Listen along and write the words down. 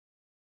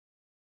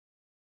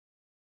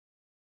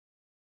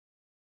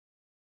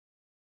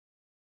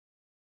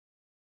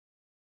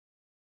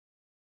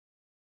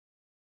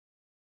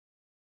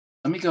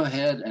Let me go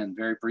ahead and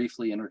very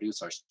briefly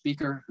introduce our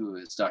speaker, who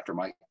is Dr.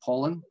 Mike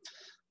Poland,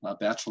 a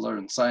Bachelor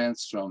in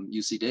Science from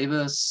UC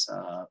Davis,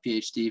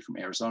 PhD from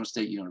Arizona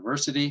State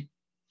University.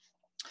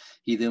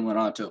 He then went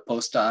on to a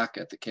postdoc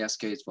at the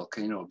Cascades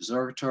Volcano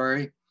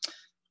Observatory,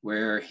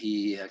 where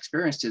he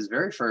experienced his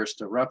very first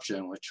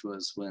eruption, which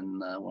was when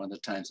one of the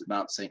times that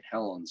Mount St.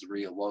 Helens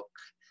reawoke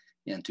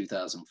in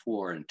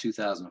 2004. In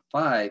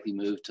 2005, he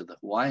moved to the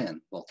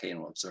Hawaiian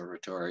Volcano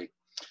Observatory,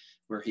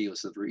 where he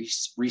was a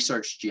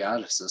research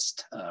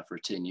geodesist for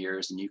 10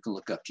 years, and you can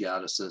look up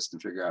geodesist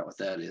and figure out what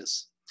that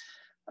is.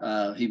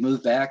 He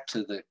moved back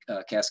to the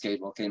Cascade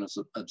Volcano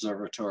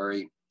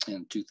Observatory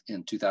in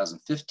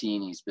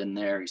 2015. He's been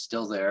there, he's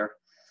still there.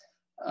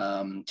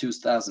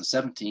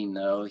 2017,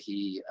 though,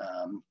 he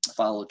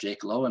followed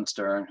Jake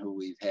Lowenstern, who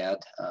we've had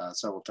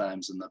several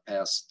times in the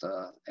past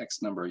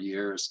X number of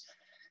years.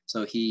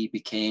 So he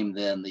became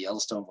then the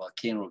Yellowstone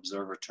Volcano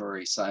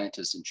Observatory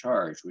scientist in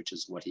charge, which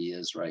is what he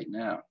is right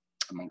now,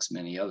 amongst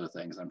many other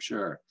things, I'm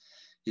sure.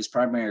 His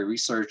primary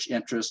research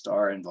interests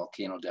are in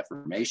volcano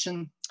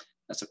deformation.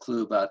 That's a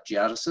clue about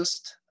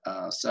geodesist,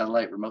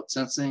 satellite remote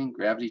sensing,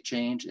 gravity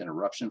change, and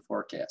eruption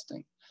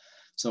forecasting.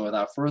 So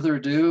without further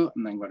ado,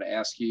 I'm going to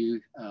ask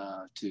you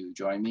to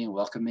join me in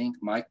welcoming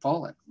Mike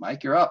Poland.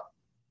 Mike, you're up.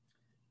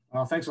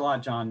 Well, thanks a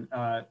lot, John.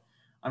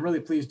 I'm really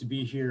pleased to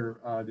be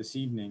here this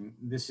evening.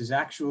 This is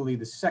actually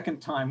the second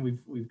time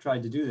we've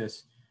tried to do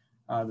this.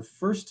 The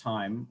first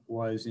time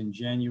was in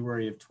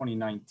January of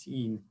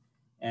 2019,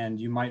 and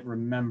you might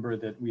remember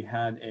that we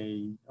had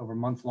a over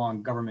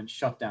month-long government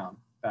shutdown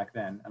back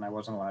then, and I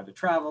wasn't allowed to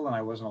travel, and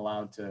I wasn't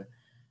allowed to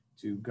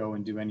go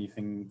and do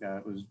anything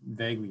that was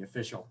vaguely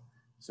official.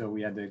 So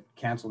we had to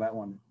cancel that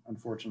one,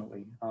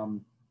 unfortunately.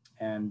 Of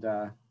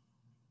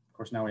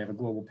course, now we have a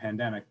global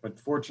pandemic, but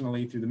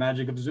fortunately, through the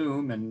magic of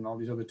Zoom and all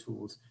these other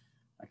tools,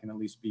 I can at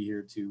least be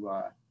here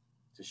to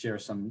share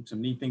some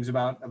neat things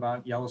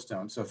about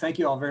Yellowstone. So thank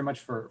you all very much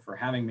for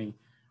having me.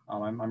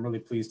 I'm really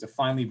pleased to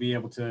finally be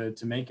able to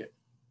make it.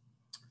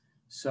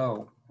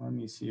 So let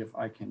me see if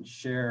I can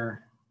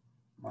share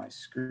my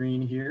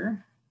screen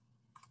here.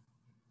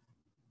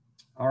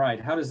 All right,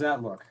 how does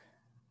that look?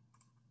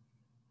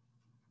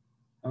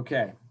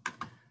 Okay,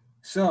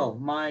 so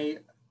my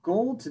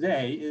goal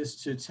today is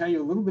to tell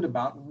you a little bit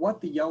about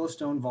what the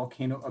Yellowstone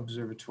Volcano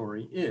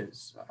Observatory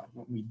is,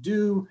 what we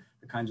do,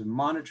 the kinds of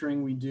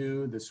monitoring we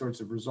do, the sorts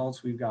of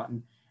results we've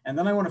gotten. And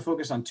then I want to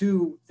focus on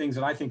two things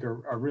that I think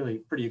are really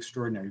pretty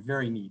extraordinary,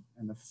 very neat.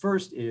 And the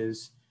first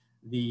is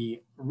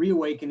the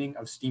reawakening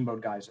of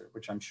Steamboat Geyser,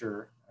 which I'm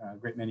sure a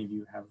great many of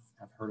you have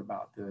heard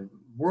about. The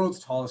world's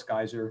tallest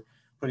geyser,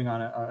 putting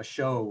on a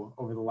show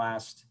over the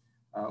last,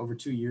 over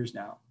 2 years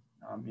now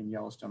in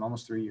Yellowstone,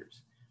 almost 3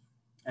 years.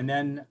 And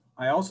then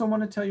I also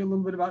want to tell you a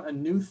little bit about a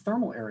new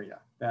thermal area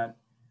that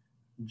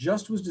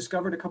just was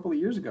discovered a couple of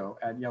years ago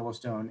at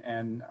Yellowstone.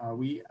 And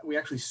we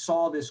actually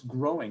saw this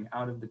growing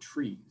out of the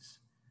trees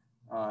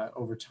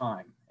over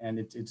time. And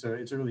it's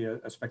really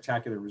a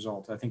spectacular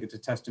result. I think it's a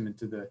testament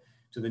to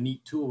the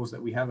neat tools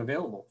that we have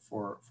available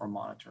for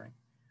monitoring.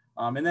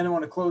 And then I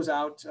want to close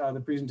out the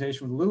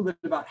presentation with a little bit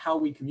about how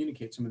we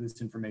communicate some of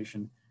this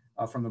information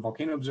from the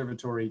Volcano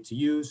Observatory to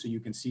you, so you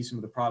can see some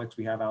of the products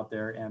we have out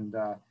there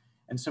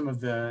and some of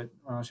the,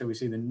 shall we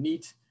say, the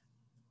neat,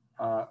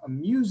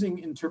 amusing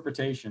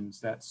interpretations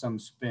that some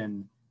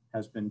spin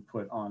has been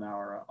put on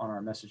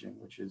our messaging,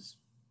 which is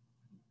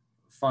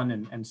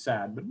fun and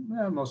sad, but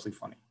mostly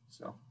funny.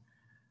 So,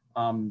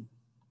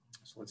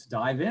 so let's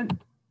dive in.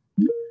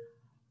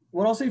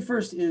 What I'll say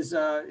first is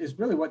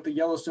really what the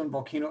Yellowstone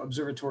Volcano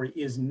Observatory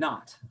is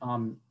not.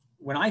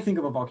 When I think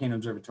of a volcano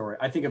observatory,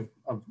 I think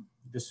of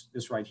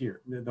this right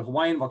here. The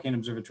Hawaiian Volcano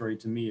Observatory,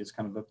 to me, is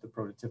kind of the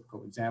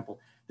prototypical example.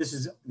 This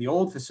is the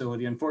old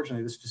facility.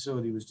 Unfortunately, this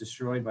facility was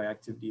destroyed by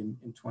activity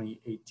in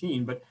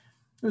 2018, but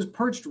it was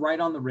perched right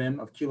on the rim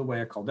of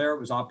Kilauea caldera. It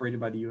was operated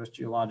by the U.S.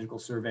 Geological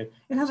Survey.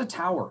 It has a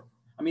tower.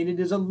 I mean, it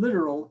is a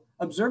literal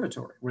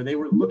observatory where they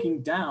were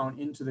looking down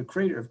into the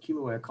crater of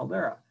Kilauea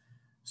caldera.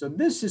 So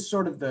this is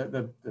sort of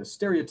the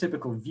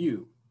stereotypical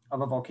view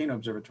of a volcano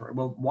observatory.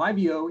 Well,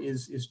 YVO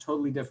is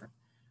totally different.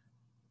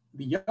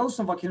 The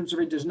Yellowstone Volcano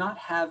Observatory does not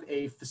have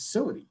a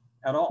facility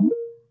at all.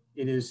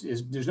 It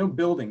there's no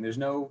building, there's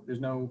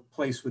no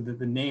place with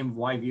the name of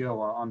YVO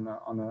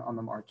on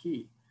the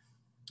marquee.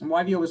 And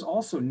YVO is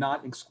also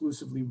not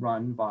exclusively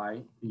run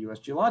by the U.S.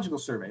 Geological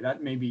Survey.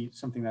 That may be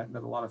something that a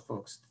lot of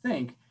folks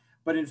think,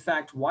 but in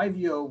fact,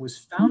 YVO was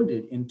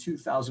founded in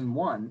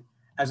 2001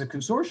 as a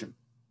consortium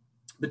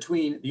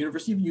between the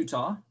University of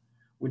Utah,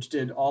 which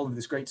did all of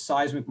this great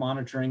seismic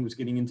monitoring, was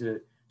getting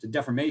into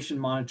deformation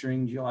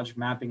monitoring, geologic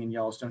mapping in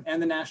Yellowstone,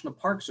 and the National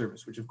Park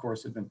Service, which of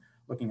course had been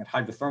looking at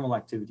hydrothermal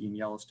activity in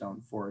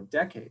Yellowstone for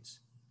decades.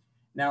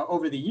 Now,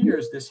 over the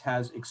years, this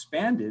has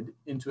expanded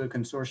into a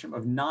consortium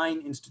of 9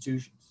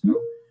 institutions.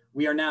 So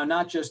we are now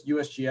not just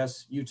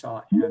USGS,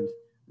 Utah, and the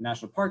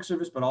National Park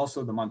Service, but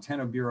also the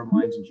Montana Bureau of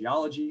Mines and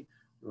Geology,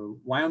 the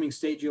Wyoming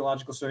State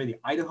Geological Survey, the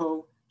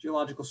Idaho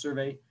Geological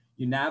Survey,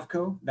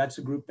 UNAVCO, that's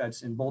a group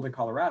that's in Boulder,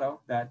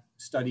 Colorado, that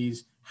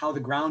studies how the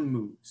ground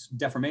moves,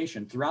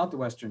 deformation throughout the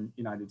Western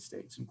United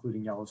States,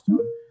 including Yellowstone.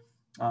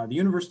 The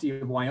University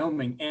of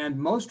Wyoming, and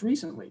most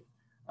recently,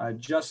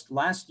 just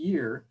last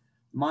year,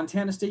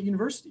 Montana State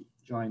University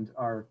joined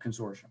our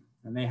consortium.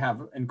 And they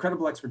have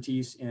incredible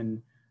expertise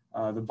in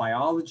the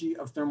biology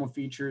of thermal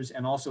features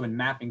and also in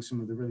mapping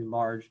some of the really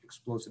large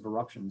explosive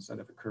eruptions that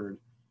have occurred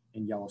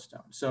in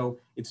Yellowstone. So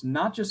it's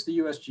not just the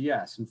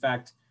USGS. In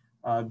fact,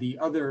 the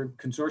other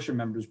consortium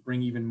members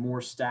bring even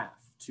more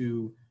staff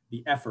to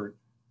the effort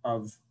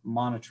of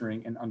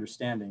monitoring and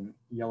understanding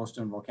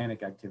Yellowstone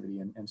volcanic activity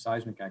and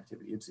seismic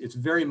activity. It's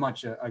very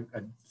much a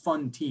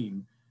fun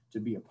team to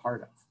be a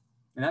part of.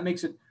 And that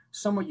makes it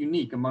somewhat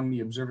unique among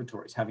the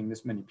observatories, having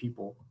this many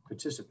people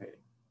participating.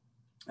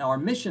 Now, our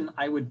mission,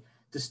 I would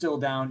distill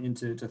down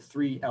into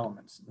three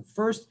elements. The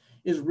first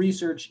is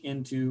research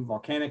into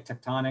volcanic,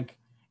 tectonic,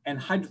 and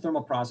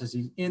hydrothermal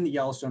processes in the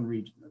Yellowstone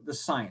region, the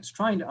science,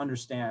 trying to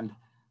understand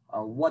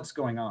what's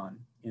going on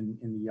in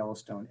the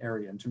Yellowstone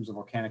area in terms of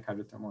volcanic,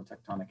 hydrothermal, and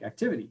tectonic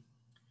activity.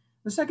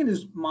 The second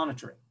is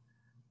monitoring,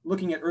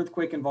 looking at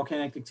earthquake and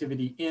volcanic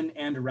activity in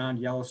and around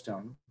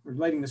Yellowstone,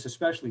 relating this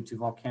especially to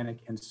volcanic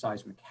and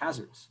seismic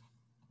hazards.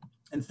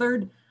 And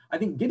third, I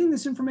think getting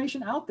this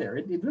information out there,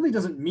 it really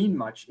doesn't mean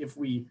much if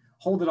we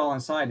hold it all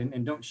inside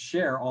and don't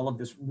share all of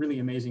this really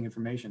amazing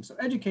information. So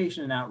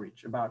education and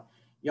outreach about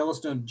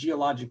Yellowstone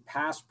geologic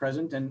past,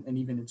 present, and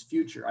even its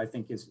future, I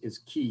think is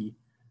key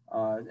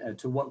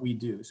to what we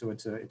do. So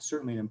it's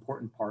certainly an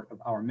important part of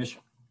our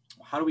mission.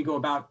 How do we go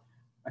about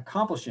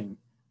accomplishing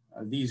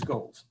these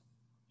goals?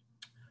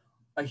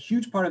 A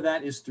huge part of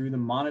that is through the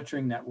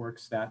monitoring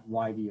networks that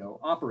YVO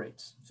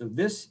operates. So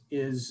this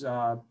is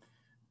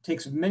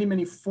takes many,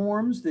 many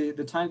forms, the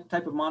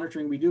type of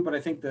monitoring we do, but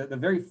I think the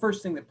very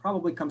first thing that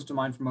probably comes to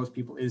mind for most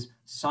people is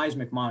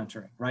seismic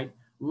monitoring, right?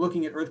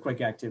 Looking at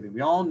earthquake activity.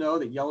 We all know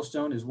that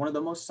Yellowstone is one of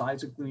the most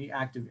seismically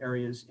active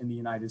areas in the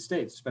United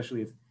States,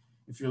 especially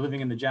if you're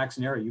living in the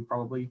Jackson area, you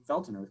probably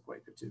felt an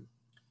earthquake or two.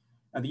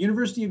 Now, the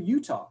University of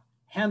Utah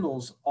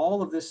handles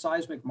all of this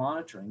seismic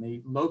monitoring.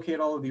 They locate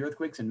all of the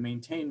earthquakes and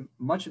maintain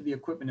much of the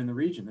equipment in the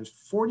region. There's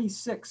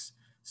 46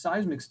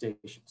 seismic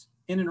stations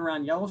in and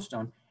around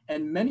Yellowstone,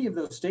 and many of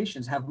those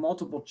stations have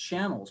multiple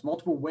channels,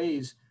 multiple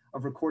ways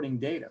of recording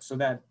data, so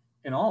that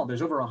in all,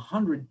 there's over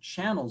 100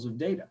 channels of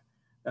data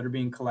that are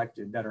being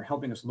collected that are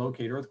helping us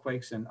locate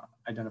earthquakes and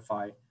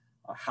identify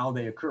how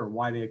they occur,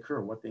 why they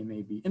occur, what they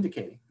may be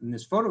indicating. In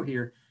this photo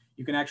here,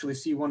 you can actually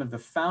see one of the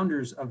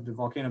founders of the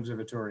Volcano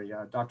Observatory,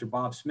 Dr.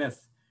 Bob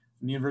Smith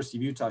from the University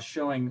of Utah,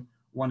 showing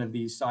one of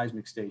these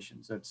seismic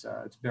stations that's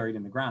it's buried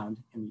in the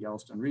ground in the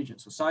Yellowstone region.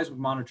 So seismic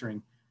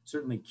monitoring,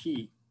 certainly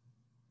key.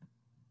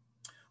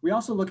 We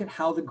also look at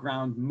how the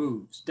ground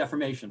moves,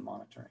 deformation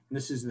monitoring. And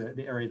this is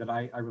the area that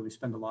I really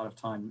spend a lot of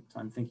time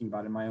thinking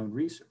about in my own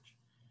research.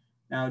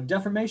 Now,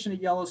 deformation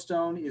at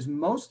Yellowstone is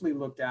mostly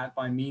looked at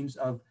by means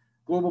of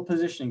global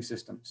positioning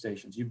system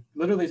stations. You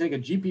literally take a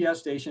GPS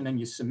station and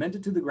you cement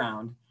it to the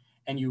ground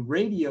and you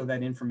radio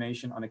that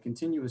information on a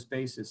continuous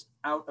basis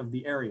out of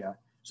the area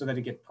so that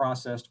it gets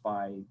processed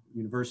by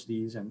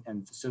universities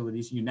and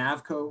facilities.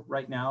 UNAVCO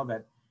right now,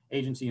 that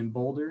agency in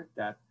Boulder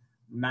that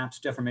maps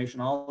deformation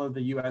all over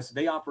the US,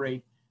 they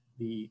operate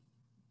the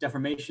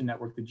deformation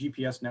network, the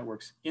GPS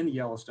networks in the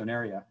Yellowstone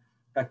area.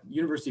 In fact,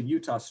 University of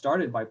Utah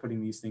started by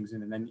putting these things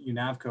in, and then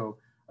UNAVCO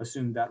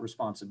assumed that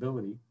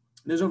responsibility.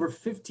 There's over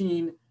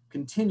 15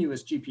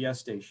 continuous GPS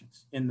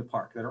stations in the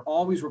park that are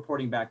always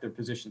reporting back their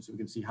position so we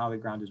can see how the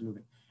ground is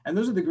moving. And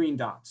those are the green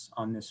dots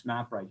on this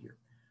map right here.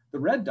 The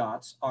red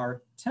dots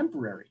are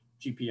temporary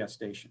GPS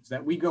stations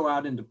that we go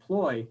out and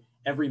deploy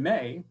every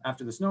May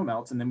after the snow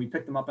melts, and then we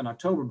pick them up in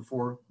October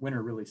before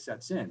winter really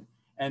sets in.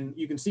 And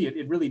you can see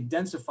it really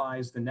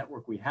densifies the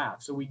network we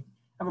have. So we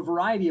have a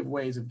variety of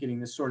ways of getting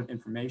this sort of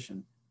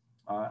information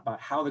about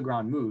how the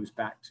ground moves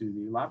back to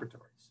the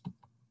laboratories.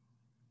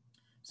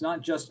 It's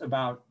not just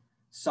about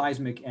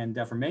seismic and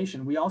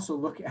deformation. We also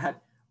look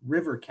at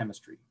river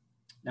chemistry.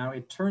 Now,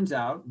 it turns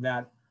out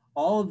that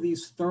all of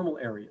these thermal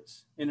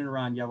areas in and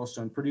around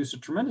Yellowstone produce a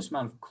tremendous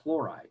amount of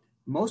chloride.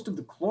 Most of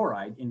the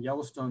chloride in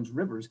Yellowstone's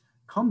rivers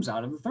comes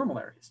out of the thermal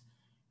areas.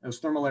 Those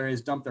thermal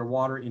areas dump their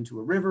water into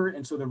a river,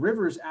 and so the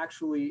rivers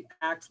actually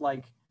act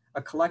like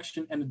a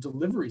collection and a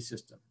delivery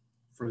system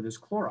for this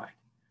chloride.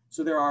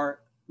 So there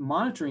are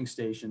monitoring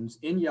stations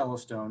in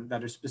Yellowstone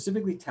that are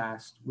specifically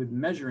tasked with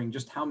measuring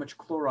just how much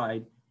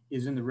chloride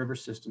is in the river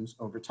systems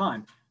over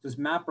time. This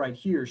map right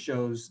here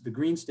shows the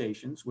green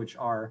stations, which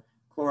are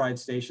chloride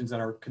stations that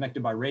are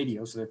connected by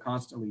radio, so they're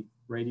constantly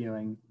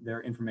radioing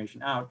their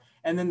information out.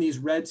 And then these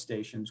red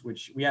stations,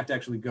 which we have to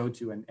actually go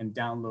to and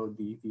download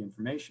the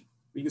information.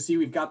 You can see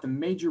we've got the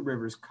major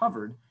rivers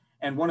covered,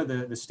 and one of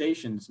the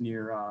stations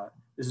near,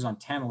 this is on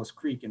Tantalus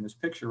Creek in this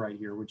picture right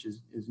here, which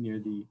is near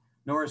the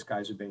Norris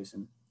Geyser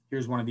Basin.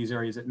 Here's one of these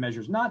areas that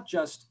measures not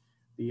just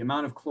the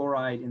amount of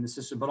chloride in the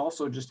system, but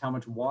also just how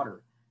much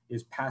water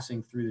is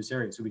passing through this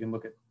area, so we can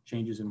look at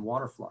changes in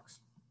water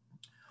flux.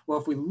 Well,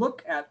 if we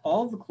look at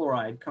all of the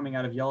chloride coming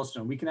out of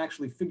Yellowstone, we can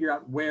actually figure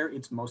out where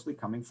it's mostly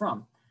coming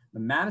from. The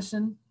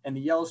Madison and the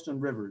Yellowstone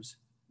rivers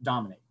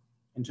dominate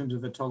in terms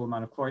of the total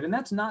amount of chloride. And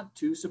that's not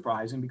too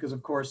surprising because,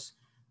 of course,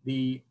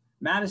 the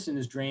Madison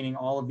is draining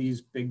all of these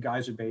big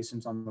geyser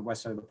basins on the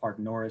west side of the park,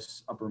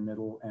 Norris, upper,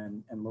 middle,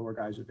 and lower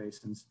geyser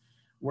basins,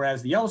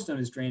 whereas the Yellowstone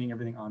is draining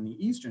everything on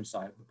the eastern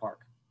side of the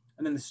park.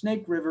 And then the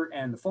Snake River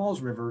and the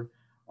Falls River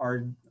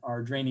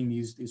are draining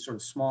these sort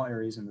of small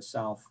areas in the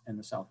south and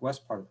the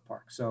southwest part of the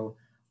park. So,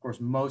 of course,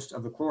 most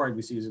of the chloride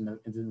we see is in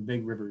the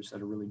big rivers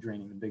that are really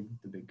draining the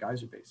big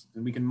geyser basins.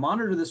 And we can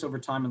monitor this over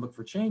time and look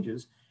for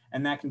changes,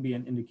 and that can be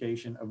an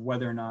indication of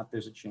whether or not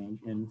there's a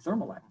change in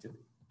thermal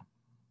activity.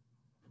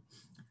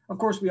 Of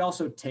course, we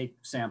also take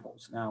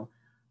samples. Now,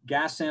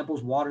 gas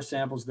samples, water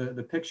samples,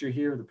 the picture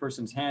here, the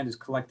person's hand is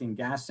collecting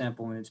gas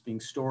sample and it's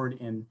being stored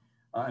in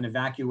an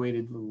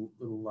evacuated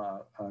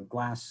little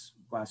glass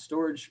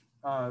storage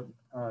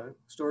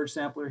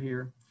sampler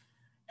here.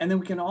 And then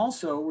we can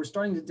also, we're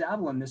starting to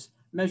dabble in this,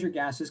 measure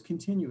gases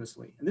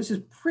continuously. And this is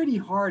pretty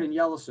hard in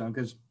Yellowstone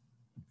because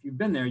if you've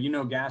been there, you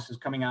know gas is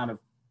coming out of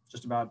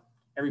just about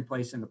every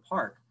place in the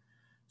park.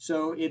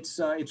 So it's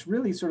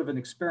really sort of an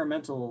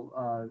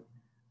experimental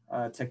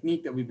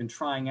technique that we've been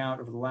trying out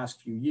over the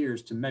last few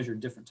years to measure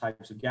different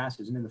types of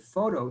gases. And in the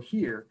photo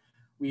here,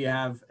 we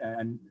have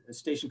a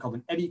station called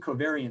an eddy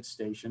covariance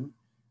station.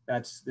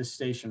 That's this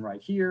station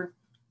right here.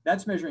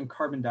 That's measuring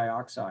carbon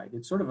dioxide.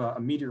 It's sort of a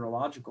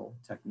meteorological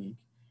technique.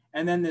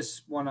 And then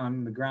this one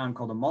on the ground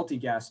called a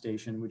multi-gas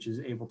station, which is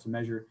able to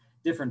measure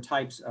different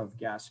types of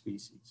gas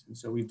species. And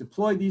so we've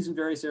deployed these in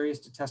various areas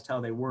to test how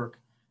they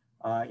work.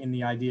 In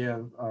the idea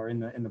of, or in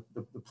the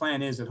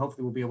plan is that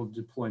hopefully we'll be able to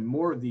deploy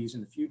more of these in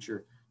the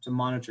future to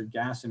monitor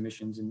gas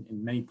emissions in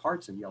many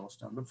parts of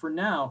Yellowstone. But for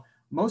now,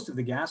 most of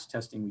the gas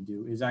testing we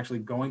do is actually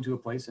going to a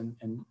place and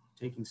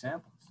taking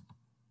samples.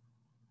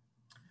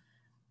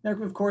 There,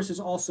 of course,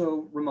 is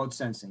also remote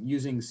sensing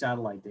using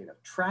satellite data.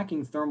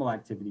 Tracking thermal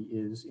activity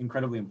is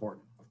incredibly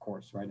important, of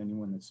course, right?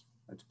 Anyone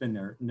that's been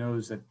there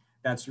knows that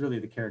that's really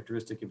the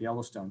characteristic of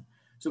Yellowstone.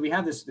 So we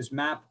have this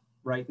map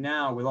right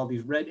now with all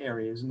these red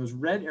areas, and those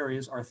red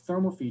areas are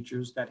thermal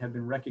features that have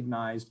been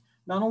recognized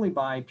not only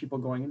by people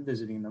going and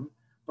visiting them,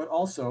 but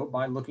also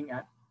by looking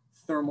at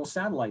thermal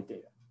satellite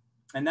data.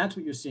 And that's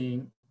what you're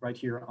seeing right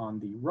here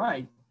on the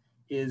right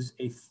is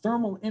a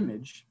thermal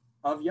image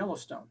of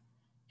Yellowstone.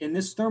 In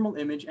this thermal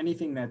image,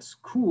 anything that's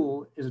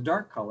cool is a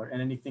dark color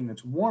and anything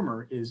that's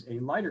warmer is a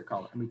lighter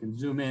color. And we can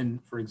zoom in,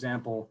 for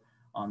example,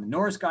 on the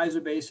Norris Geyser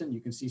Basin.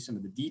 You can see some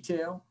of the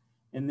detail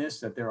in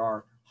this, that there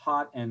are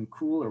hot and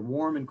cool or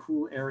warm and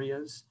cool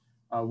areas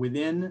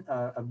within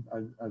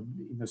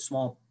a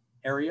small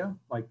area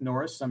like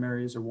Norris. Some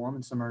areas are warm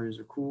and some areas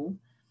are cool.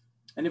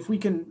 And if we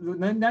can,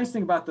 the nice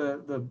thing about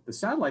the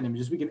satellite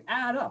images, we can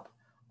add up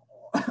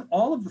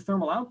all of the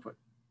thermal output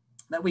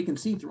that we can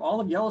see through all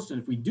of Yellowstone.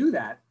 If we do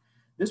that,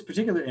 this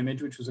particular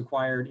image, which was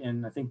acquired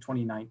in, I think,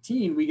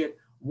 2019, we get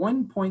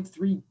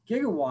 1.3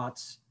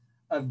 gigawatts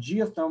of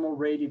geothermal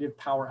radiative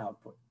power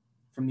output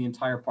from the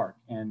entire park.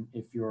 And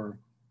if you're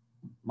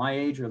my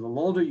age or a little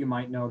older, you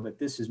might know that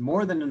this is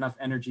more than enough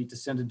energy to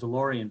send a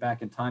DeLorean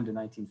back in time to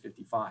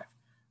 1955.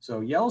 So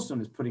Yellowstone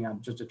is putting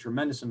out just a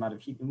tremendous amount of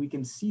heat, and we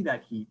can see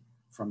that heat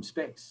from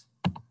space.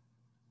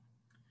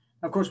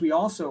 Of course, we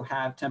also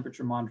have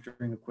temperature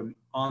monitoring equipment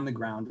on the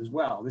ground as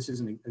well. This is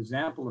an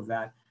example of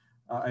that,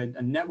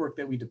 a network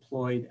that we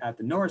deployed at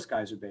the Norris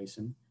Geyser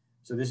Basin.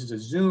 So this is a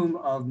zoom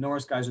of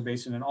Norris Geyser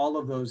Basin, and all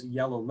of those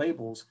yellow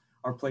labels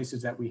are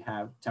places that we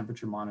have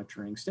temperature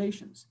monitoring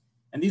stations.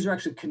 And these are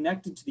actually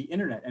connected to the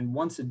internet, and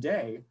once a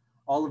day,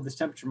 all of this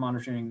temperature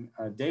monitoring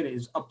data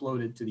is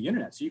uploaded to the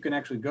internet. So you can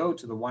actually go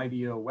to the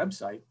YVO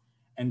website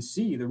and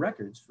see the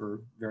records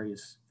for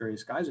various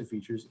geyser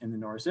features in the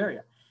Norris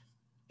area.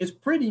 It's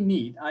pretty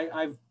neat.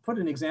 I've put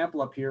an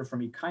example up here from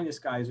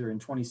Ekinis Geyser in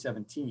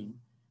 2017.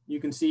 You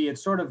can see it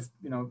sort of,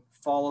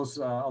 follows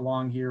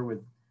along here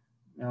with,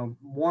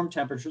 warm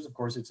temperatures. Of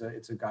course, it's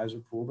a geyser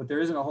pool, but there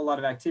isn't a whole lot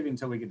of activity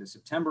until we get to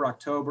September,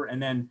 October,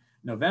 and then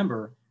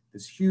November,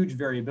 this huge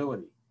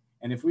variability.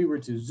 And if we were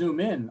to zoom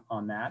in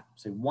on that,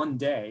 say one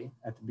day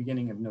at the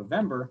beginning of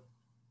November,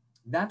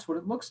 that's what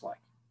it looks like.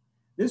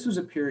 This was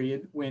a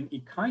period when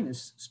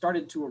Ekinis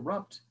started to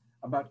erupt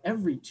about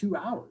every 2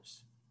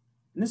 hours.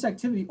 And this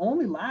activity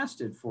only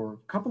lasted for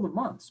a couple of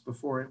months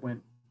before it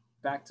went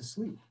back to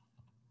sleep.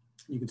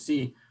 You can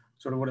see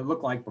sort of what it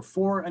looked like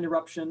before an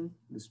eruption,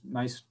 this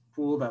nice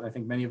pool that I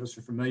think many of us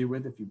are familiar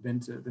with if you've been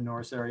to the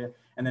Norris area.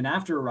 And then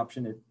after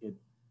eruption,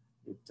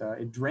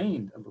 it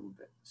drained a little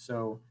bit.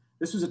 So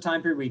this was a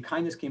time period where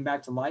Ekinis came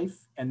back to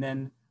life and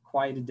then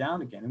quieted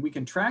down again. And we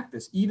can track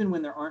this even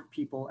when there aren't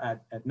people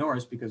at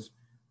Norris, because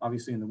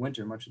obviously in the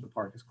winter, much of the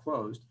park is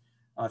closed,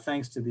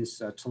 thanks to this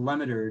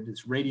telemeter,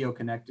 this radio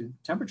connected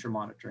temperature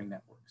monitoring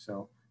network.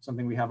 So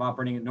something we have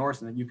operating at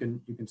Norris and that you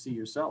can see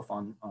yourself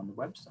on the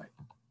website.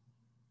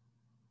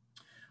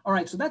 All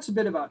right, so that's a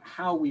bit about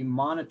how we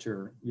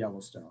monitor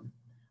Yellowstone.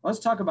 Let's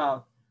talk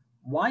about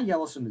why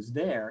Yellowstone is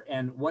there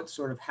and what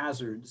sort of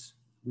hazards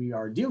we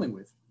are dealing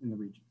with in the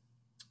region.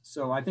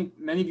 So I think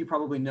many of you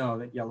probably know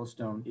that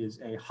Yellowstone is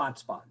a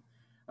hotspot.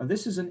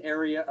 This is an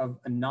area of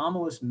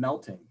anomalous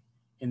melting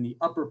in the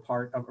upper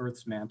part of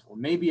Earth's mantle,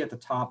 maybe at the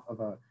top of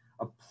a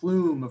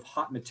plume of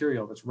hot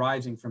material that's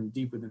rising from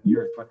deep within the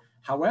Earth. But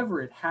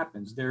however it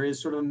happens, there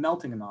is sort of a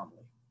melting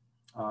anomaly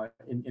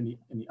in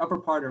the upper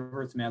part of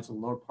Earth's mantle,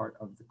 lower part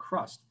of the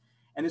crust.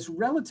 And it's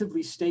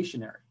relatively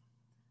stationary.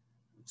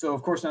 So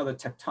of course, now the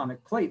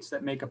tectonic plates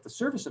that make up the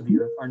surface of the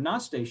Earth are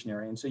not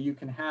stationary. And so you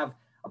can have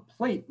a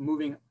plate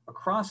moving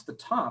across the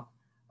top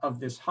of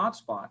this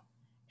hotspot.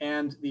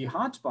 And the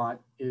hotspot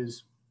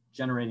is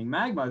generating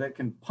magma that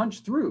can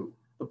punch through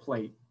the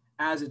plate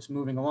as it's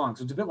moving along.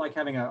 So it's a bit like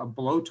having a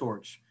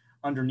blowtorch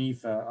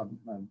underneath a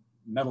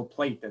metal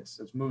plate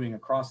that's moving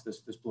across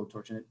this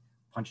blowtorch, and it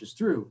punches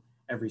through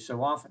every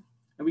so often.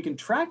 And we can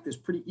track this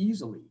pretty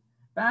easily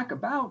back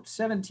about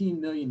 17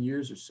 million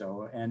years or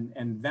so.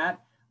 And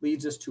that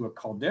leads us to a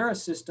caldera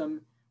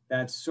system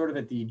that's sort of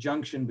at the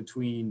junction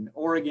between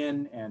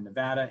Oregon and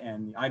Nevada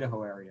and the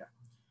Idaho area.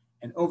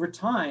 And over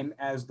time,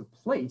 as the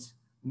plate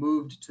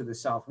moved to the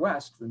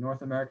southwest, the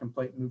North American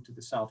plate moved to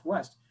the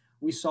southwest,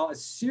 we saw a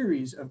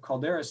series of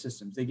caldera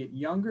systems. They get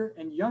younger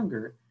and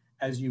younger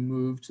as you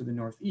move to the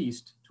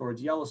northeast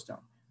towards Yellowstone.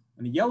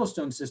 And the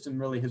Yellowstone system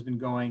really has been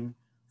going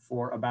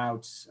for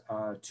about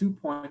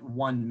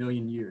 2.1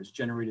 million years,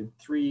 generated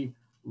 3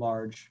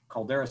 large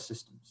caldera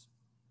systems.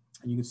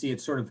 And you can see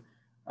it sort of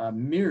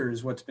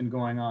mirrors what's been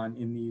going on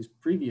in these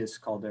previous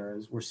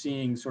calderas. We're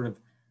seeing sort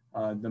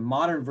of the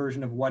modern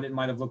version of what it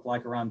might have looked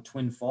like around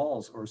Twin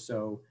Falls or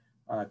so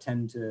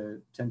 10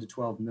 to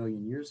 12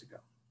 million years ago.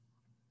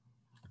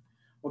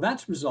 Well,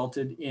 that's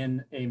resulted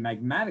in a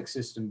magmatic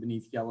system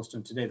beneath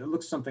Yellowstone today that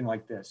looks something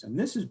like this. And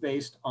this is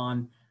based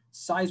on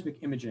seismic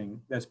imaging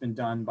that's been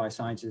done by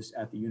scientists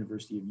at the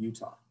University of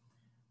Utah.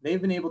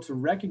 They've been able to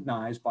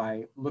recognize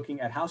by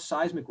looking at how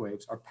seismic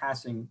waves are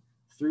passing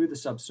through the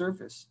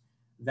subsurface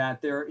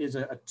that there is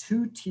a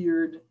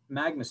 2-tiered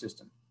magma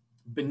system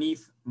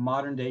beneath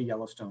modern day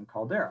Yellowstone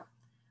caldera.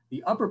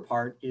 The upper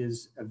part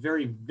is a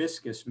very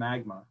viscous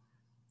magma,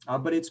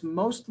 but it's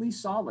mostly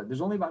solid. There's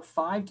only about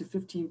 5 to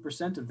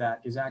 15% of that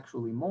is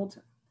actually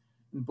molten.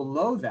 And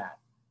below that,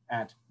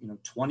 at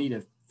 20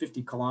 to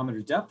 50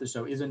 kilometers depth or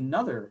so, is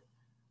another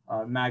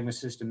magma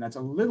system that's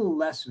a little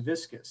less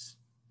viscous.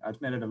 It's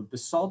made out of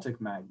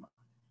basaltic magma.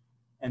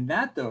 And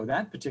that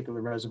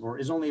particular reservoir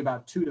is only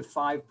about 2 to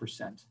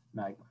 5%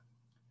 magma.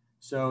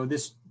 So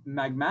this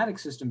magmatic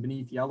system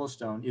beneath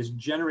Yellowstone is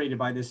generated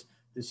by this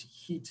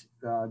heat,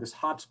 this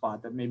hot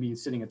spot that may be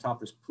sitting atop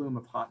this plume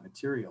of hot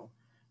material.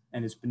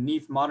 And it's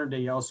beneath modern day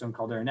Yellowstone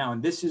caldera now.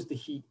 And this is the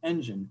heat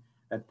engine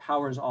that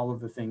powers all of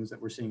the things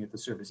that we're seeing at the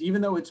surface.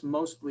 Even though it's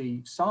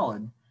mostly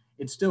solid,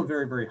 it's still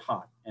very, very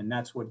hot. And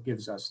that's what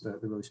gives us the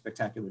really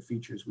spectacular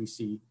features we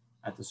see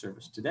at the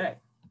surface today.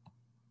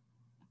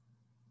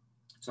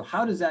 So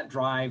how does that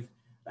drive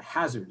the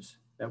hazards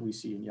that we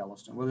see in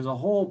Yellowstone? Well, there's a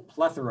whole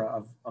plethora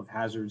of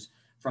hazards,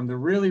 from the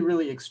really,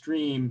 really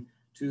extreme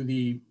to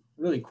the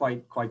really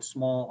quite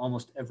small,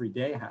 almost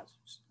everyday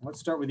hazards. Let's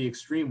start with the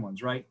extreme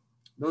ones, right?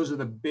 Those are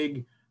the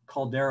big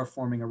caldera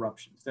forming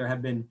eruptions. There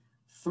have been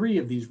 3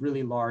 of these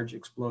really large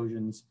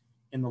explosions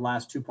in the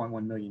last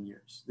 2.1 million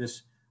years.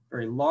 This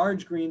very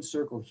large green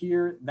circle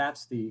here,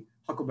 that's the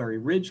Huckleberry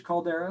Ridge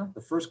caldera,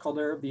 the first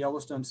caldera of the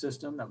Yellowstone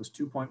system. That was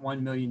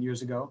 2.1 million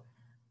years ago.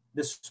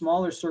 This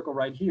smaller circle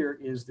right here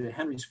is the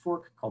Henry's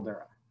Fork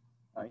caldera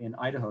in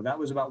Idaho. That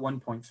was about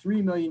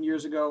 1.3 million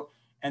years ago.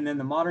 And then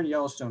the modern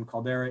Yellowstone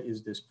caldera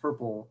is this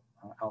purple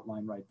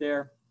outline right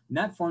there. And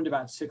that formed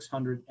about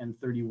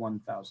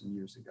 631,000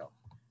 years ago.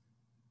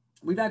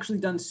 We've actually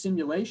done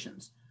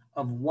simulations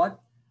of what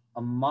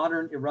a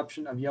modern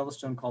eruption of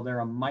Yellowstone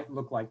caldera might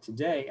look like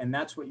today. And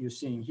that's what you're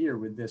seeing here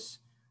with this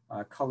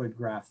colored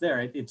graph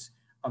there. It's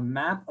a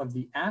map of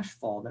the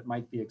ashfall that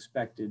might be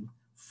expected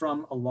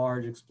from a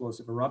large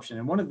explosive eruption.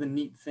 And one of the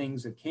neat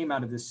things that came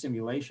out of this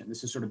simulation,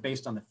 this is sort of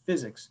based on the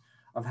physics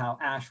of how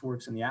ash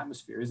works in the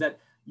atmosphere, is that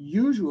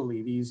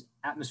usually these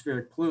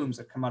atmospheric plumes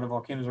that come out of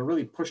volcanoes are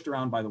really pushed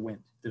around by the wind.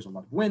 There's a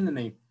lot of wind and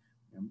they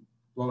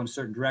blow in a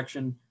certain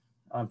direction.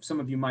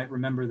 Some of you might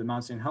remember the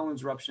Mount St.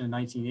 Helens eruption in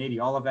 1980.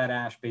 All of that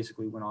ash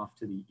basically went off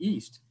to the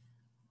east.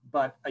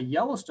 But a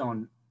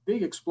Yellowstone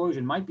big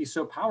explosion might be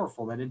so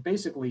powerful that it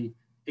basically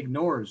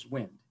ignores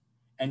wind.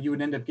 And you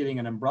would end up getting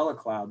an umbrella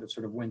cloud that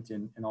sort of went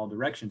in all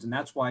directions. And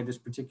that's why this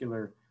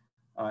particular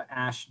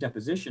ash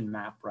deposition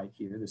map right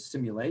here, this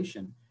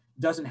simulation,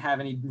 doesn't have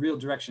any real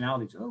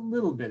directionality to a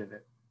little bit of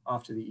it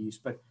off to the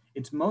east, but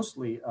it's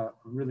mostly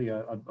really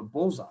a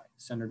bullseye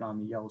centered on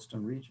the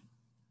Yellowstone region.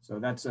 So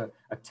that's a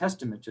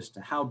testament just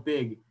to how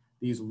big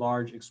these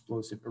large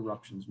explosive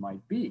eruptions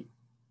might be.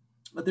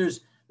 But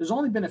there's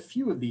only been a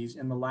few of these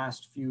in the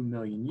last few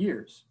million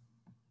years.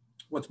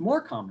 What's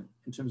more common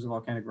in terms of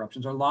volcanic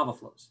eruptions are lava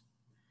flows.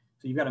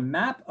 So you've got a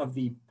map of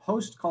the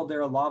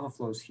post-caldera lava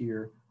flows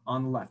here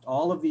on the left.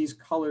 All of these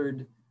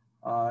colored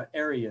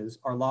areas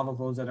are lava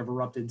flows that have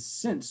erupted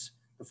since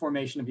the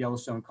formation of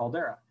Yellowstone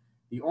caldera.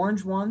 The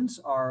orange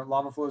ones are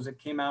lava flows that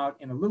came out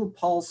in a little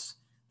pulse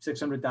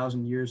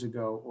 600,000 years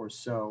ago or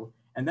so.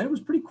 And then it was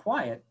pretty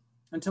quiet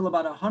until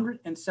about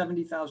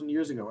 170,000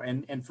 years ago.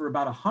 And for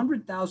about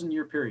 100,000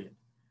 year period,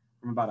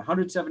 from about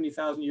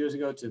 170,000 years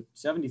ago to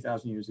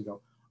 70,000 years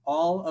ago,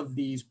 all of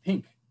these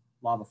pink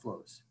lava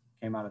flows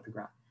came out of the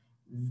ground.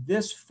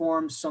 This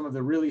forms some of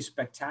the really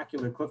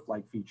spectacular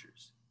cliff-like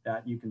features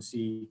that you can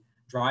see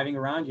driving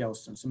around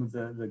Yellowstone. Some of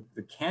the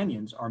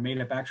canyons are made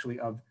up actually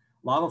of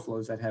lava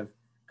flows that have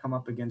come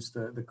up against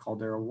the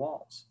caldera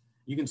walls.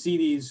 You can see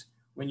these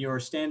when you're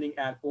standing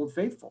at Old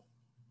Faithful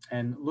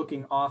and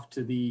looking off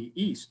to the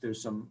east.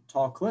 There's some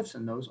tall cliffs,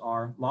 and those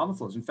are lava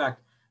flows. In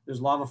fact,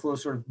 there's lava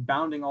flows sort of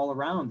bounding all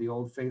around the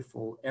Old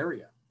Faithful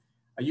area.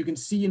 You can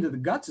see into the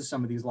guts of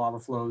some of these lava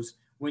flows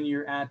when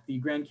you're at the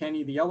Grand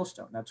Canyon of the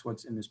Yellowstone. That's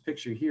what's in this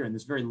picture here. And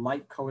this very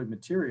light colored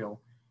material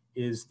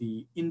is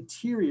the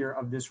interior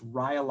of this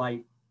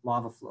rhyolite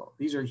lava flow.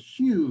 These are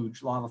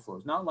huge lava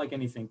flows, not like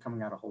anything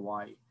coming out of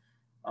Hawaii.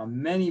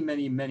 Many,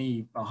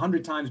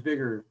 100 times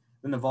bigger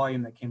than the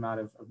volume that came out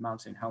of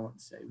Mount St.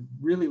 Helens, say.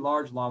 Really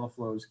large lava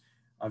flows,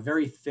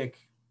 very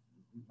thick,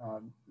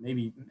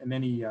 maybe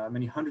many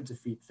hundreds of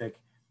feet thick.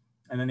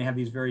 And then they have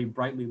these very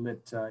brightly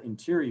lit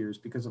interiors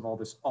because of all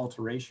this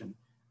alteration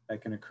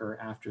that can occur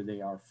after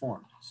they are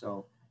formed.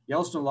 So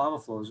Yellowstone lava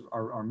flows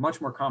are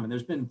much more common.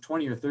 There's been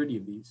 20 or 30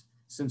 of these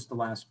since the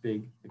last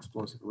big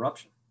explosive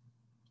eruption.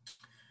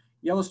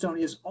 Yellowstone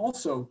is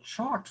also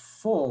chock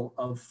full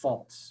of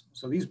faults.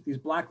 So these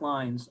black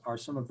lines are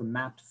some of the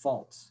mapped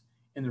faults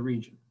in the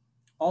region,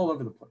 all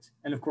over the place.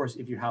 And of course,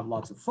 if you have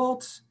lots of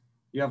faults,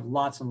 you have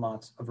lots and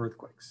lots of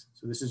earthquakes.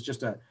 So this is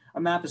just a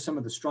map of some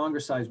of the stronger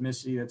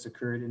seismicity that's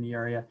occurred in the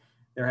area.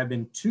 There have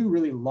been two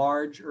really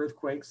large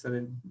earthquakes that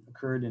had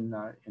occurred in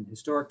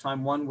historic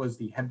time. One was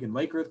the Hebgen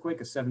Lake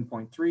earthquake, a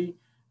 7.3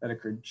 that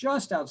occurred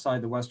just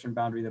outside the western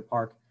boundary of the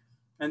park.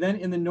 And then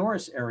in the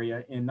Norris area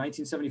in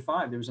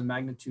 1975, there was a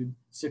magnitude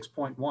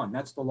 6.1.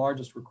 That's the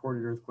largest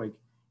recorded earthquake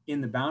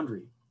in the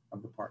boundary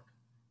of the park.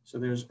 So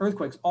there's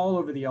earthquakes all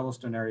over the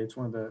Yellowstone area. It's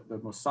one of the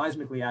most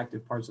seismically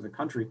active parts of the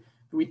country.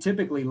 We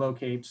typically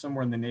locate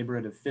somewhere in the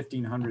neighborhood of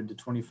 1,500 to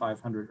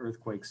 2,500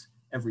 earthquakes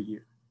every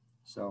year.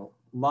 So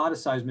a lot of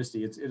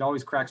seismicity. It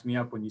always cracks me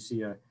up when you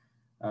see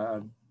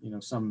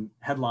some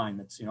headline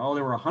that's, oh,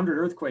 there were 100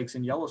 earthquakes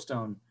in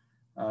Yellowstone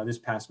this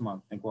past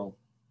month. Think, well,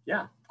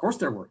 yeah, of course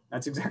there were.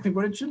 That's exactly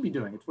what it should be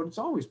doing. It's what it's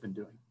always been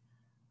doing.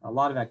 A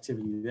lot of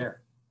activity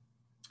there.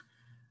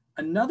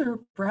 Another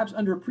perhaps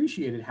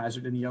underappreciated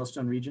hazard in the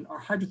Yellowstone region are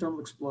hydrothermal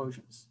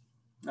explosions.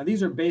 Now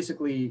these are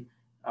basically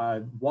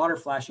water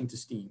flashing to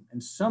steam,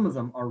 and some of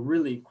them are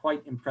really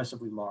quite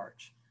impressively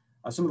large.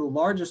 Some of the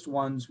largest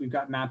ones we've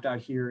got mapped out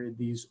here are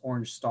these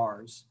orange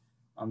stars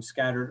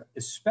scattered,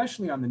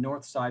 especially on the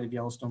north side of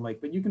Yellowstone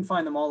Lake, but you can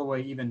find them all the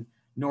way even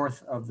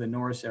north of the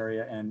Norris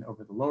area and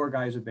over the lower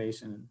Geyser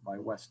Basin by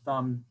West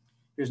Thumb.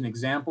 Here's an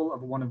example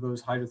of one of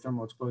those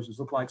hydrothermal explosions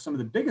look like. Some of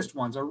the biggest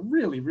ones are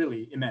really,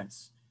 really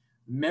immense.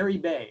 Mary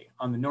Bay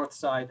on the north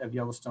side of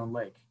Yellowstone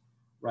Lake,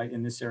 right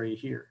in this area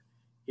here,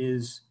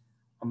 is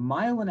 1.5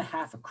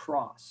 miles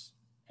across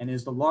and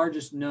is the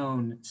largest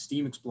known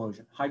steam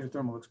explosion,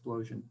 hydrothermal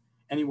explosion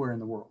anywhere in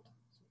the world.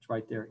 So it's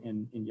right there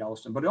in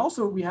Yellowstone. But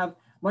also we have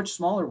much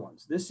smaller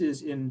ones. This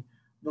is in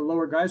the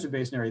lower Geyser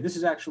Basin area. This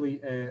is actually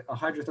a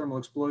hydrothermal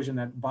explosion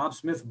that Bob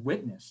Smith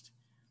witnessed.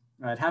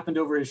 It happened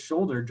over his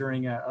shoulder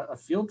during a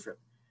field trip.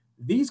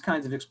 These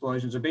kinds of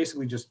explosions are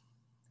basically just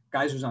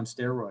geysers on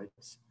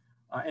steroids.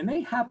 And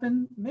they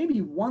happen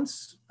maybe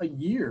once a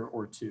year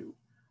or two.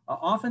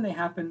 Often they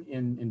happen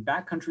in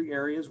backcountry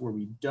areas where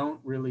we don't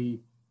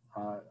really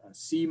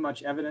see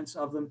much evidence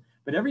of them,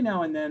 but every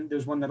now and then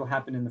there's one that'll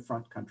happen in the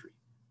front country.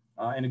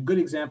 And a good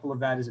example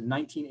of that is in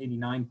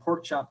 1989,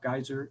 Pork Chop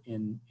Geyser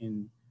in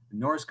the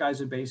Norris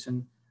Geyser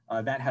Basin.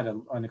 That had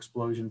an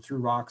explosion through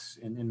rocks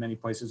in many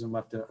places and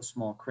left a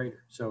small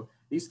crater. So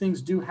these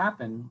things do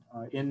happen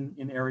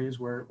in areas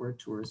where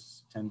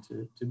tourists tend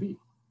to be.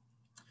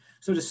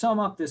 So to sum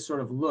up this sort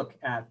of look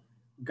at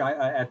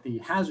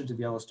the hazards of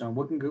Yellowstone,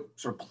 we can go,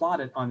 sort of plot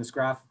it on this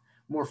graph,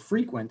 more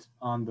frequent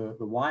on the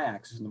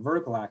y-axis and the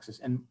vertical axis,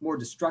 and more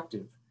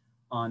destructive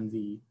on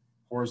the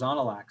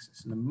horizontal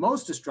axis. And the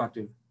most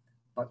destructive,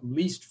 but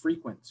least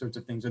frequent sorts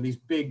of things are these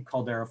big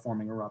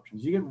caldera-forming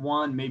eruptions. You get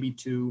one, maybe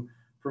two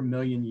per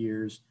million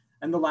years,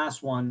 and the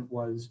last one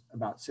was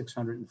about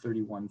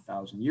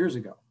 631,000 years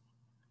ago.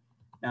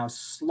 Now,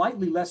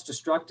 slightly less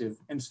destructive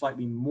and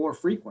slightly more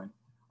frequent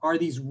are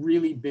these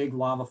really big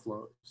lava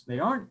flows. They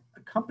aren't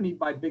accompanied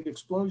by big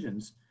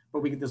explosions,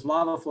 but we get this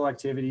lava flow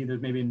activity.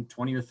 There's maybe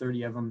 20 or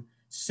 30 of them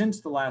since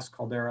the last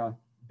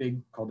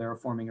big caldera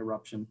forming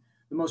eruption.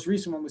 The most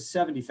recent one was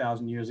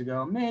 70,000 years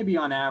ago. Maybe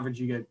on average,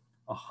 you get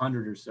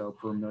 100 or so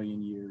per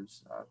million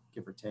years,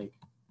 give or take.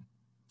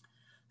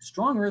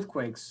 Strong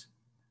earthquakes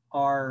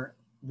are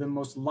the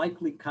most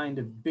likely kind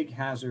of big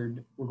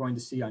hazard we're going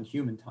to see on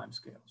human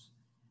timescales.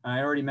 I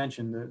already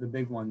mentioned the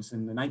big ones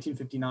in the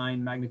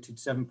 1959 magnitude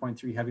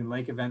 7.3 Hebgen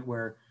Lake event,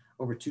 where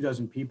over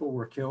 24 people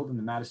were killed in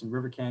the Madison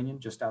River Canyon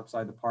just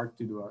outside the park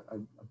due to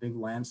a big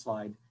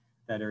landslide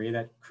that area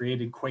that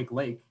created Quake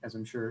Lake, as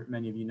I'm sure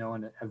many of you know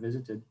and have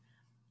visited.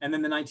 And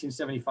then the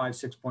 1975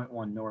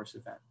 6.1 Norris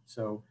event.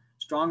 So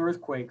strong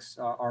earthquakes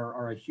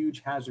are a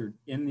huge hazard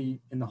in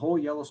the whole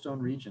Yellowstone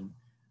region,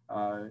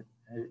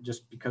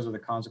 just because of the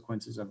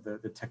consequences of the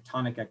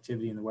tectonic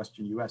activity in the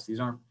Western US. These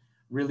aren't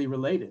really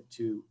related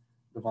to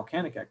the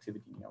volcanic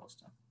activity in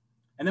Yellowstone.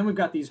 And then we've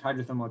got these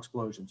hydrothermal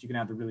explosions. You can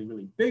have the really,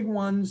 really big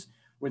ones,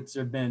 which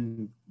there have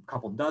been a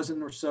couple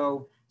dozen or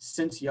so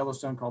since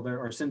Yellowstone caldera,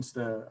 or since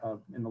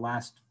in the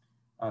last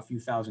few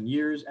thousand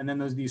years. And then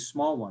there's these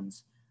small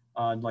ones,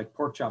 like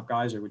Pork Chop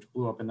Geyser, which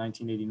blew up in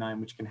 1989,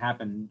 which can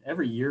happen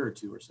every year or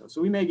two or so.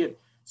 So we may get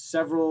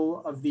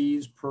several of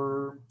these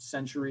per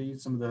century,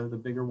 some of the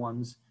bigger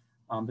ones.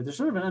 But they're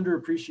sort of an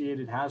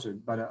underappreciated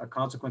hazard, but a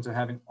consequence of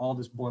having all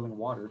this boiling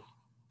water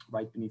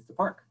right beneath the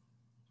park.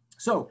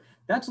 So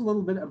that's a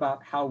little bit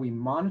about how we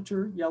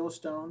monitor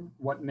Yellowstone,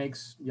 what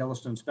makes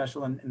Yellowstone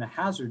special, and the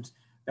hazards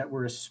that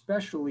we're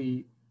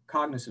especially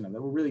cognizant of,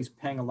 that we're really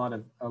paying a lot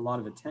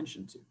of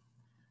attention to.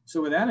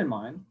 So with that in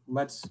mind,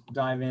 let's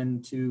dive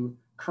into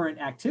current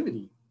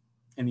activity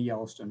in the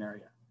Yellowstone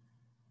area.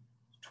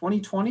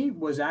 2020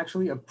 was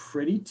actually a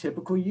pretty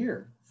typical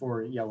year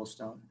for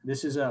Yellowstone.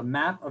 This is a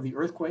map of the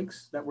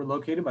earthquakes that were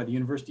located by the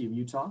University of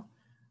Utah.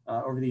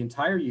 Over the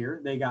entire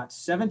year, they got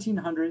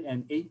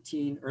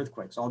 1,718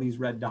 earthquakes, all these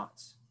red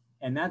dots.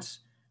 And that's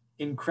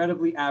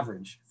incredibly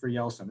average for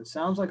Yellowstone. It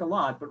sounds like a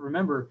lot, but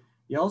remember,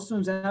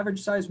 Yellowstone's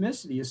average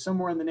seismicity is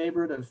somewhere in the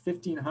neighborhood of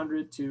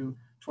 1,500 to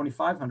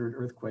 2,500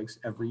 earthquakes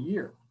every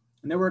year.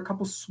 And there were a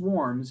couple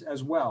swarms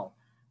as well.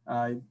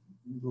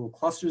 Little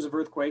clusters of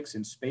earthquakes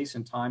in space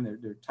and time,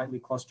 they're tightly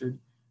clustered,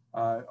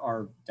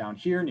 are down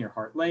here near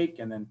Heart Lake,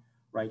 and then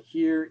right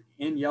here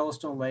in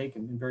Yellowstone Lake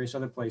and in various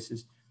other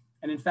places.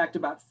 And in fact,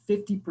 about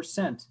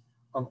 50%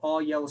 of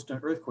all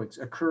Yellowstone earthquakes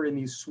occur in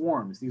these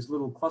swarms, these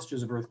little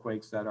clusters of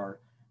earthquakes that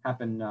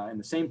happen in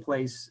the same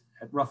place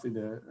at roughly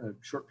the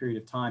short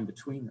period of time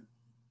between them.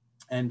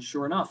 And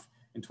sure enough,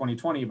 in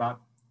 2020,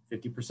 about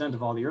 50%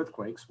 of all the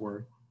earthquakes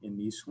were in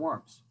these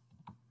swarms.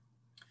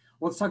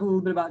 Well, let's talk a little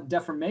bit about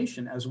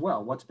deformation as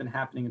well. What's been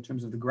happening in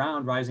terms of the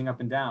ground rising up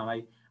and down?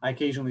 I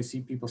occasionally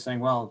see people saying,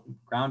 well,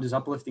 ground is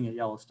uplifting at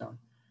Yellowstone.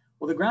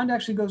 Well, the ground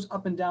actually goes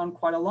up and down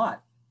quite a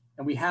lot.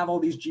 And we have all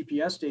these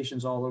GPS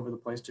stations all over the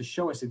place to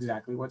show us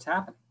exactly what's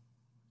happening.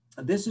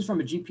 This is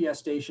from a GPS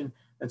station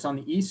that's on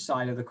the east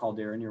side of the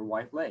caldera near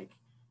White Lake.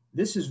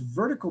 This is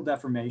vertical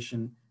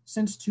deformation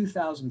since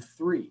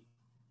 2003.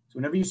 So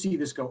whenever you see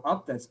this go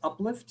up, that's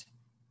uplift.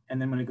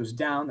 And then when it goes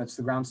down, that's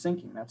the ground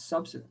sinking, that's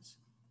subsidence.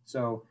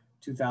 So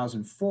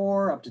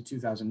 2004 up to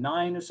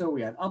 2009 or so,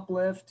 we had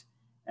uplift.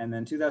 And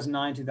then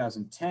 2009,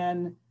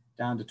 2010,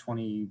 down to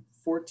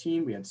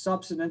 2014, we had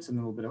subsidence and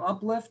a little bit of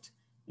uplift.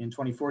 In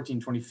 2014,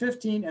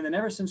 2015, and then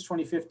ever since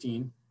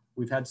 2015,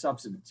 we've had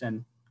subsidence.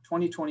 And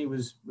 2020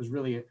 was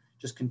really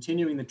just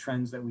continuing the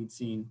trends that we'd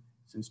seen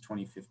since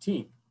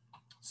 2015.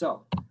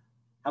 So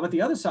how about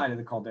the other side of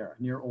the caldera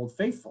near Old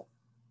Faithful?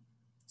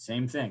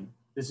 Same thing.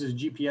 This is a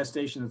GPS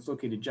station that's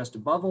located just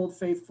above Old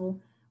Faithful.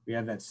 We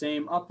have that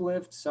same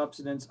uplift,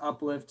 subsidence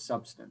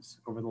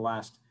over the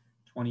last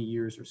 20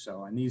 years or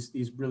so. And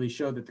these really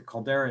show that the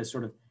caldera is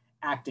sort of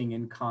acting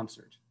in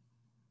concert.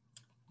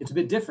 It's a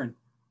bit different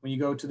when you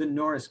go to the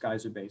Norris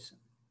Geyser Basin,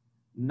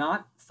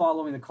 not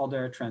following the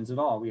caldera trends at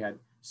all. We had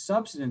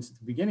subsidence at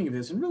the beginning of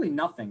this and really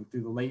nothing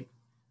through the late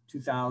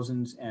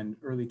 2000s and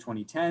early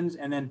 2010s.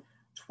 And then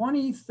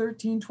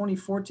 2013,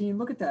 2014,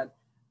 look at that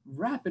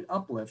rapid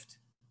uplift.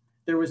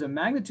 There was a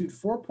magnitude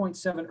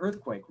 4.7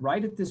 earthquake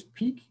right at this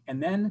peak,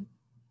 and then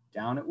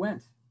down it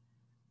went.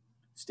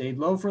 Stayed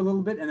low for a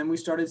little bit, and then we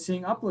started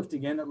seeing uplift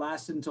again that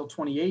lasted until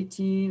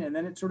 2018, and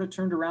then it sort of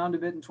turned around a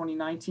bit in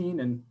 2019,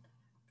 and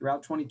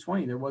throughout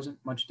 2020, there wasn't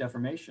much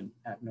deformation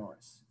at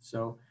Norris.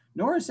 So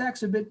Norris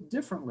acts a bit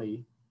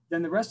differently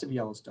than the rest of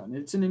Yellowstone.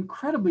 It's an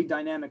incredibly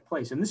dynamic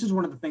place. And this is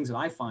one of the things that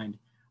I find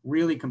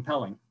really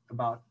compelling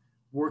about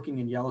working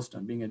in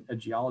Yellowstone, being a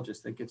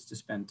geologist that gets to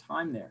spend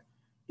time there,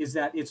 is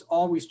that it's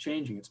always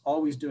changing. It's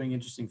always doing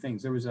interesting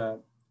things. There was a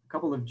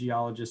couple of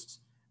geologists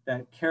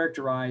that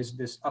characterized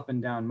this up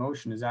and down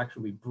motion as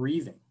actually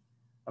breathing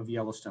of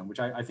Yellowstone, which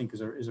I think is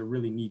a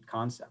really neat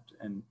concept.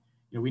 And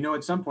we know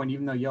at some point,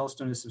 even though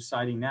Yellowstone is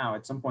subsiding now,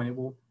 at some point it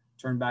will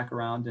turn back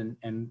around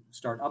and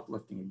start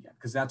uplifting again,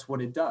 because that's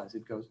what it does.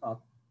 It goes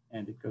up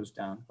and it goes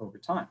down over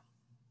time.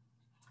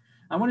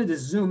 I wanted to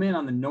zoom in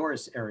on the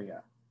Norris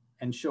area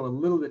and show a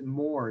little bit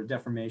more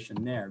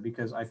deformation there,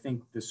 because I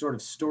think the sort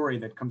of story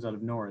that comes out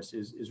of Norris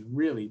is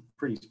really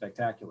pretty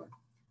spectacular.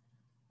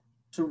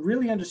 To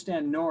really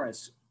understand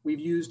Norris, we've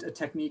used a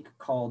technique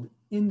called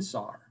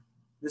INSAR.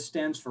 This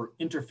stands for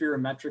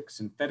Interferometric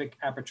Synthetic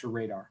Aperture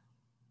Radar.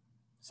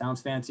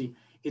 Sounds fancy.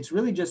 It's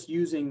really just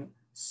using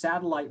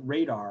satellite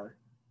radar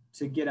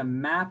to get a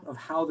map of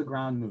how the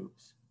ground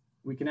moves.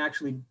 We can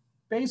actually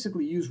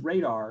basically use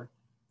radar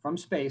from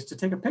space to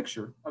take a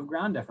picture of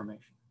ground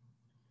deformation.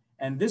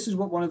 And this is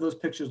what one of those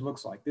pictures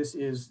looks like. There's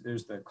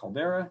the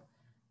caldera,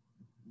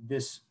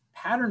 this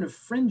pattern of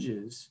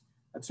fringes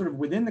that's sort of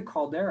within the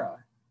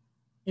caldera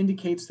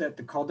indicates that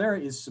the caldera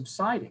is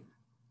subsiding.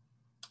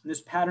 And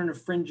this pattern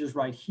of fringes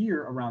right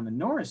here around the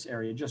Norris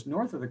area, just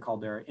north of the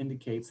caldera,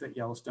 indicates that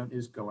Yellowstone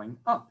is going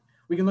up.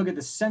 We can look at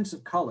the sense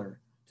of color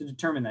to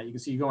determine that. You can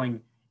see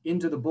going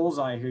into the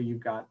bullseye here,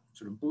 you've got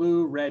sort of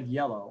blue, red,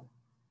 yellow,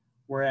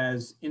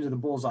 whereas into the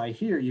bullseye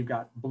here, you've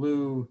got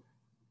blue,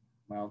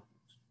 well,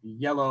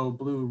 yellow,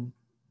 blue,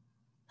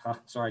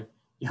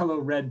 yellow,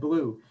 red,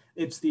 blue.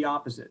 It's the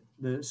opposite.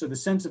 So the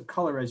sense of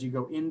color as you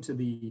go into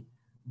the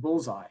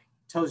bullseye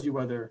tells you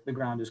whether the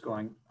ground is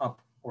going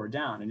up or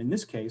down. And in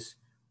this case,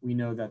 we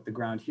know that the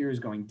ground here is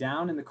going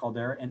down in the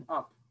caldera and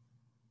up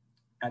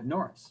at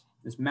Norris.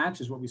 This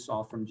matches what we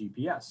saw from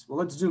GPS. Well,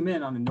 let's zoom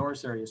in on the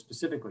Norris area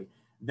specifically.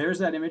 There's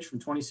that image from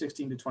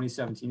 2016 to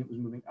 2017. It was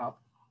moving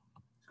up.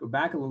 Let's go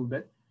back a little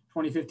bit.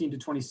 2015 to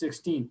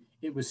 2016,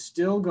 it was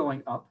still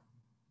going up.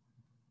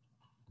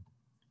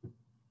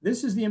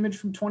 This is the image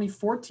from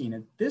 2014.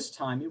 At this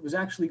time, it was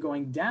actually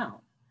going down.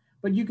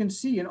 But you can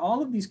see in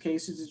all of these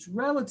cases, it's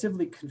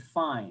relatively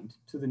confined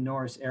to the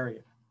Norris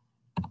area.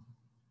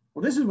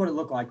 Well, this is what it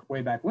looked like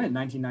way back when,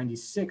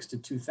 1996 to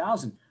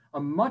 2000, a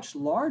much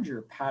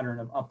larger pattern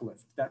of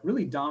uplift that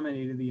really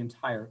dominated the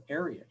entire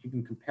area. You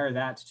can compare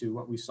that to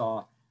what we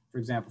saw, for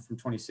example, from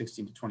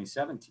 2016 to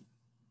 2017.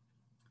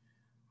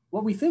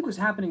 What we think was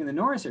happening in the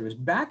Norris area was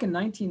back in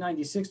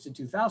 1996 to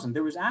 2000,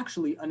 there was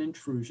actually an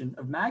intrusion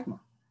of magma.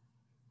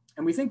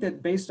 And we think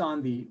that based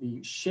on the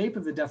shape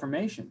of the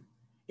deformation,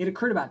 it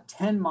occurred about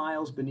 10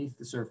 miles beneath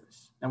the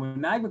surface. Now, when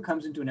magma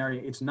comes into an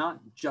area, it's not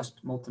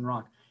just molten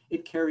rock.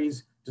 It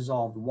carries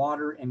dissolved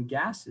water and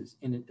gases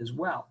in it as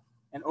well.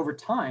 And over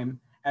time,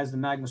 as the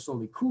magma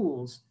slowly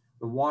cools,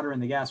 the water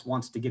and the gas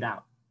wants to get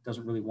out. It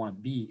doesn't really want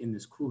to be in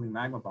this cooling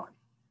magma body.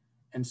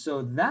 And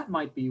so that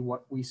might be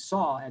what we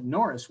saw at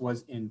Norris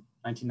was in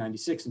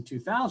 1996 and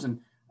 2000,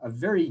 a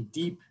very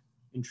deep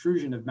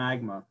intrusion of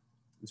magma.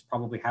 This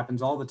probably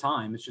happens all the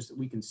time. It's just that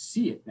we can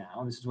see it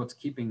now. This is what's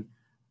keeping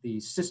the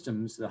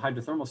systems, the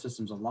hydrothermal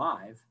systems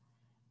alive.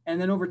 And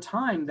then over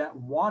time, that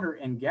water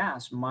and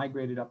gas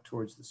migrated up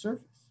towards the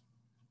surface.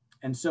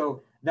 And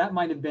so that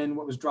might have been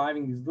what was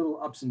driving these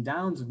little ups and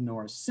downs of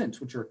Norris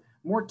since, which are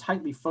more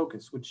tightly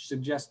focused, which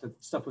suggests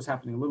that stuff was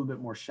happening a little bit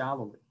more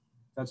shallowly.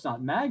 That's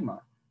not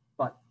magma,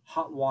 but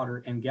hot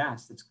water and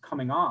gas that's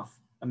coming off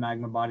a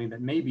magma body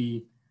that may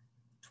be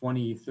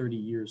 20, 30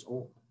 years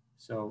old.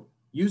 So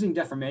using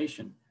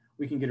deformation,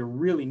 we can get a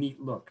really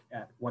neat look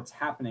at what's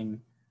happening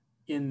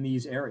in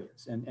these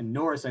areas. And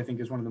Norris, I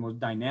think, is one of the most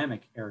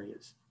dynamic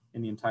areas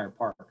in the entire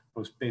park,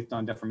 both based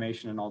on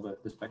deformation and all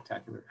the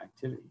spectacular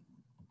activity.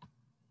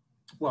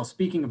 Well,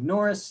 speaking of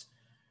Norris,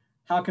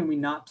 how can we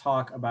not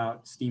talk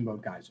about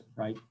Steamboat Geyser,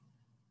 right?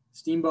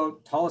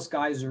 Steamboat, tallest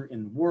geyser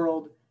in the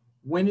world.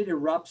 When it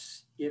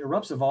erupts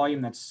a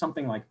volume that's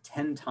something like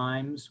 10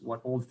 times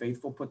what Old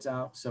Faithful puts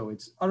out. So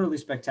it's utterly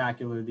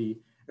spectacular. The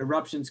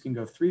eruptions can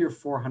go 300 or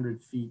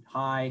 400 feet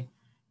high.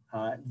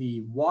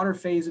 The water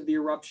phase of the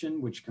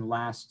eruption, which can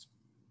last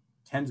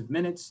tens of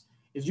minutes,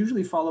 is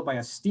usually followed by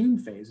a steam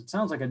phase. It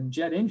sounds like a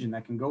jet engine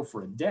that can go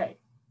for a day.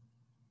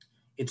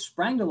 It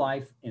sprang to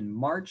life in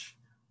March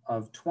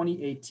of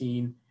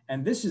 2018,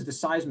 and this is the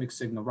seismic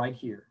signal right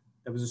here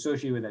that was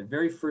associated with that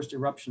very first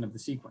eruption of the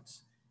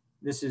sequence.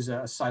 This is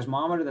a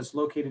seismometer that's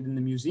located in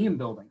the museum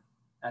building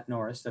at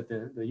Norris that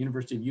the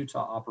University of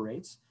Utah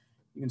operates.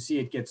 You can see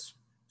it gets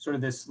sort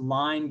of this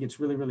line gets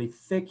really, really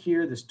thick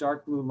here, this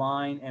dark blue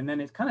line, and then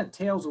it kind of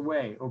tails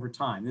away over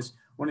time.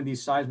 One of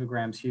these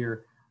seismograms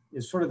here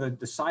is sort of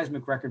the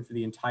seismic record for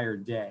the entire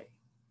day.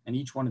 And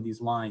each one of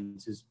these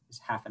lines is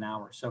half an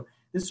hour. So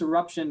this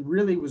eruption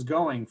really was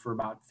going for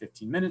about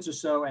 15 minutes or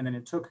so, and then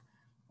it took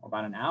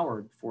about an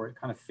hour before it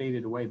kind of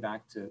faded away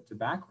back to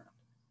background.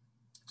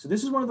 So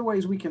this is one of the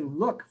ways we can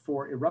look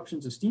for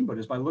eruptions of Steamboat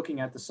is by looking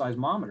at the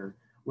seismometer,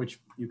 which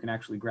you can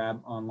actually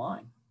grab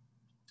online.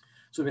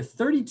 So there were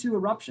 32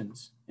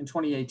 eruptions in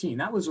 2018.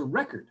 That was a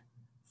record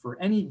for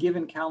any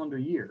given calendar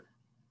year.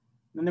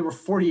 And then there were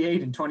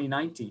 48 in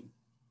 2019,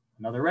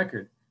 another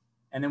record.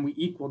 And then we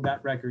equaled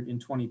that record in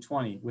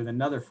 2020 with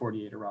another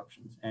 48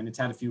 eruptions. And it's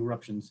had a few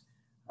eruptions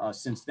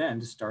since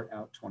then to start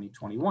out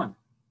 2021.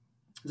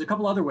 There's a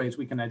couple other ways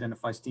we can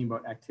identify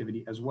Steamboat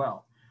activity as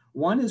well.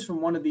 One is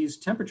from one of these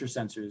temperature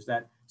sensors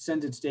that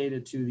sends its data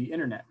to the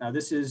internet. Now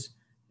this is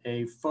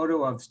a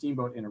photo of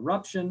Steamboat in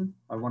eruption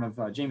by one of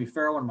Jamie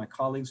Farrell, one of my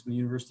colleagues from the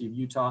University of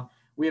Utah.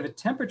 We have a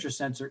temperature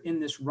sensor in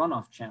this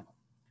runoff channel.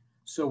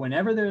 So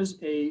whenever there's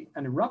an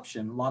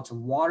eruption, lots of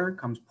water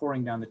comes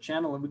pouring down the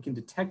channel and we can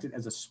detect it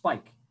as a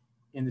spike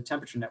in the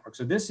temperature network.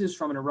 So this is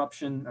from an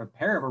eruption, a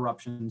pair of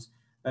eruptions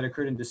that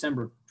occurred in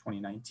December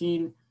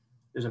 2019.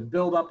 There's a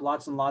buildup,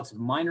 lots and lots of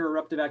minor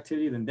eruptive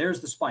activity, then there's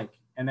the spike,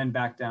 and then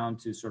back down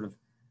to sort of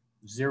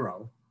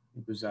zero.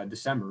 It was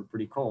December,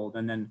 pretty cold,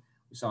 and then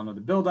we saw another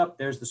buildup,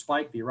 there's the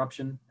spike, the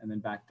eruption, and then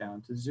back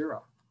down to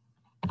zero.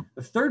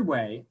 The third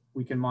way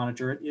we can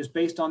monitor it is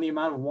based on the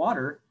amount of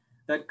water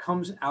that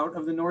comes out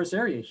of the Norris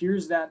area.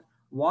 Here's that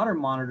water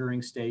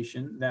monitoring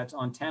station that's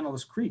on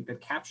Tantalus Creek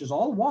that captures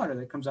all the water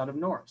that comes out of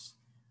Norris.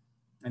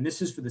 And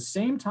this is for the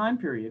same time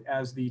period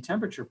as the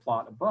temperature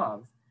plot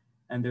above.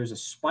 And there's a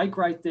spike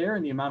right there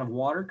in the amount of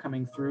water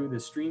coming through the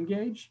stream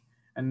gauge,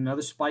 and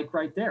another spike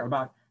right there.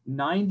 About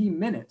 90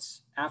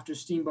 minutes after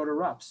Steamboat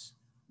erupts,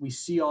 we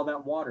see all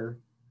that water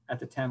at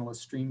the Tantalus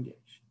stream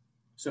gauge.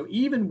 So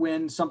even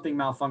when something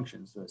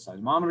malfunctions, the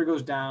seismometer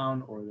goes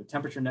down, or the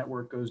temperature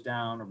network goes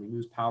down, or we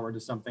lose power to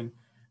something,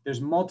 there's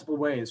multiple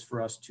ways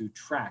for us to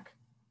track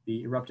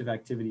the eruptive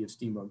activity of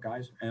Steamboat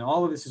Geyser. And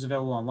all of this is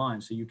available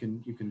online, so you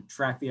can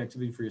track the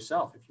activity for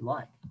yourself if you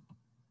like.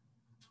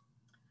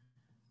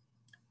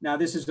 Now,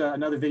 this is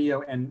another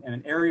video and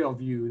an aerial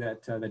view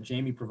that, that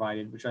Jamie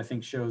provided, which I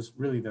think shows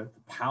really the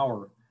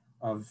power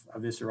of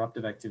this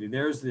eruptive activity.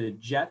 There's the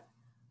jet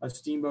of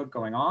Steamboat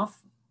going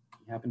off.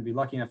 You happen to be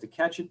lucky enough to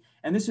catch it.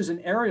 And this is an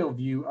aerial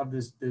view of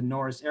the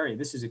Norris area.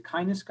 This is a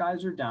Kindness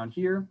Geyser down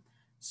here.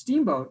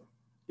 Steamboat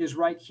is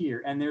right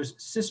here. And there's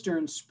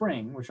Cistern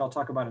Spring, which I'll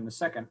talk about in a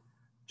second,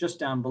 just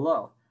down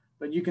below.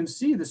 But you can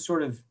see this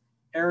sort of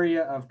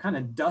area of kind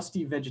of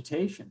dusty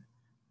vegetation.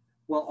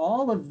 Well,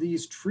 all of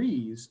these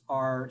trees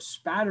are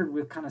spattered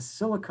with kind of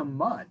silica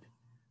mud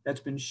that's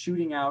been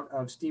shooting out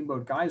of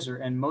Steamboat Geyser,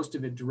 and most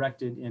of it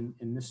directed in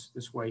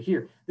this way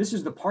here. This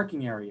is the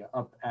parking area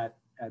up at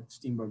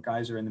Steamboat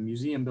Geyser, and the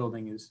museum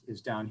building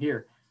is down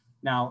here.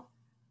 Now,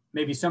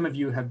 maybe some of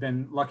you have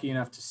been lucky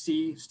enough to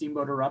see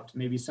Steamboat erupt.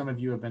 Maybe some of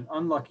you have been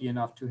unlucky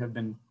enough to have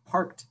been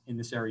parked in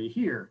this area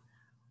here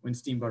when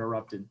Steamboat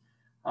erupted.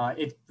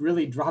 It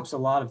really drops a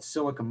lot of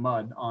silica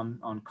mud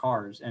on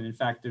cars. And in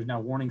fact, there's now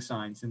warning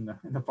signs in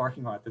the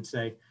parking lot that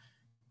say,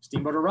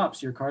 Steamboat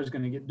erupts, your car is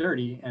going to get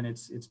dirty, and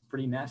it's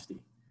pretty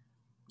nasty.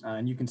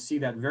 And you can see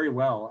that very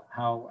well,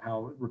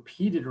 how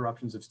repeated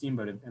eruptions of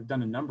Steamboat have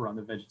done a number on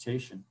the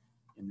vegetation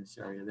in this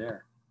area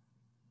there.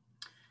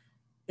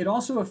 It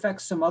also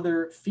affects some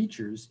other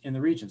features in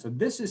the region. So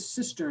this is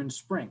Cistern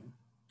Spring,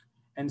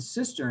 and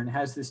Cistern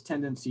has this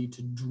tendency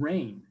to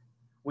drain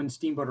when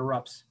Steamboat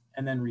erupts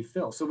and then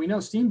refill. So we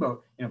know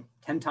Steamboat,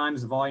 10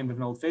 times the volume of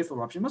an Old Faithful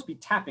eruption, must be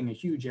tapping a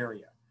huge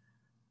area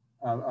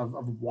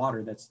of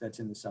water that's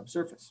in the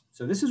subsurface.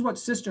 So this is what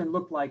Cistern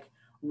looked like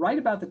right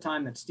about the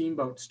time that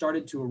Steamboat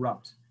started to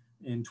erupt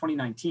in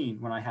 2019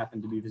 when I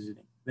happened to be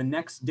visiting. The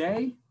next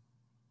day,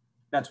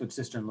 that's what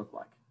Cistern looked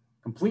like,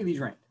 completely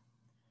drained.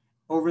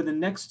 Over the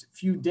next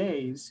few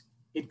days,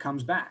 it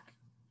comes back,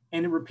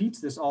 and it repeats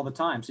this all the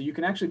time. So you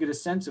can actually get a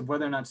sense of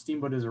whether or not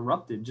Steamboat has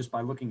erupted just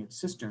by looking at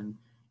Cistern.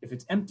 If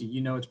it's empty,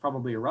 it's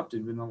probably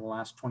erupted within the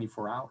last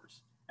 24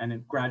 hours, and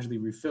it gradually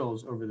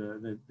refills over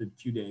the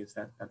few days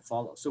that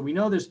follow. So we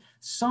know there's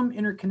some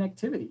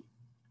interconnectivity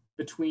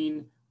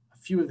between a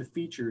few of the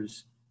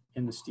features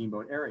in the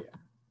Steamboat area.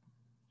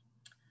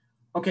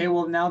 Okay,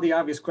 well, now the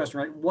obvious question,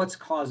 right? What's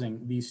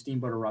causing these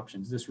Steamboat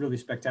eruptions, this really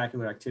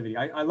spectacular activity?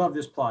 I love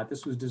this plot.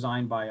 This was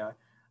designed by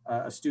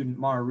a student,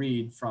 Mara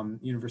Reed, from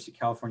University of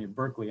California,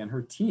 Berkeley, and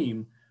her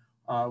team,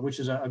 which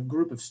is a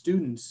group of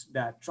students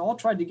that all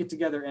tried to get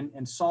together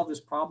and solve this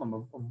problem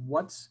of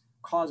what's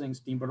causing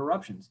Steamboat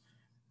eruptions.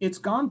 It's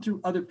gone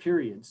through other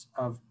periods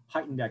of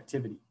heightened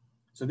activity.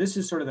 So this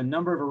is sort of the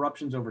number of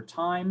eruptions over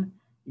time.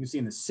 You can see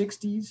in the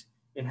 60s,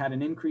 it had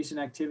an increase in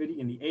activity.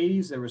 In the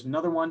 80s, there was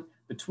another one.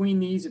 Between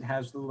these, it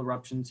has little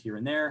eruptions here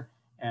and there.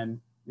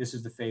 And this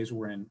is the phase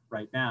we're in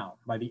right now.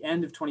 By the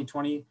end of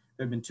 2020,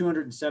 there have been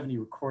 270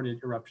 recorded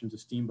eruptions of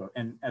Steamboat.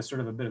 And as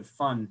sort of a bit of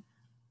fun,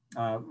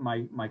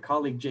 my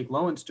colleague, Jake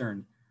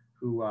Lowenstern,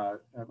 who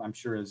I'm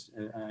sure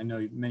I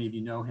know many of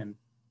you know him,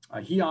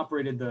 he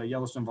operated the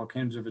Yellowstone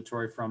Volcano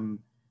Observatory from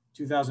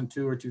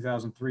 2002 or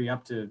 2003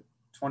 up to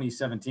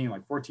 2017,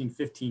 like 14,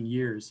 15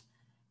 years.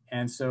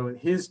 And so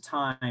his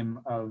time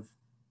of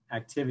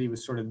activity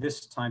was sort of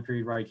this time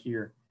period right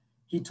here.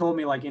 He told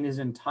me, like, in his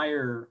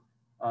entire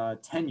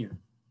tenure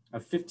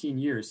of 15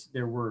 years,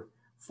 there were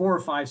 4 or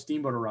 5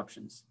 Steamboat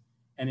eruptions.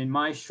 And in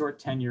my short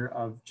tenure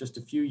of just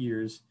a few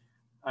years,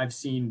 I've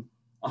seen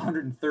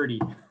 130.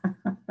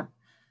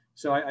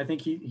 So I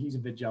think he's a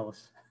bit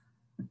jealous.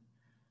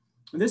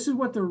 This is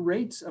what the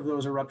rates of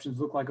those eruptions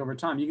look like over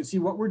time. You can see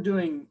what we're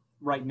doing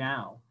right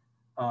now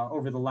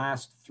over the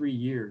last 3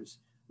 years.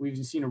 We've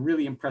seen a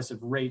really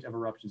impressive rate of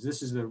eruptions.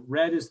 This is the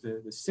red is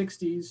the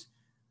 60s.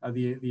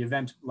 The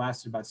event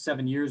lasted about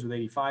 7 years with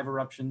 85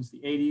 eruptions. The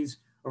 80s,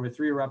 over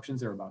 3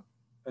 eruptions, there were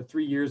about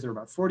 3 years, there were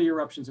about 40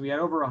 eruptions. We had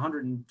over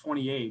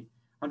 128,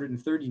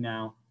 130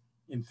 now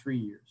in 3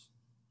 years.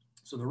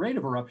 So the rate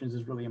of eruptions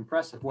is really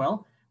impressive.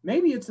 Well,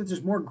 maybe it's that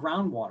there's more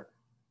groundwater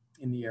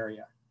in the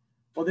area.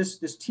 Well, this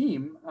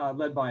team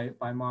led by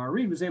Mara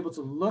Reed was able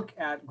to look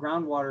at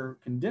groundwater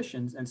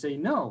conditions and say,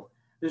 no,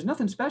 there's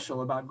nothing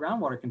special about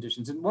groundwater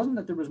conditions. It wasn't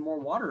that there was more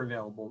water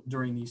available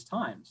during these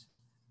times.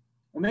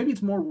 Well, maybe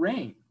it's more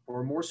rain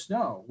or more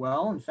snow.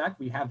 Well, in fact,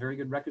 we have very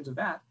good records of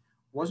that.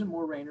 Wasn't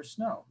more rain or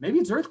snow. Maybe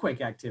it's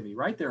earthquake activity,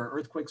 right? There are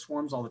earthquake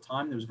swarms all the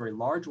time. There was a very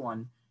large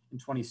one in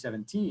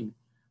 2017,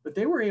 but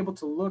they were able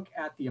to look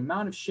at the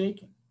amount of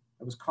shaking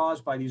that was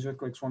caused by these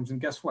earthquake swarms. And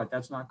guess what?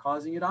 That's not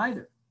causing it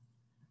either.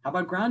 How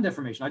about ground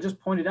deformation? I just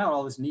pointed out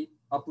all this neat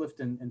uplift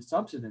and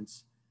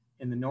subsidence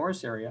in the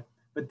Norris area.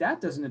 but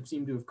that doesn't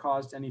seem to have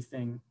caused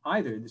anything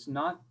either. It's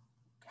not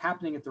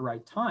happening at the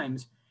right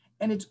times,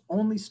 and it's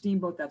only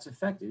Steamboat that's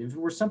affected. If it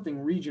were something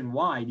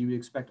region-wide, you would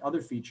expect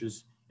other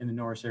features in the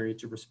Norris area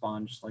to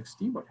respond just like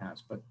Steamboat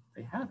has, but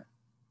they haven't.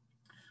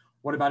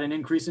 What about an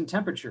increase in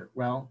temperature?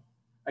 Well,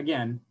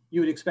 again, you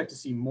would expect to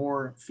see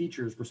more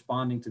features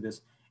responding to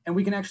this. And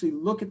we can actually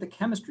look at the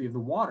chemistry of the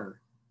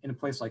water in a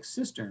place like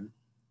Cistern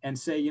and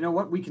say, you know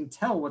what, we can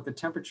tell what the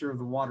temperature of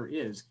the water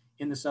is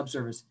in the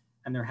subsurface,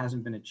 and there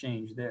hasn't been a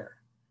change there.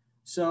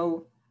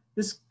 So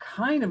this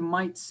kind of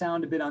might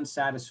sound a bit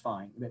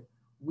unsatisfying that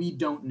we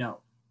don't know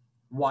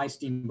why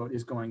Steamboat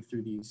is going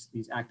through these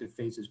active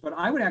phases. But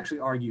I would actually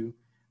argue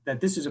that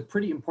this is a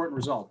pretty important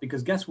result,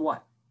 because guess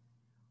what?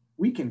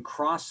 We can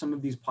cross some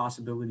of these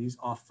possibilities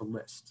off the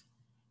list.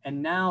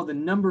 And now the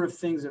number of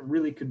things that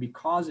really could be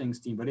causing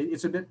Steamboat,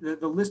 it's a bit,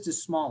 the list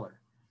is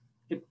smaller.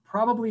 It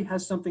probably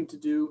has something to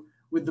do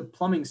with the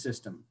plumbing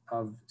system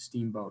of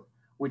Steamboat,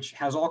 which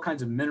has all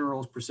kinds of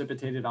minerals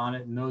precipitated on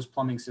it. And those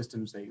plumbing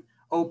systems, they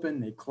open,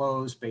 they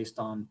close based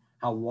on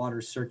how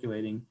water's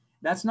circulating.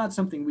 That's not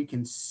something we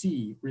can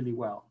see really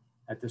well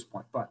at this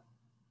point, but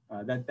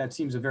that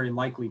seems a very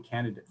likely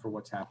candidate for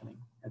what's happening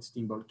at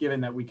Steamboat,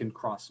 given that we can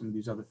cross some of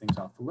these other things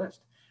off the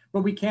list.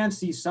 But we can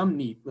see some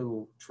neat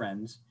little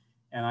trends.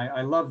 And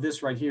I love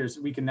this right here.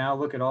 So we can now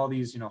look at all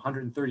these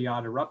 130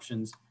 odd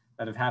eruptions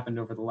that have happened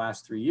over the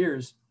last 3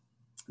 years.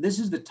 This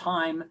is the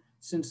time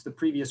since the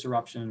previous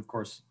eruption, and of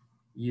course,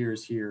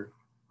 years here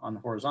on the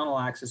horizontal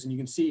axis. And you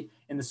can see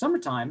in the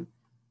summertime,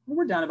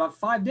 we're down about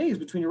 5 days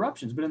between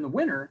eruptions, but in the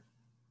winter,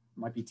 it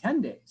might be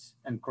 10 days.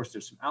 And of course,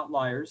 there's some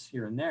outliers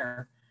here and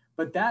there,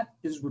 but that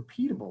is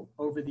repeatable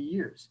over the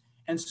years.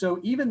 And so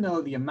even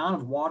though the amount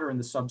of water in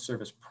the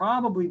subsurface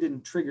probably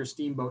didn't trigger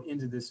Steamboat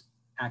into this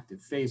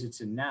active phase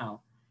it's in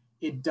now,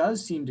 it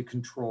does seem to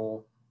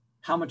control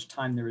how much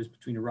time there is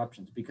between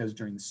eruptions, because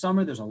during the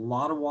summer, there's a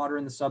lot of water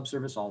in the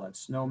subsurface, all that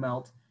snow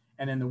melt.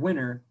 And in the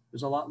winter,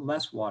 there's a lot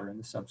less water in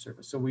the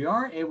subsurface. So we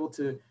are able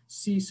to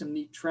see some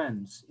neat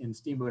trends in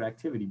Steamboat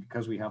activity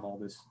because we have all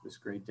this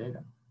great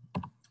data.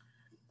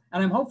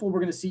 And I'm hopeful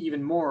we're going to see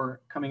even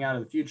more coming out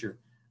of the future,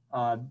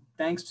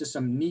 thanks to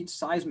some neat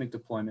seismic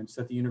deployments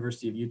that the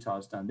University of Utah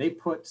has done. They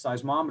put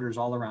seismometers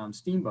all around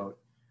Steamboat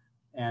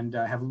and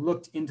have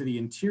looked into the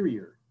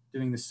interior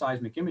doing the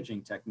seismic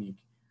imaging technique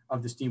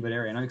of the Steamboat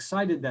area. And I'm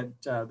excited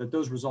that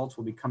those results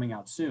will be coming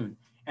out soon.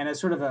 And as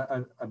sort of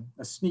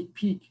a sneak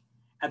peek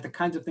at the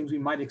kinds of things we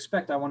might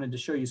expect, I wanted to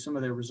show you some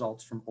of their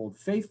results from Old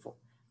Faithful.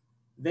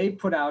 They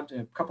put out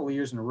a couple of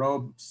years in a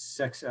row,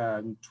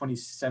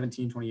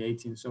 2017,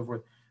 2018, and so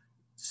forth,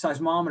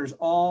 seismometers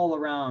all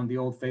around the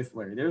Old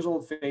Faithful area. There's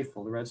Old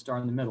Faithful, the red star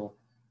in the middle.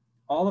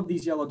 All of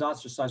these yellow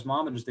dots are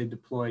seismometers they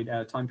deployed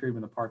at a time period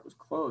when the park was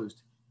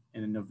closed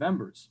in the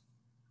Novembers.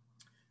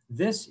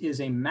 This is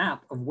a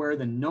map of where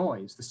the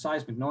noise, the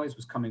seismic noise,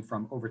 was coming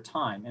from over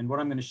time. And what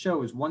I'm going to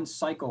show is one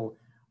cycle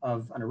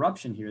of an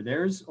eruption here.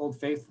 There's Old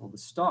Faithful, the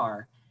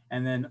star,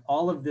 and then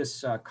all of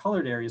this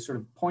colored area is sort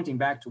of pointing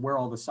back to where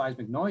all the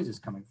seismic noise is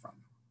coming from.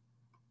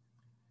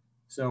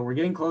 So we're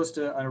getting close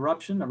to an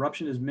eruption.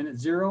 Eruption is minute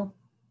 0.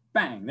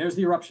 Bang, there's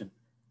the eruption.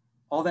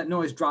 All that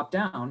noise dropped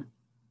down,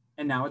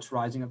 and now it's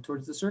rising up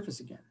towards the surface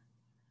again.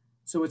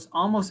 So it's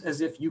almost as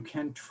if you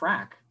can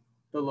track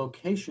the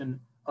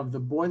location of the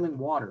boiling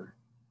water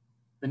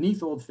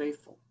beneath Old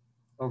Faithful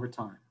over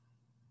time.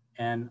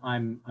 And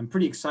I'm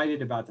pretty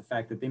excited about the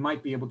fact that they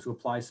might be able to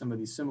apply some of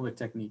these similar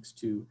techniques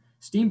to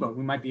Steamboat.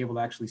 We might be able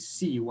to actually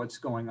see what's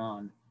going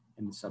on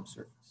in the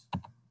subsurface.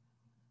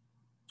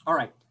 All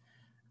right.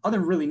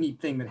 Other really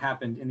neat thing that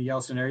happened in the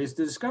Yellowstone area is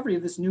the discovery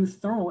of this new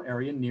thermal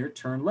area near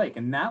Tern Lake.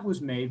 And that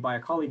was made by a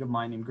colleague of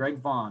mine named Greg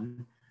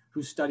Vaughn,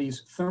 who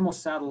studies thermal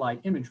satellite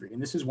imagery.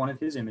 And this is one of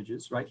his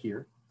images right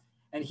here.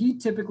 And he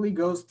typically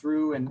goes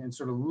through and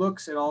sort of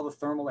looks at all the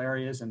thermal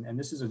areas. And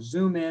this is a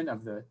zoom in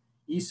of the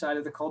east side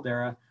of the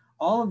caldera.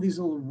 All of these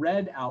little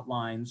red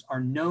outlines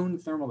are known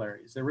thermal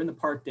areas. They're in the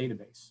park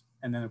database.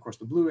 And then of course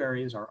the blue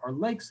areas are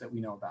lakes that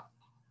we know about.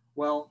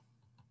 Well,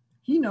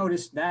 he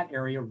noticed that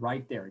area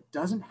right there. It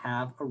doesn't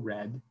have a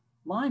red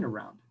line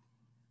around it.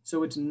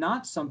 So it's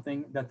not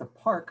something that the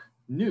park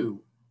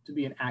knew to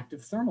be an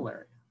active thermal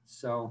area.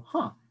 So,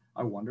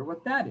 I wonder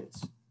what that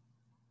is.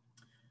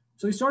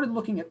 So he started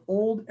looking at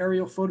old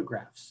aerial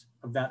photographs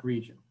of that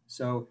region.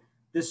 So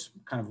this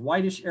kind of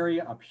whitish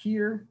area up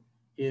here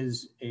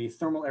is a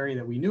thermal area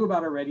that we knew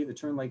about already, the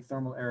Tern Lake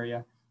thermal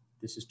area.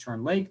 This is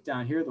Tern Lake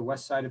down here, the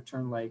west side of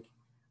Tern Lake.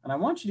 And I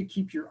want you to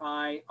keep your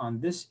eye on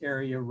this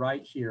area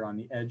right here on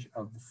the edge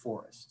of the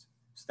forest.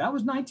 So that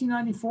was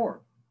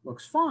 1994,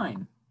 looks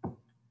fine.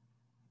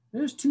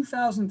 There's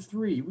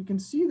 2003. We can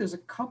see there's a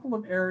couple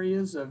of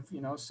areas of,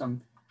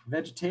 some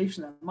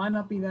vegetation that might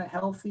not be that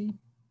healthy.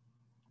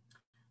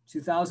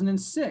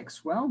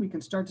 2006, well, we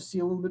can start to see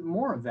a little bit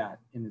more of that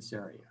in this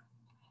area.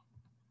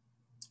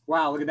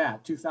 Wow, look at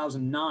that,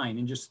 2009,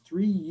 in just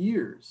 3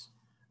 years,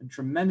 a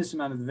tremendous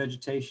amount of the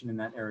vegetation in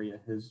that area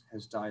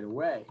has died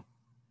away.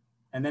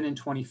 And then in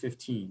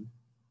 2015,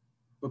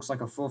 looks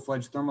like a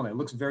full-fledged thermal layer. It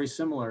looks very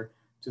similar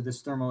to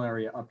this thermal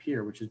area up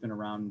here, which has been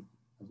around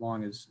as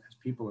long as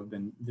people have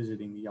been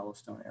visiting the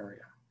Yellowstone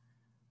area.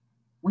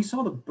 We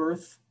saw the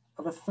birth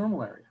of a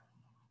thermal area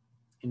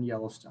in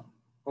Yellowstone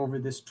over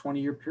this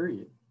 20-year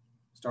period,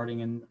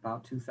 starting in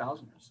about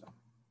 2000 or so.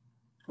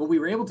 Well, we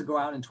were able to go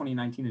out in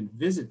 2019 and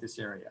visit this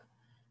area.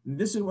 And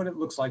this is what it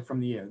looks like from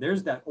the air.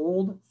 There's that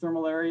old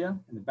thermal area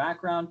in the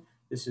background.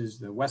 This is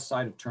the west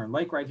side of Tern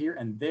Lake right here.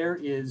 And there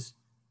is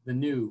the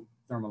new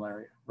thermal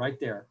area right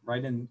there,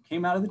 right in,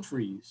 came out of the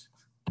trees.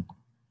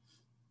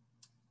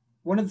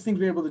 One of the things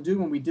we were able to do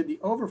when we did the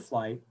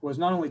overflight was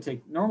not only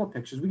take normal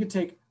pictures, we could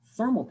take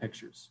thermal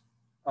pictures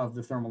of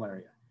the thermal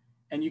area.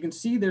 And you can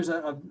see there's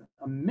a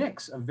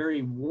mix of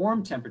very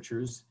warm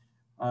temperatures.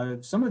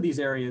 Some of these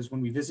areas,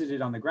 when we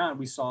visited on the ground,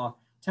 we saw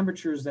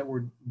temperatures that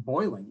were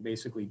boiling,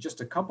 basically,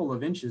 just a couple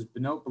of inches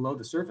below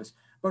the surface,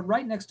 but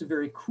right next to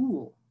very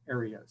cool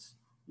areas.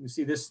 You can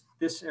see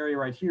this area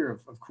right here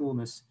of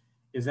coolness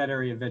is that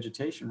area of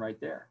vegetation right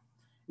there.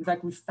 In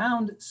fact, we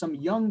found some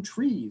young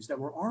trees that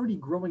were already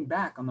growing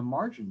back on the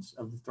margins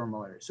of the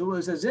thermal area. So it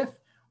was as if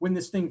when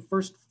this thing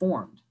first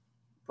formed,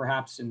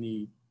 perhaps in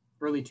the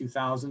early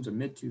 2000s or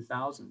mid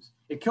 2000s,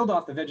 it killed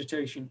off the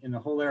vegetation in the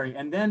whole area.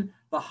 And then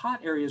the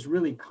hot areas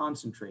really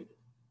concentrated.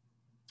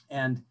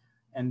 And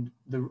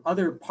the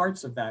other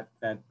parts of that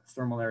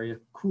thermal area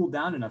cooled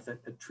down enough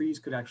that trees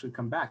could actually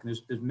come back. And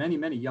there's many,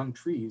 many young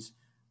trees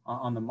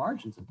on the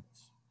margins of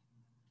this.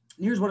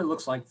 And here's what it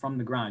looks like from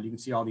the ground. You can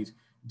see all these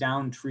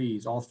down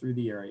trees all through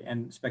the area.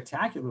 And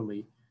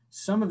spectacularly,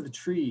 some of the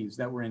trees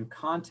that were in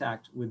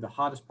contact with the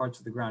hottest parts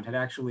of the ground had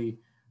actually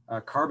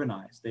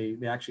carbonized. They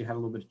actually had a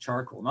little bit of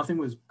charcoal. Nothing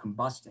was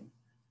combusting,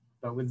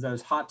 but with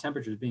those hot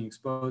temperatures, being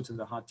exposed to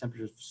the hot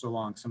temperatures for so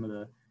long, some of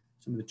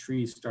the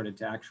trees started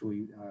to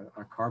actually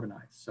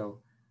carbonize. So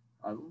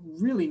a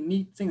really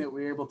neat thing that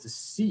we were able to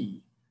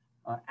see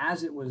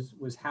as it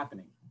was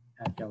happening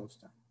at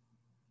Yellowstone.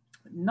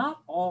 But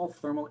not all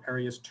thermal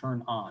areas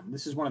turn on.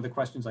 This is one of the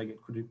questions I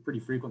get pretty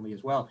frequently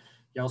as well.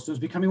 Yellowstone's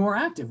becoming more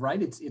active,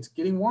 right? It's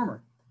getting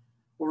warmer.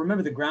 Well,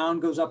 remember, the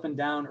ground goes up and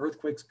down,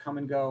 earthquakes come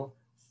and go,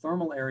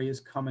 thermal areas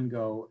come and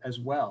go as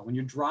well. When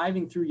you're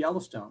driving through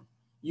Yellowstone,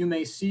 you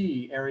may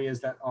see areas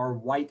that are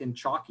white and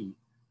chalky.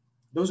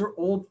 Those are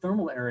old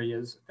thermal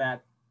areas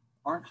that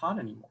aren't hot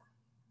anymore.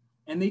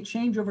 And they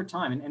change over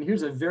time. And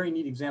here's a very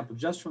neat example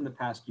just from the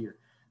past year.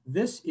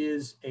 This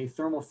is a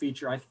thermal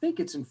feature. I think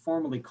it's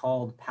informally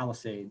called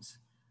Palisades,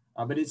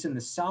 but it's in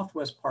the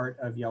southwest part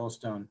of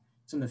Yellowstone.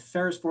 It's in the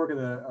Ferris Fork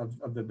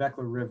of the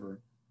Beckler River.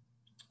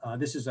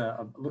 This is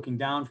looking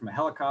down from a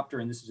helicopter,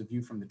 and this is a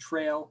view from the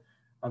trail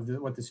of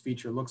what this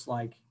feature looks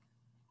like.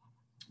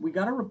 We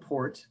got a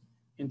report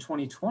in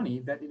 2020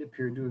 that it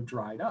appeared to have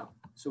dried up.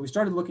 So we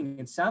started looking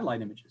at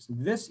satellite images.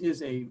 This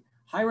is a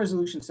high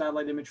resolution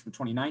satellite image from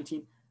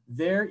 2019.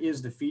 There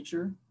is the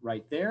feature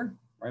right there,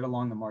 right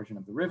along the margin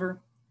of the river.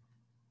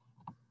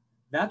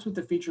 That's what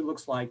the feature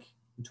looks like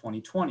in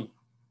 2020.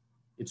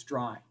 It's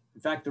dry.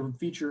 In fact, the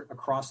feature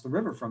across the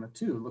river from it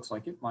too looks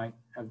like it might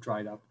have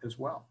dried up as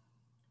well.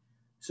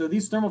 So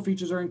these thermal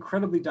features are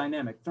incredibly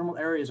dynamic. Thermal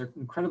areas are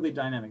incredibly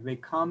dynamic. They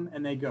come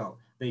and they go.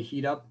 They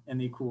heat up and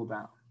they cool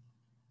down.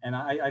 And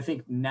I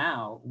think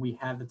now we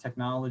have the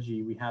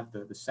technology, we have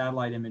the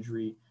satellite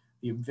imagery,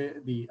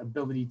 the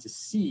ability to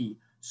see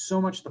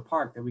so much of the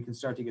park that we can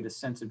start to get a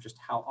sense of just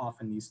how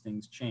often these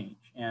things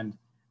change. And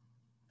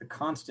the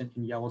constant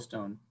in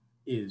Yellowstone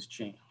is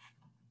change.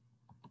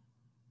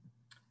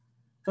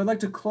 So I'd like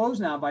to close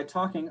now by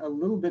talking a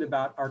little bit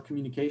about our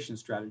communication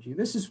strategy.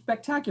 This is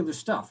spectacular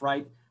stuff,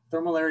 right?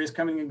 Thermal areas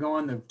coming and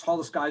going, the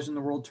tallest guys in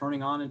the world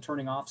turning on and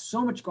turning off,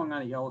 so much going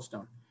on at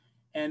Yellowstone.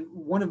 And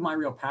one of my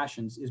real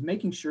passions is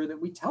making sure that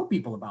we tell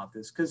people about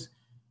this, because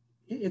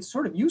it's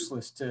sort of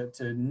useless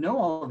to know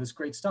all of this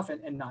great stuff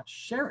and not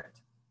share it.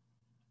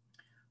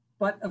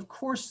 But of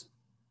course,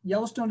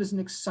 Yellowstone is an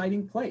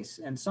exciting place,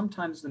 and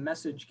sometimes the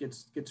message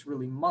gets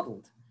really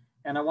muddled.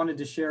 And I wanted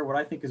to share what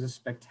I think is a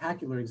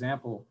spectacular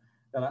example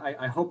that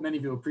I hope many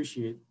of you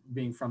appreciate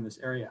being from this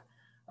area.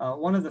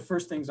 One of the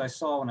first things I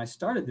saw when I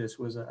started this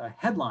was a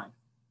headline: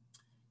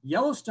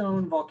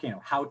 Yellowstone Volcano,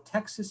 How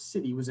Texas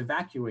City Was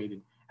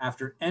Evacuated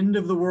After End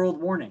of the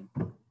World Warning.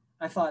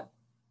 I thought,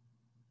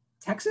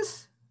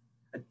 Texas?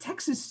 A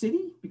Texas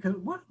city? Because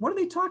what are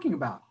they talking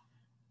about?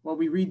 Well,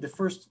 we read the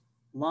first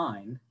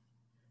line.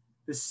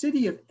 The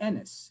city of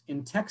Ennis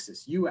in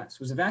Texas, US,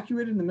 was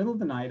evacuated in the middle of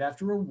the night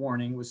after a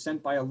warning was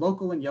sent by a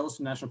local in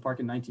Yellowstone National Park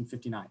in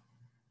 1959.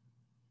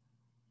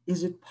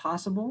 Is it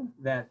possible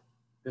that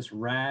this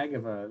rag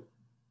of a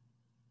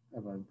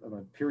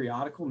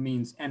periodical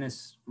means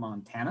Ennis,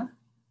 Montana?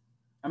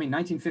 I mean,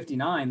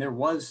 1959, there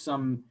was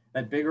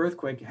that big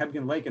earthquake,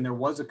 Hebgen Lake, and there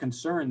was a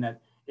concern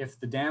that if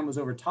the dam was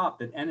overtopped,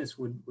 that Ennis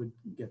would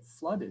get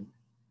flooded.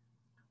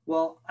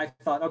 Well, I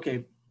thought,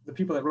 okay, the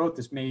people that wrote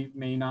this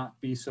may not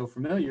be so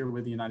familiar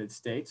with the United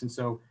States. And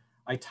so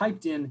I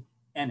typed in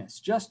Ennis,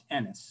 just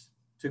Ennis,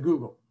 to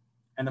Google.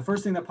 And the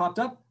first thing that popped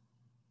up,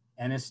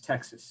 Ennis,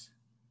 Texas.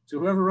 So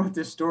whoever wrote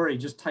this story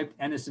just typed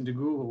Ennis into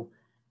Google,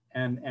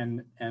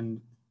 and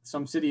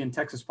some city in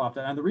Texas popped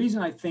up. And the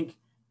reason I think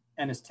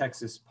Ennis,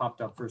 Texas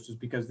popped up first was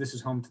because this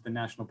is home to the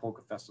National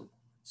Polka Festival.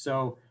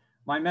 So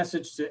my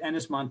message to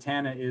Ennis,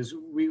 Montana is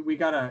we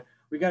gotta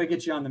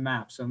get you on the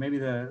map. So maybe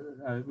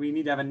we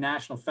need to have a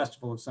national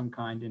festival of some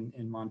kind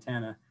in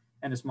Montana,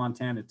 Ennis,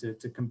 Montana,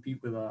 to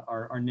compete with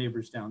our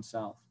neighbors down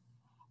south.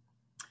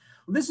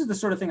 Well, this is the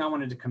sort of thing I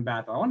wanted to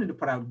combat, though. I wanted to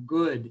put out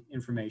good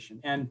information.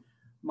 And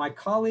my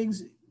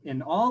colleagues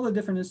in all the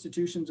different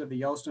institutions of the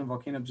Yellowstone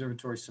Volcano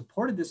Observatory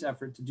supported this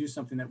effort to do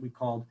something that we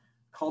called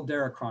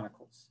Caldera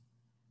Chronicles.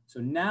 So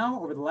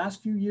now, over the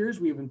last few years,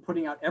 we've been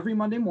putting out every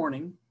Monday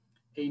morning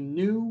a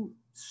new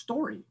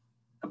story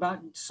about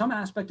some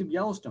aspect of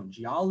Yellowstone: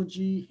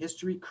 geology,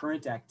 history,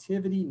 current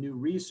activity, new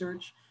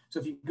research. So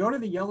if you go to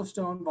the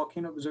Yellowstone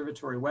Volcano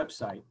Observatory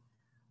website,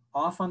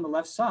 off on the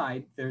left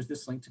side, there's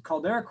this link to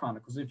Caldera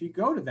Chronicles. And if you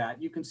go to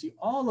that, you can see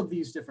all of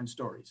these different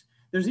stories.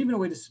 There's even a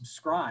way to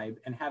subscribe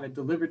and have it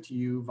delivered to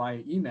you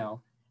via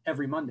email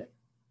every Monday.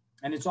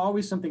 And it's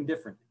always something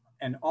different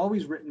and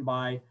always written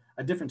by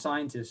a different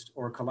scientist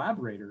or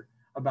collaborator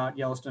about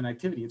Yellowstone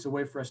activity. It's a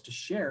way for us to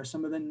share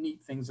some of the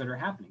neat things that are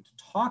happening,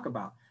 to talk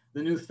about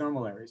the new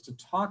thermal areas, to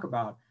talk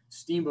about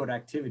steamboat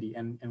activity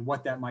and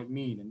what that might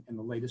mean in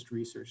the latest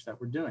research that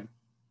we're doing.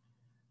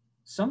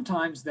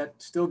 Sometimes that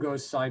still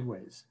goes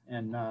sideways.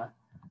 And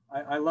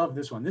I love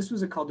this one. This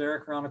was a Caldera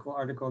Chronicle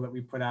article that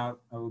we put out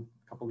a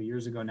couple of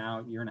years ago now,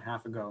 a year and a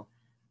half ago.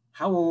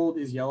 How old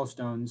is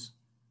Yellowstone's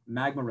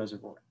magma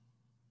reservoir?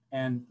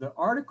 And the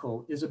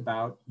article is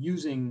about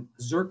using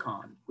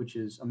zircon, which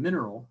is a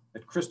mineral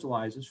that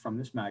crystallizes from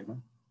this magma.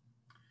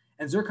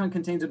 And zircon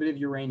contains a bit of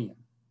uranium.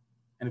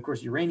 And of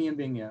course, uranium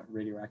being a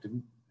radioactive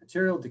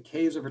material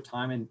decays over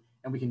time, and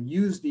we can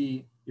use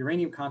the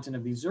uranium content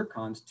of these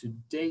zircons to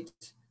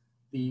date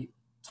the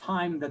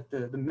time that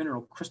the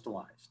mineral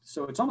crystallized.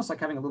 So it's almost like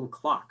having a little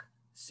clock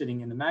sitting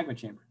in the magma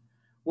chamber.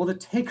 Well, the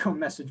take-home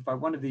message by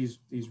one of these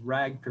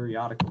rag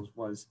periodicals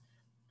was,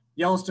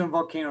 Yellowstone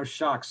volcano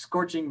shock,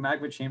 scorching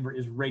magma chamber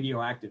is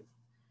radioactive.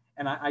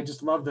 And I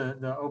just love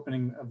the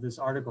opening of this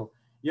article.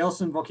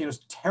 Yellowstone volcano's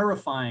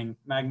terrifying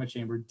magma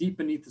chamber deep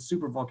beneath the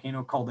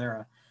supervolcano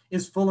caldera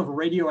is full of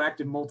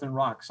radioactive molten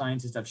rock,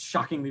 scientists have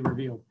shockingly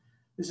revealed.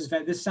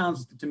 This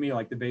sounds to me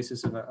like the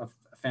basis of a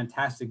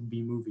fantastic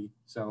B movie.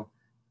 So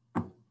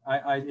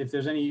if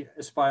there's any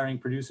aspiring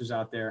producers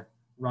out there,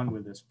 run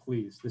with this,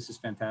 please. This is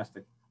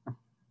fantastic.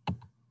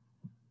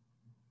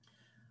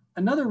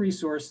 Another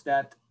resource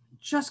that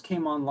just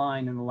came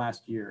online in the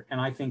last year,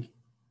 and I think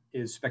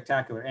is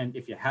spectacular, and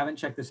if you haven't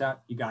checked this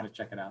out, you got to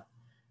check it out,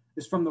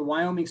 is from the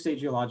Wyoming State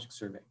Geologic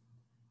Survey.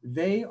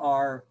 They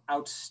are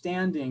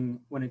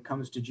outstanding when it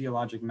comes to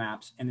geologic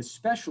maps, and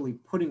especially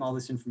putting all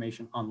this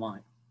information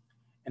online.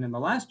 And in the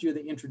last year,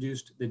 they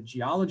introduced the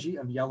Geology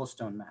of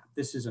Yellowstone map.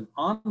 This is an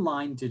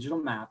online digital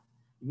map.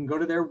 You can go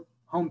to their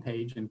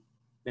homepage, and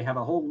they have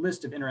a whole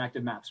list of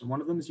interactive maps, and one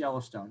of them is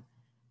Yellowstone.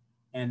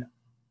 And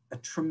a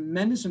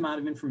tremendous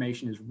amount of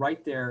information is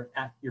right there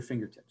at your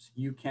fingertips.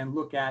 You can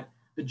look at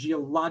the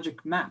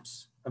geologic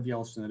maps of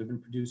Yellowstone that have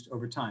been produced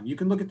over time. You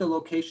can look at the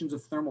locations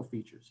of thermal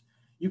features.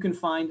 You can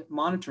find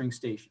monitoring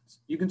stations.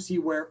 You can see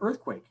where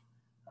earthquake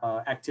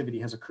activity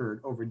has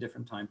occurred over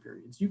different time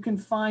periods. You can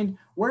find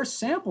where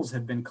samples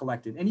have been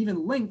collected and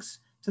even links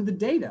to the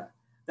data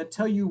that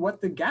tell you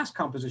what the gas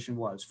composition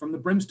was from the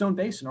Brimstone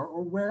Basin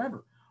or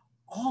wherever.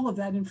 All of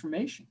that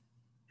information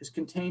is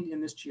contained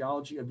in this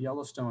Geology of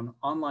Yellowstone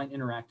online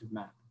interactive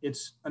map.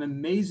 It's an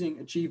amazing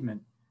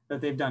achievement that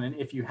they've done. And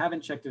if you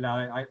haven't checked it out,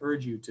 I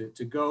urge you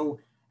to go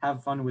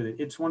have fun with it.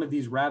 It's one of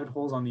these rabbit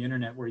holes on the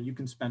internet where you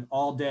can spend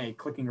all day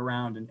clicking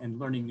around and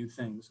learning new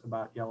things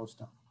about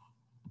Yellowstone.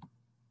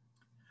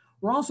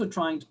 We're also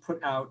trying to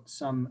put out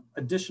some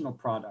additional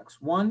products.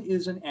 One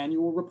is an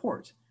annual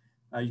report.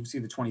 You can see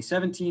the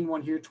 2017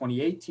 one here,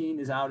 2018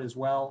 is out as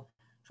well.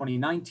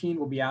 2019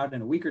 will be out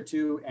in a week or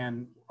two,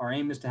 and our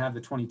aim is to have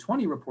the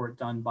 2020 report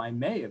done by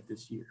May of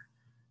this year.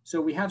 So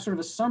we have sort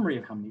of a summary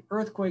of how many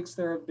earthquakes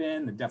there have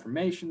been, the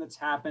deformation that's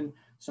happened,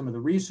 some of the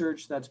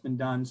research that's been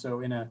done.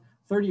 So in a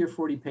 30 or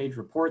 40 page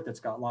report that's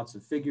got lots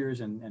of figures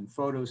and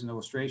photos and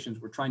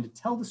illustrations, we're trying to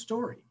tell the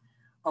story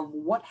of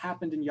what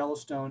happened in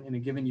Yellowstone in a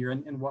given year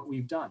and what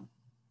we've done.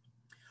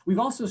 We've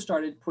also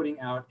started putting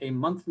out a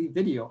monthly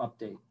video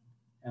update,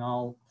 and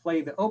I'll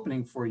play the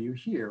opening for you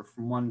here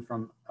from one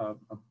from a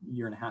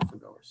year and a half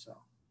ago or so.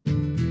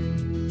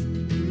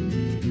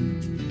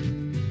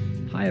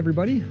 Hi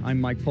everybody,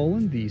 I'm Mike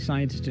Poland, the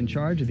scientist in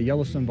charge of the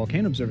Yellowstone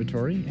Volcano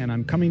Observatory, and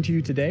I'm coming to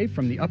you today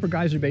from the Upper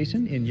Geyser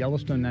Basin in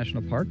Yellowstone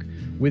National Park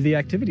with the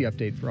activity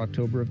update for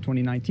October of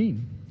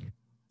 2019.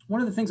 One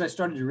of the things I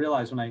started to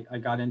realize when I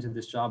got into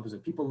this job was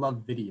that people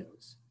love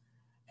videos.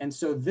 And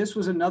so this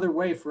was another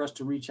way for us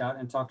to reach out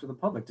and talk to the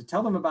public, to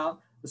tell them about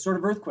the sort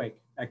of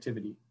earthquake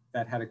activity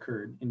that had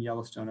occurred in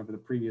Yellowstone over the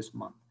previous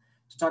month,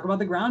 to talk about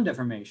the ground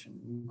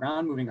deformation,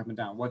 ground moving up and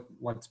down,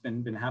 what's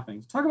been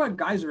happening, to talk about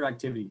geyser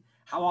activity,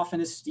 how often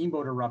is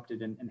Steamboat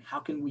erupted, and how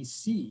can we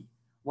see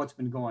what's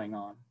been going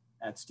on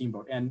at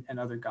Steamboat and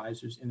other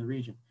geysers in the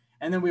region.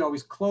 And then we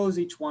always close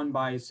each one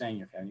by saying,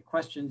 if you have any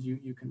questions,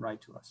 you can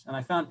write to us. And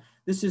I found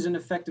this is an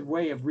effective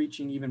way of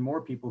reaching even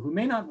more people who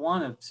may not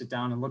want to sit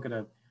down and look at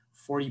a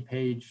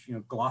 40-page,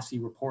 glossy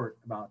report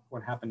about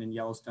what happened in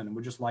Yellowstone, and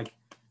would just like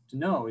to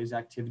know, is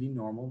activity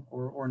normal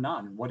or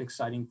not, and what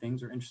exciting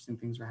things or interesting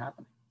things are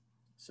happening.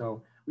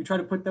 So we try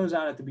to put those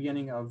out at the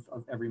beginning of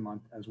every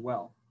month as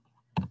well.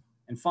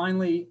 And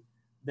finally,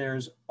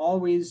 there's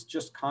always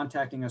just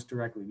contacting us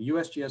directly. The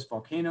USGS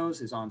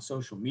Volcanoes is on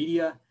social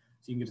media.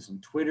 So you can get us on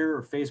Twitter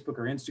or Facebook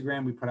or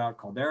Instagram. We put out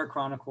Caldera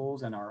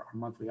Chronicles and our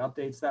monthly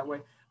updates that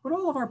way. But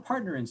all of our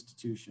partner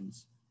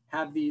institutions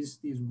have these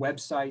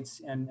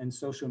websites and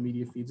social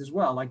media feeds as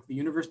well, like the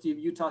University of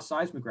Utah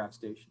seismograph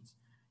stations.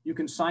 You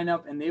can sign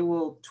up and they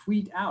will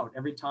tweet out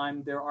every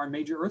time there are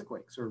major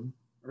earthquakes or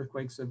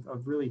earthquakes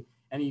of really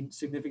any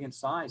significant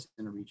size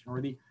in a region,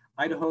 or the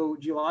Idaho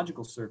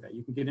Geological Survey.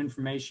 You can get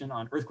information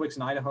on earthquakes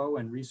in Idaho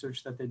and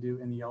research that they do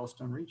in the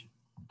Yellowstone region.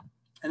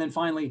 And then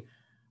finally,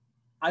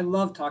 I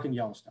love talking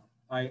Yellowstone.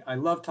 I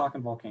love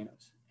talking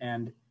volcanoes.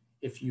 And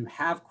if you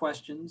have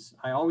questions,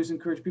 I always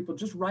encourage people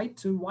just write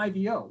to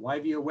YVO.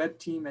 YVO web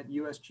team at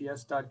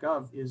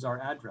usgs.gov is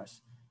our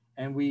address.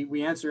 And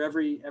we answer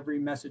every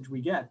message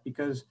we get,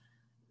 because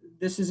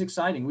this is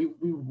exciting.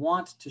 We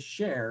want to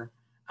share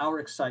our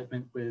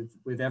excitement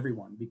with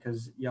everyone,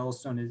 because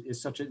Yellowstone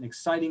is such an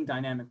exciting,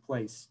 dynamic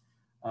place.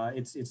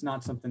 It's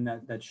not something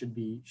that should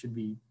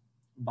be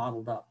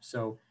bottled up.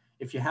 So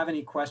if you have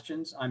any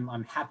questions,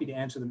 I'm happy to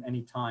answer them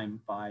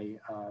anytime by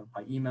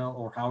email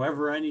or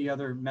however any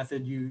other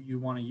method you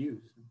want to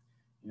use,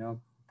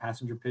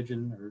 passenger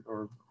pigeon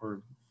or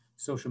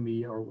social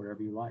media or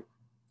whatever you like.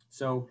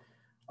 So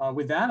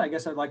with that, I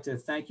guess I'd like to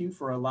thank you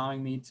for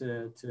allowing me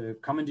to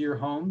come into your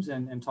homes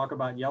and talk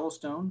about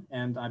Yellowstone,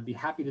 and I'd be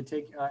happy to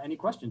take any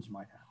questions you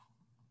might have.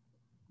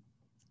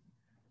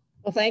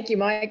 Well, thank you,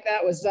 Mike.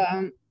 That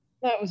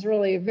was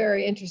really a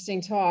very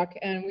interesting talk,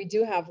 and we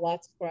do have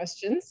lots of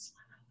questions.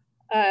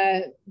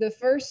 The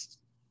first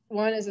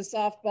one is a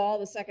softball.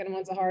 The second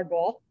one's a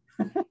hardball.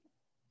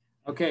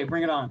 Okay,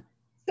 bring it on.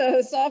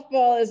 So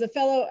softball is a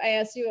fellow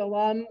ASU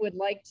alum would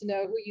like to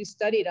know who you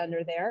studied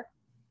under there.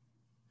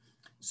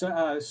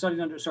 So studied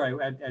under, sorry,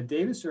 at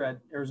Davis or at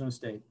Arizona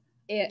State?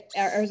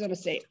 Arizona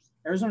State.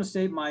 Arizona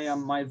State, my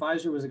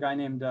advisor was a guy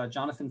named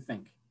Jonathan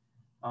Fink.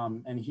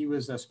 And he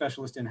was a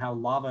specialist in how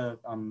lava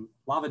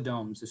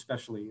domes,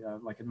 especially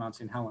like at Mount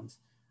St. Helens.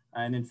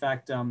 And in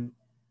fact,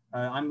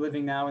 I'm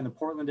living now in the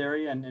Portland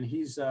area, and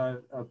he's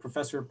a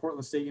professor at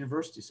Portland State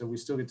University. So we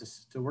still get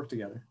to work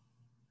together.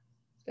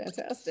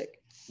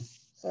 Fantastic.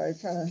 Sorry,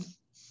 trying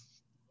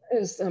to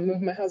just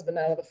move my husband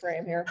out of the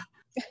frame here.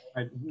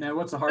 All right, now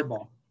what's the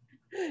hardball?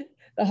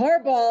 The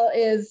hardball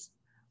is,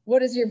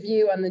 what is your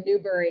view on the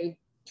Newberry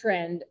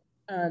trend?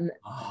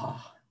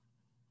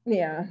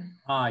 Yeah.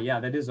 Yeah,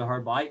 that is a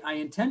hardball. I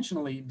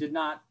intentionally did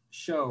not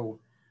show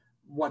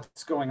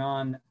what's going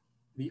on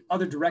the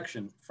other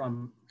direction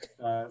from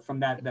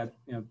that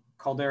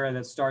caldera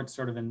that starts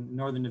sort of in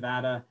northern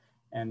Nevada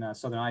and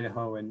southern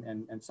Idaho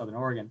and southern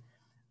Oregon.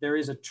 There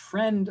is a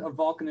trend of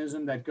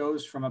volcanism that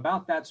goes from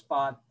about that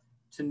spot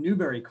to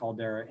Newberry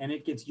caldera, and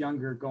it gets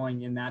younger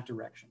going in that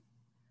direction.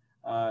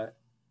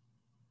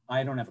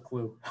 I don't have a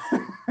clue.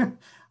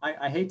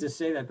 I hate to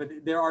say that, but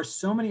there are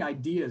so many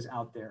ideas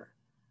out there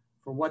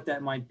for what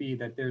that might be,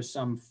 that there's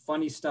some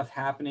funny stuff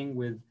happening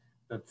with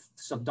the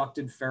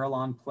subducted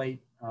Farallon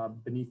plate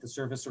beneath the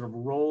surface sort of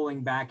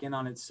rolling back in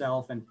on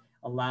itself and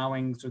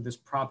allowing sort of this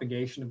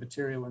propagation of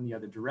material in the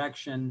other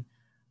direction,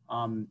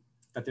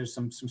 that there's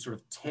some sort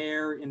of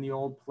tear in the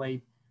old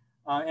plate.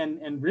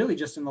 And really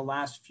just in the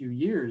last few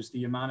years,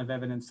 the amount of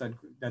evidence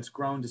that's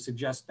grown to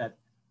suggest that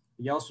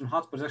the Yellowstone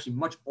hotspot is actually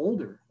much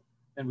older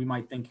than we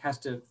might think has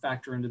to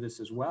factor into this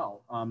as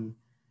well.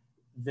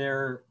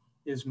 There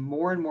is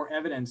more and more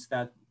evidence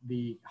that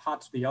the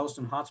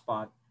Yellowstone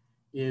hotspot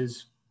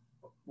is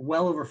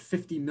well over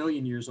 50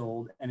 million years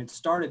old, and it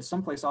started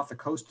someplace off the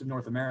coast of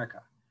North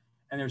America.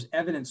 And there's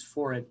evidence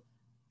for it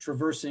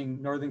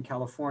traversing Northern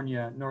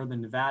California,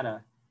 Northern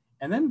Nevada,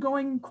 and then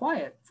going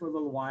quiet for a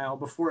little while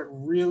before it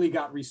really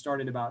got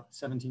restarted about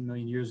 17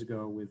 million years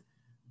ago with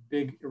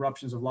big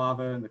eruptions of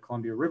lava and the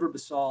Columbia River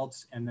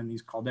basalts, and then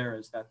these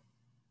calderas that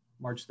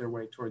march their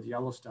way towards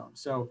Yellowstone.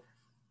 So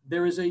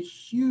there is a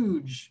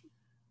huge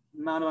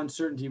amount of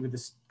uncertainty with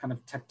this kind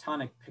of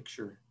tectonic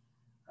picture.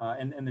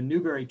 And the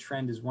Newberry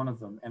trend is one of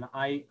them. And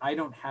I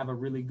don't have a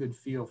really good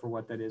feel for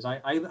what that is.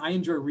 I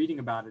enjoy reading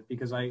about it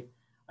because I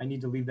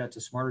need to leave that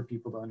to smarter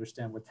people to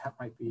understand what that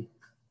might be.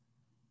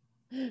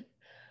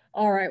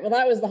 All right, well,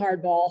 that was the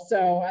hard ball.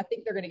 So I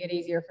think they're going to get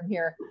easier from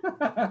here.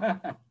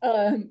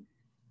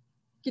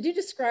 Could you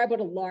describe what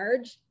a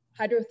large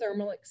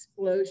hydrothermal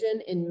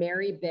explosion in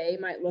Mary Bay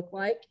might look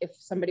like if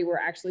somebody were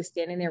actually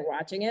standing there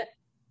watching it?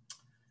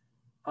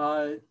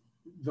 The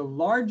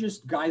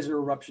largest geyser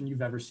eruption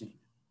you've ever seen.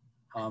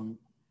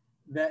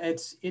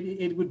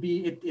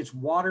 It's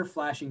water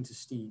flashing to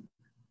steam,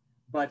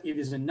 but it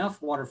is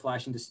enough water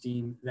flashing to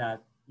steam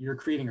that you're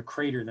creating a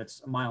crater that's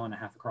 1.5 miles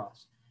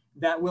across.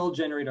 That will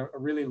generate a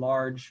really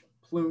large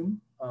plume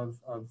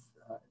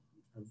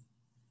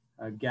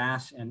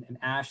gas and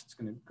ash that's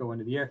going to go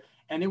into the air.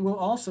 And it will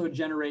also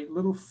generate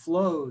little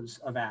flows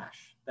of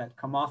ash that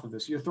come off of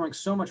this. You're throwing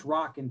so much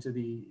rock into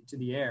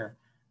the air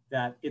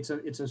that it's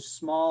a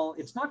small,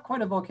 it's not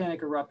quite a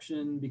volcanic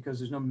eruption because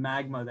there's no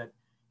magma that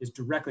is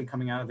directly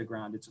coming out of the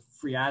ground. It's a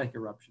phreatic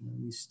eruption,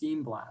 these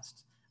steam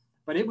blasts.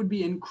 But it would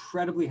be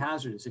incredibly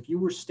hazardous. If you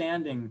were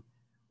standing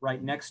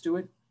right next to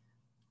it,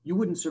 you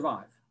wouldn't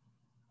survive.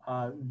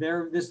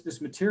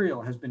 This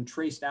material has been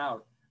traced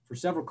out for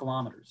several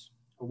kilometers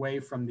away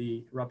from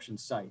the eruption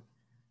site.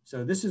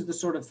 So this is the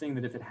sort of thing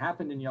that if it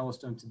happened in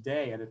Yellowstone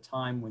today at a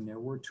time when there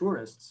were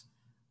tourists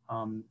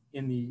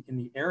in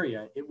the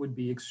area, it would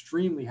be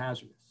extremely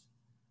hazardous.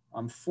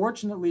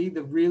 Fortunately,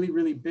 the really,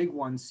 really big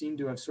ones seem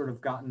to have sort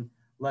of gotten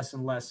less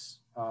and less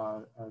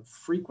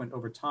frequent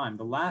over time.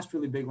 The last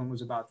really big one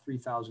was about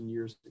 3,000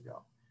 years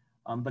ago.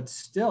 But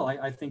still,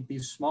 I think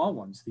these small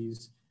ones,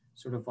 these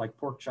sort of like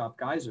Pork Chop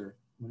Geyser,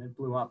 when it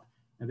blew up,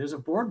 and there's a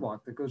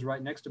boardwalk that goes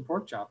right next to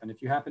Pork Chop. And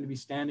if you happen to be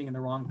standing in the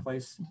wrong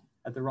place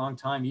at the wrong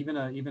time, even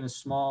a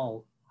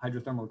small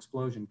hydrothermal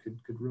explosion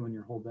could ruin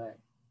your whole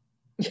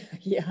day.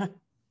 Yeah.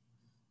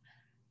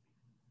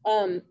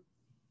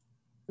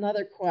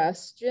 Another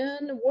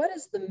question, what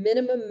is the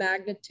minimum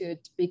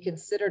magnitude to be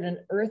considered an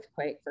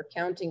earthquake for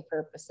counting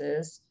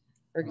purposes?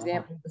 For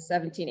example, the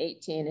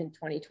 1718 in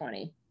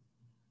 2020.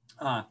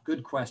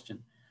 Good question.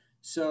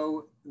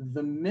 So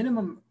the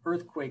minimum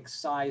earthquake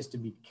size to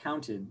be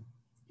counted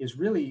is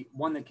really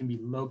one that can be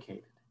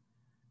located.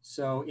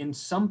 So in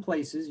some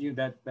places,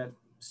 that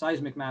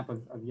seismic map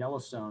of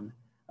Yellowstone,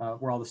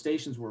 where all the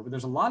stations were, but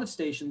there's a lot of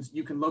stations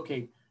you can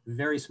locate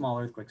very small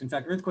earthquakes. In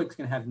fact, earthquakes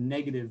can have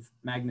negative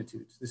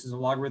magnitudes. This is a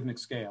logarithmic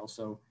scale,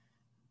 so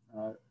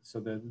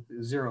the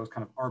zero is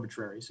kind of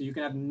arbitrary. So you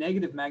can have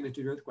negative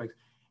magnitude earthquakes,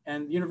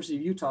 and the University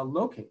of Utah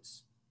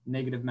locates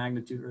negative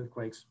magnitude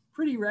earthquakes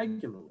pretty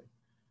regularly.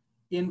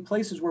 In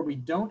places where we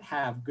don't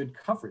have good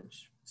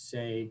coverage,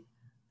 say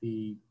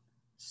the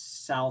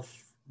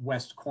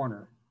southwest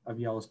corner of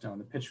Yellowstone,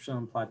 the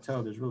Pitchstone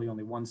Plateau, there's really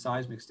only one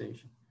seismic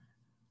station.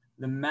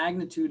 The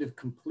magnitude of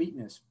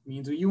completeness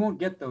means that you won't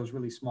get those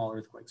really small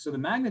earthquakes. So the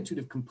magnitude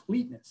of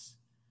completeness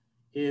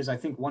is, I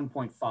think,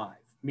 1.5,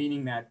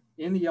 meaning that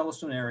in the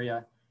Yellowstone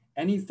area,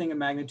 anything of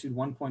magnitude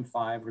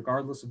 1.5,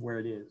 regardless of where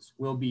it is,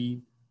 will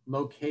be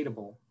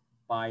locatable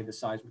by the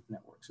seismic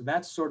network. So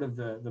that's sort of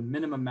the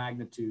minimum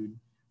magnitude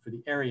for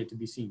the area to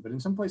be seen. But in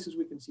some places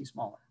we can see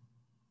smaller.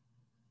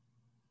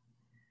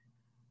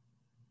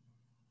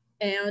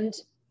 And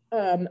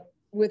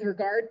with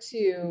regard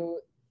to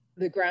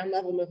the ground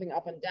level moving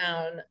up and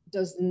down,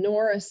 does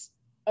Norris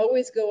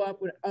always go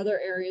up when other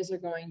areas are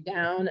going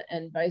down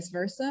and vice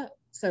versa?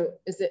 So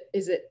is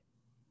it,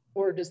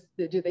 or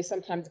do they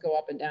sometimes go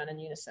up and down in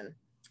unison?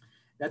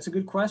 That's a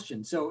good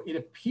question. So it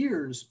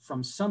appears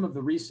from some of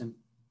the recent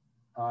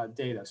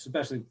data,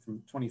 especially from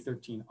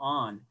 2013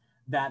 on,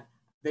 that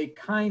they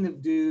kind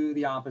of do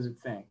the opposite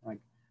thing. Like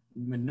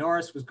when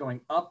Norris was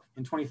going up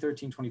in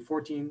 2013,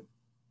 2014,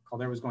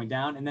 Caldera was going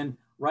down. And then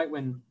right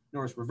when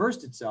Norris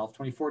reversed itself,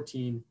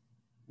 2014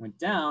 went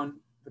down,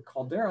 the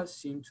caldera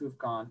seemed to have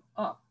gone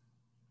up.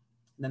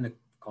 And then the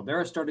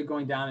caldera started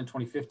going down in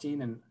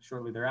 2015, and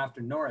shortly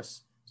thereafter,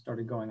 Norris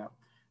started going up.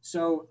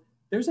 So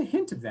there's a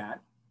hint of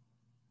that,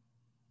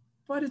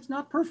 but it's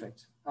not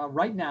perfect.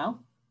 Right now,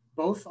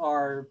 both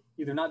are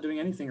either not doing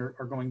anything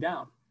or going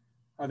down.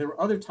 There were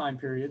other time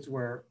periods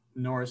where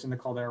Norris and the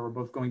caldera were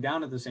both going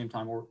down at the same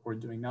time or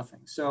doing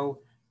nothing. So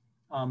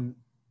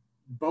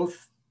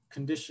both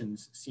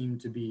conditions seem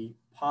to be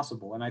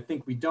possible. And I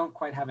think we don't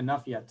quite have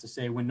enough yet to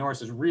say when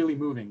Norris is really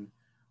moving,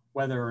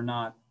 whether or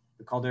not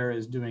the caldera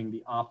is doing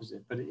the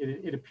opposite. But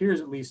it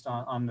appears, at least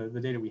on the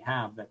data we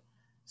have, that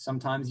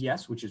sometimes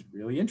yes, which is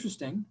really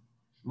interesting,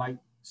 might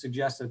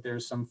suggest that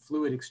there's some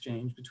fluid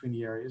exchange between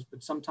the areas,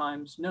 but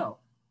sometimes no.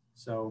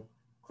 So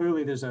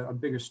clearly there's a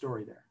bigger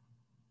story there.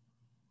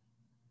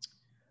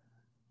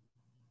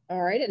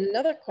 All right, and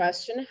another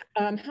question,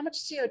 how much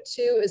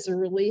CO2 is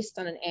released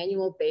on an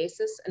annual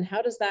basis, and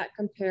how does that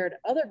compare to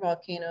other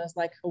volcanoes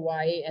like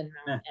Hawaii and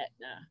Mount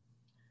Etna?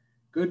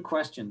 Good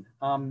question.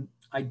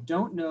 I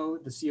don't know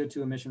the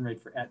CO2 emission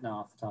rate for Etna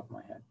off the top of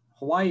my head.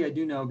 Hawaii, I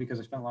do know because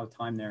I spent a lot of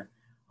time there.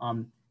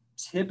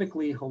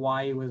 Typically,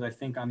 Hawaii was, I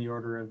think, on the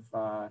order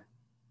of,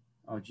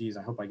 oh geez,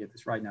 I hope I get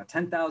this right now,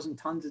 10,000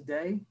 tons a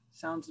day.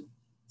 Sounds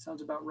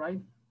about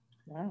right.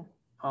 Wow.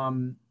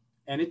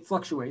 And it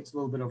fluctuates a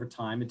little bit over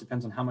time. It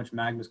depends on how much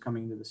magma is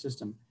coming into the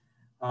system.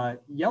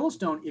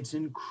 Yellowstone, it's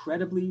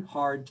incredibly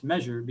hard to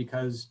measure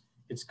because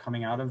it's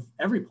coming out of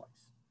every place.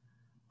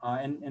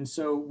 And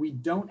so we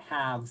don't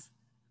have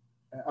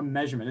a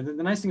measurement. And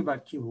the nice thing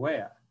about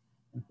Kilauea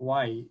in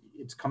Hawaii,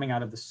 it's coming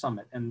out of the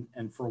summit.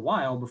 And for a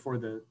while, before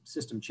the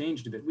system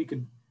changed a bit, we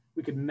could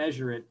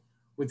measure it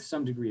with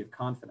some degree of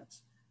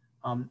confidence.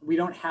 We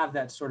don't have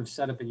that sort of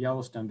setup at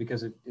Yellowstone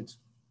because it's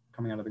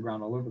coming out of the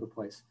ground all over the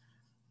place.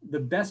 The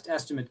best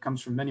estimate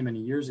comes from many, many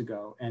years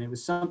ago, and it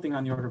was something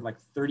on the order of like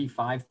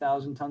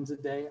 35,000 tons a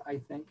day, I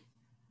think.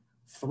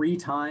 3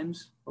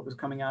 times what was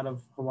coming out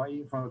of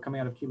Hawaii, coming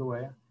out of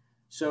Kilauea.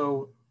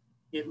 So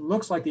it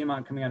looks like the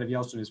amount coming out of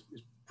Yellowstone is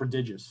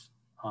prodigious,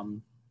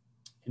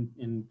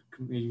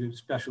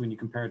 especially when you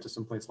compare it to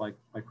some place like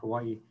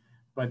Hawaii.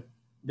 But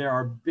there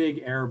are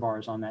big error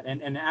bars on that.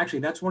 And actually,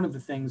 that's one of the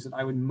things that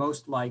I would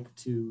most like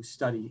to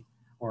study,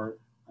 or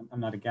I'm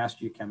not a gas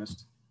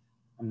geochemist.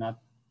 I'm not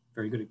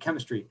very good at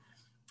chemistry,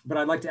 but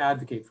I'd like to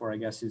advocate for, I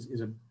guess,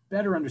 is a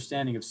better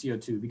understanding of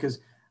CO2, because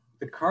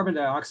the carbon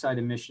dioxide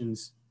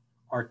emissions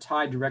are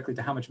tied directly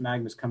to how much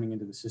magma is coming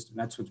into the system.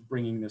 That's what's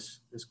bringing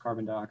this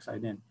carbon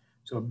dioxide in.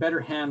 So a better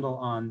handle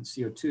on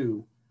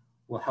CO2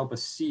 will help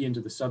us see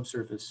into the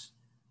subsurface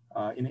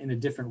in a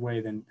different way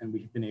than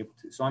we've been able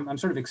to. So I'm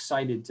sort of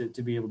excited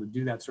to be able to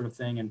do that sort of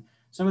thing. And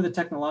some of the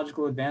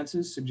technological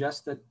advances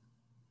suggest that,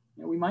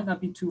 you know, we might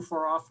not be too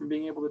far off from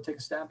being able to take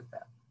a stab at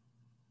that.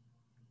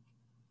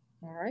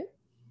 All right.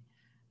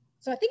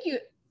 So I think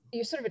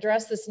you sort of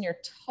addressed this in your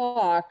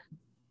talk,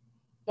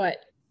 but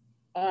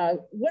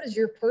what is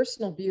your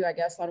personal view, I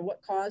guess, on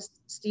what caused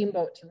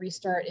Steamboat to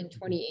restart in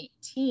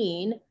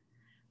 2018?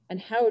 And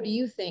how long do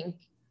you think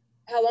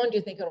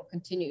it'll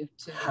continue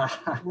to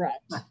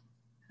erupt?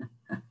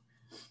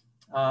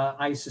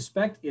 I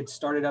suspect it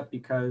started up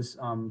because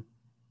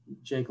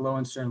Jake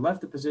Lowenstern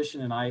left the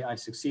position, and I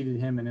succeeded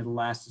him, and it'll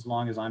last as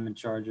long as I'm in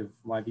charge of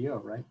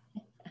YVO, right?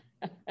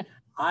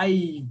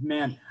 I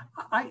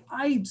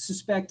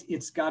suspect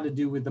it's got to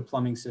do with the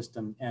plumbing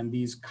system and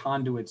these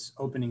conduits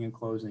opening and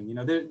closing. You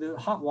know, the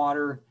hot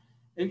water,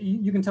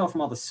 you can tell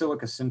from all the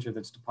silica sinter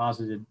that's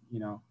deposited, you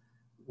know,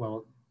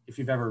 well, if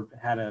you've ever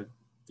had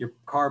your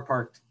car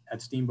parked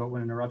at Steamboat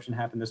when an eruption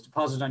happened, that's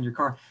deposited on your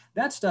car,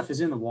 that stuff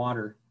is in the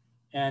water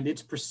and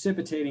it's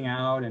precipitating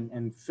out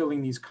and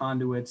filling these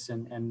conduits.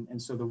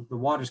 And so the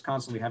water's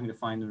constantly having to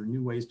find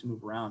new ways to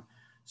move around.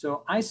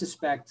 So I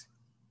suspect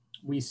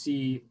we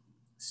see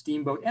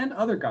Steamboat and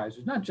other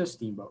geysers, not just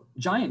Steamboat.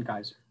 Giant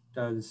Geyser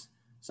does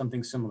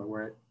something similar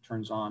where it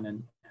turns on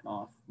and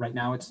off. Right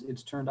now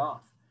it's turned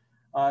off.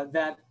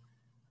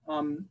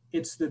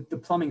 It's the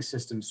plumbing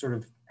system sort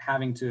of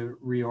having to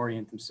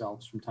reorient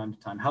themselves from time to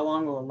time. How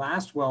long will it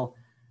last? Well,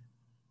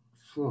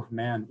 oh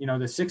man, you know,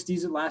 the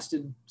 60s, it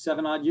lasted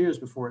 7 odd years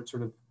before it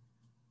sort of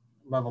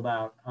leveled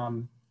out.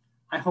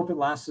 I hope it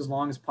lasts as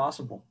long as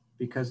possible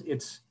because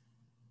it's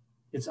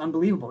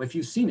unbelievable. If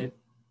you've seen it,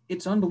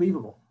 it's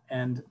unbelievable.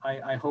 And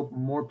I hope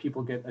more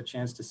people get a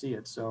chance to see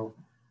it. So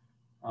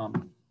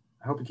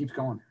I hope it keeps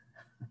going.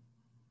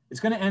 It's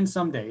going to end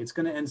someday. It's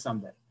going to end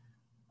someday.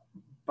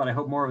 But I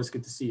hope more of us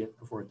get to see it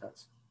before it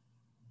does.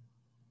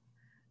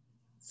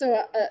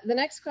 So the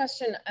next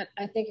question,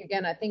 I think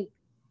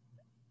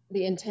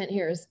the intent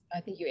here is,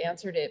 I think you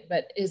answered it,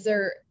 but is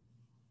there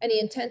any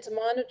intent to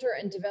monitor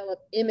and develop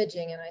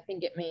imaging? And I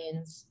think it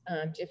means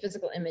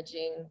geophysical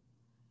imaging,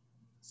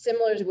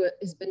 similar to what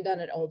has been done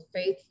at Old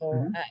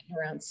Faithful at and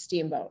around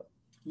Steamboat.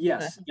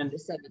 Yes, and you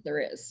said that there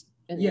is.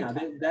 Yeah,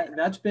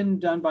 that's been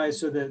done by,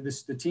 so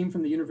the team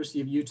from the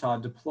University of Utah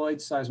deployed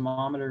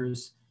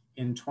seismometers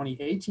in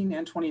 2018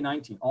 and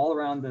 2019 all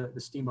around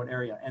the Steamboat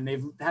area, and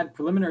they've had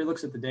preliminary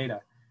looks at the data,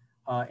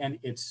 and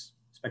it's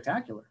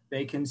spectacular.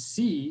 They can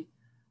see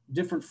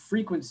different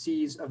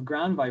frequencies of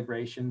ground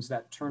vibrations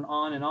that turn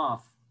on and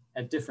off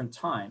at different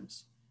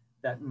times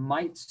that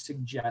might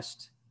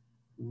suggest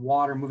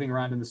water moving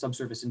around in the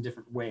subsurface in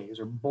different ways,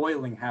 or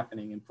boiling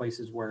happening in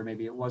places where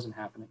maybe it wasn't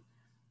happening.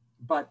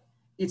 But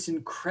it's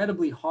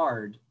incredibly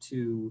hard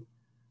to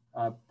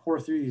pour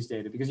through these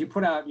data because you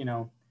put out,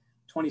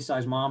 20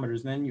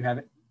 seismometers, and then you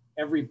have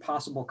every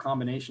possible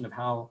combination of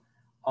how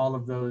all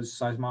of those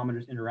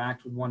seismometers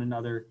interact with one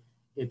another.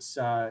 It's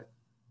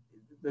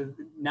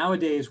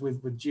nowadays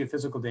with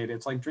geophysical data,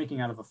 it's like drinking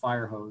out of a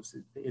fire hose.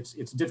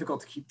 It's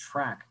difficult to keep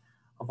track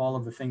of all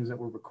of the things that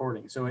we're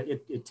recording. So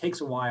it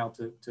takes a while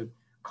to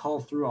cull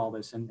through all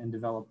this and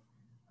develop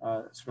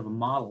sort of a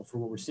model for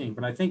what we're seeing.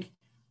 But I think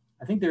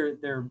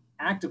they're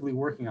actively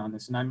working on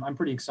this, and I'm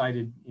pretty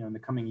excited, in the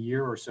coming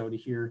year or so to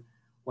hear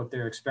what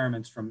their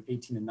experiments from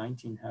 18 and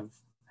 19 have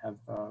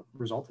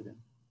resulted in.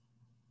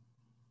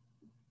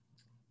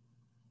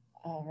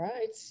 All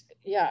right.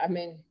 Yeah, I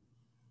mean,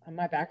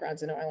 my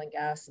background's in oil and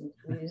gas, and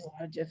we use a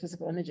lot of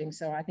geophysical imaging,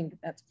 so I think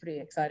that's pretty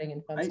exciting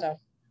and fun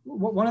stuff.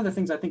 One of the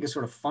things I think is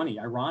sort of funny,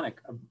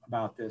 ironic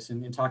about this,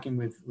 and in talking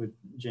with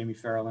Jamie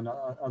Farrell and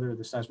other of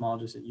the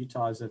seismologists at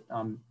Utah, is that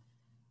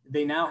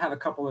they now have a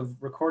couple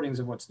of recordings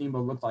of what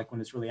Steamboat looked like when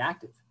it's really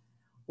active.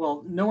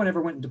 Well, no one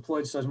ever went and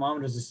deployed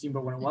seismometers to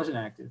Steamboat when it wasn't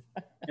active.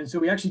 And so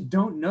we actually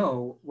don't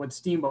know what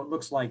Steamboat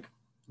looks like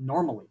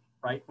normally,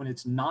 right, when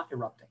it's not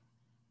erupting.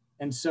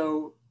 And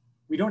so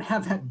we don't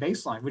have that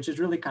baseline, which is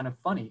really kind of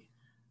funny.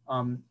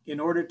 In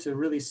order to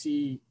really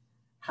see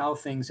how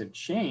things have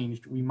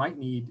changed, we might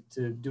need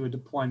to do a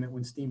deployment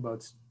when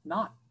Steamboat's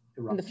not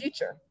erupting. In the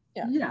future,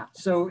 yeah. Yeah,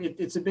 so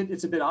it's a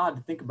bit odd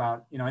to think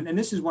about, and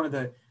this is one of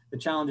the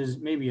challenges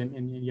maybe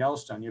in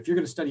Yellowstone. If you're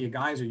going to study a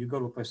geyser, you go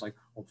to a place like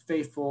Old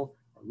Faithful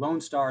or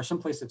Lone Star, or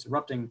someplace that's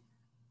erupting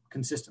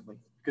consistently,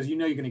 because you're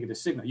going to get a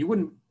signal. You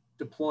wouldn't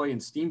deploy in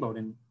Steamboat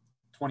in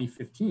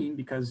 2015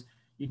 because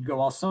you'd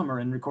go all summer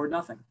and record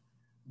nothing.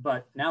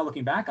 But now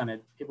looking back on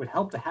it, it would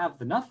help to have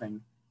the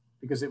nothing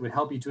because it would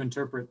help you to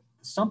interpret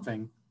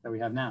something that we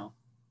have now.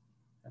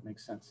 That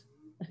makes sense.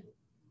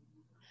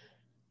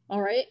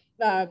 All right.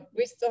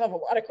 We still have a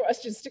lot of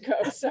questions to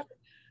go. So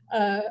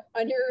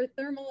on your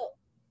thermal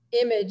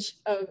image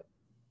of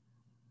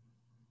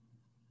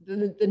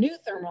the new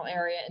thermal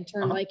area in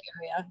Tern Lake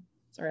area,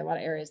 sorry, a lot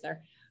of areas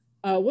there.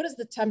 What is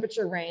the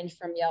temperature range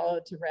from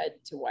yellow to red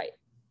to white?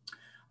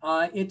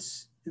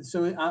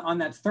 So on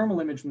that thermal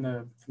image from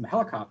the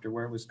helicopter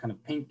where it was kind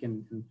of pink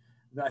and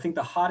I think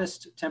the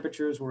hottest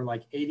temperatures were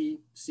like 80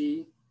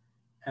 C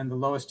and the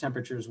lowest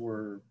temperatures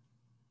were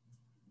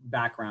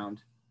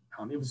background.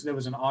 It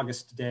was an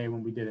August day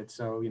when we did it.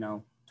 So,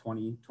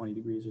 20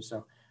 degrees or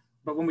so.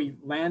 But when we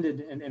landed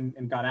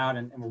and got out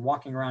and were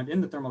walking around in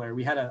the thermal area,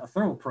 we had a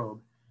thermal probe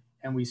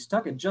and we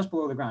stuck it just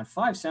below the ground,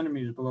 5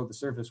 centimeters below the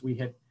surface. We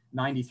hit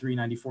 93,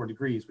 94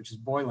 degrees, which is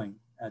boiling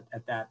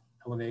at that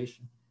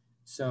elevation.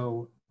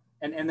 So,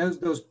 and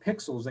those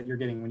pixels that you're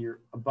getting when you're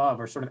above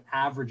are sort of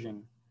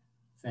averaging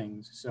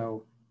things.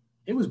 So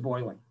it was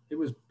boiling. It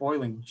was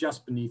boiling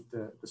just beneath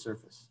the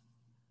surface.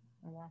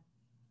 Oh,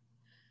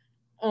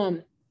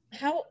 wow.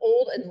 How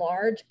old and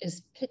large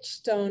is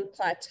Pitchstone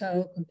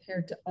Plateau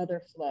compared to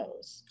other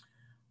flows?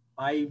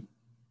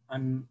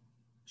 I'm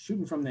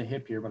shooting from the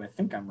hip here, but I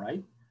think I'm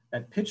right,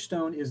 that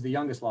Pitchstone is the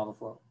youngest lava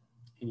flow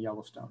in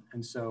Yellowstone.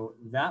 And so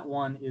that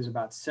one is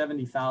about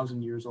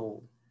 70,000 years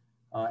old.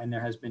 And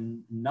there has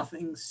been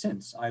nothing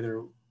since,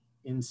 either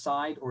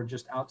inside or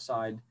just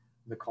outside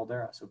the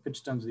caldera. So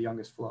Pitchstone's the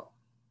youngest flow.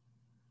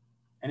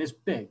 And it's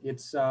big.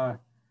 It's,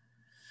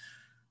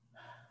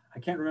 I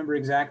can't remember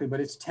exactly,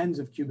 but it's tens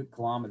of cubic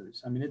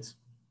kilometers. I mean, it's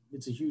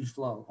a huge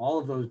flow. All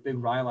of those big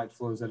rhyolite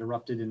flows that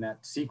erupted in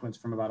that sequence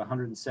from about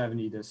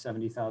 170 to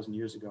 70,000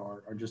 years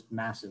ago are just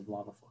massive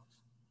lava flows.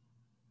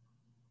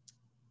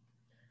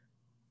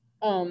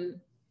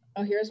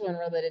 Oh, here's one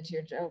related to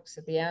your jokes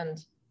at the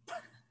end.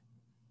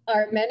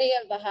 Are many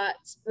of the hot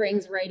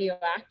springs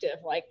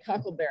radioactive, like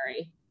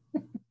Huckleberry?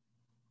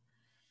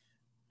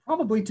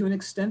 Probably to an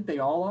extent they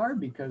all are,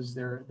 because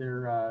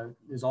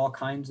there's all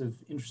kinds of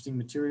interesting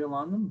material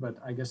on them, but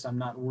I guess I'm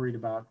not worried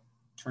about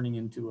turning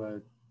into a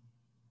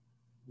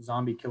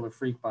zombie killer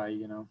freak by,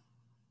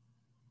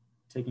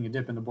 taking a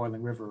dip in the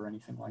boiling river or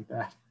anything like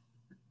that.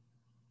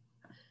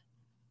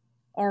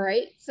 All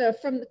right, so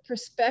from the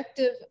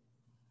perspective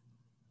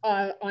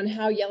on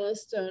how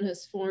Yellowstone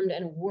has formed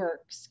and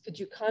works, could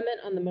you comment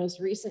on the most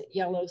recent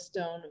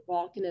Yellowstone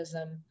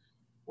volcanism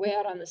way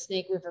out on the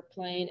Snake River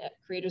Plain at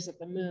Craters of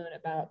the Moon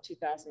about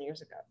 2,000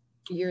 years ago,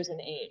 years in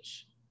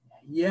age?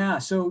 Yeah,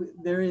 so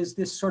there is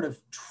this sort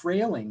of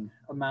trailing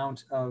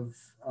amount of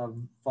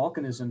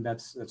volcanism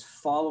that's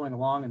following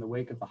along in the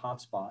wake of the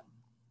hotspot.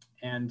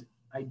 And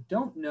I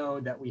don't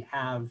know that we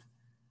have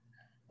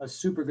a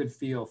super good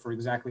feel for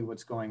exactly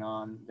what's going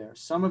on there.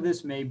 Some of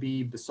this may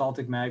be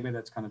basaltic magma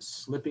that's kind of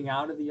slipping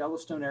out of the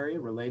Yellowstone area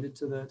related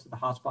to the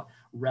hotspot,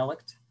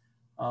 relict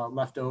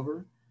left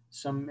over.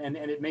 And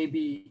it may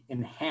be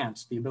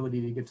enhanced, the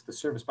ability to get to the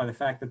surface, by the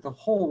fact that the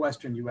whole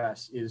Western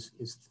US is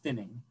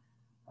thinning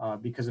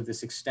because of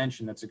this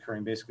extension that's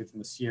occurring basically from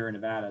the Sierra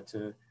Nevada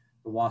to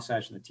the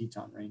Wasatch and the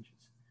Teton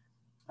ranges.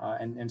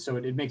 And so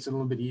it makes it a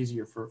little bit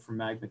easier for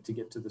magma to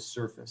get to the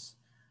surface.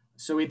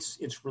 So it's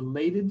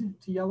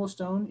related to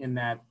Yellowstone in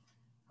that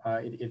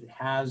it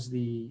has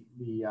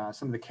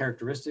some of the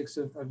characteristics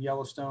of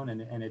Yellowstone,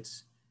 and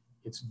it's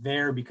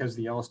there because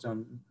the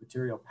Yellowstone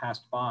material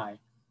passed by,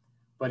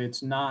 but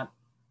it's not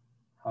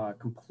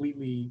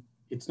completely,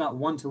 it's not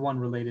one-to-one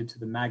related to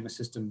the magma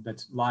system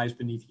that lies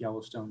beneath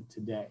Yellowstone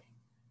today.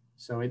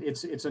 So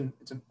it's an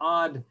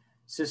odd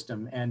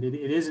system, and it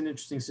is an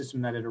interesting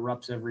system that it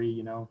erupts every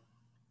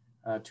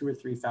 2,000 or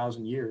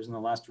 3,000 years, and the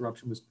last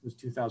eruption was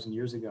 2,000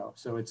 years ago.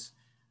 So it's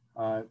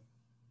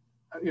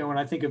when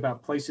I think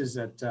about places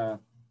that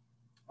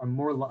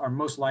are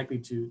most likely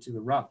to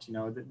erupt,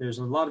 there's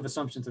a lot of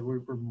assumptions that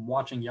we're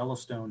watching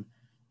Yellowstone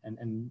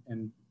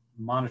and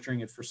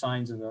monitoring it for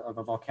signs of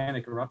a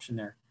volcanic eruption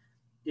there.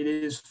 It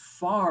is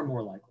far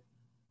more likely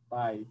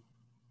by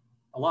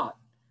a lot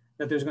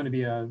that there's going to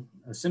be a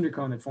cinder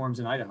cone that forms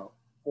in Idaho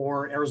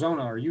or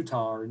Arizona or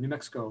Utah or New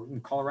Mexico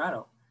and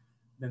Colorado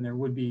than there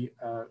would be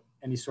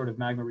any sort of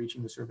magma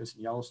reaching the surface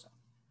in Yellowstone.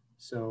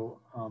 So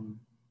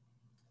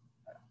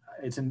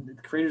the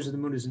Craters of the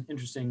Moon is an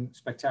interesting,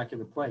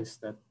 spectacular place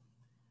that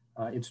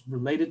it's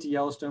related to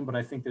Yellowstone, but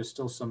I think there's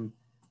still some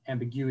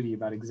ambiguity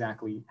about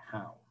exactly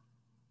how.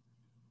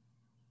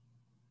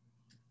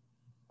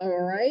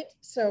 All right,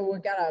 so we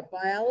got a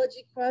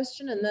biology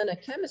question and then a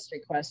chemistry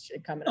question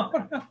coming up.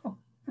 Oh, no.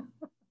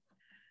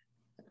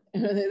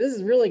 This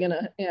is really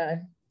gonna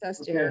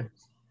test you here.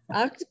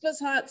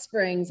 Octopus Hot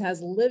Springs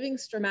has living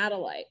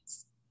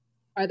stromatolites.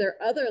 Are there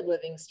other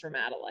living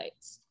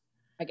stromatolites,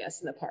 I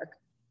guess, in the park?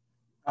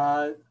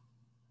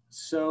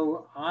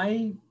 So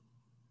I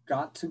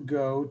got to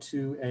go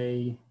to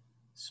a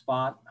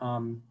spot.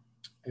 I'm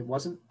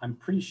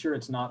pretty sure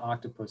it's not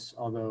octopus,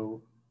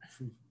 although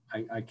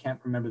I can't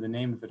remember the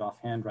name of it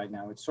offhand right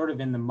now. It's sort of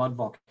in the mud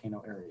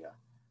volcano area.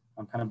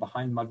 I'm kind of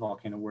behind mud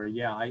volcano where,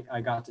 yeah,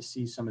 I got to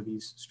see some of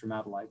these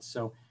stromatolites.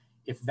 So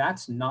if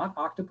that's not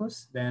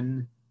octopus,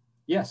 then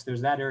yes,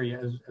 there's that area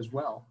as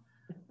well.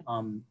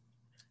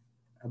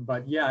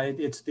 But yeah,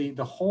 it's the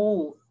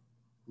whole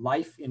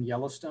life in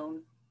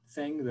Yellowstone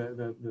thing,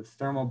 the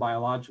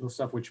thermobiological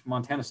stuff, which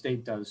Montana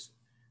State does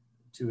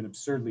to an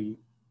absurdly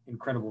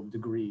incredible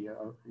degree.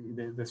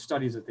 The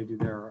studies that they do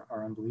there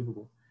are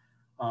unbelievable.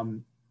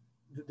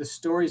 The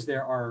stories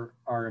there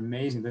are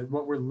amazing.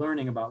 What we're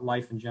learning about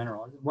life in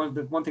general.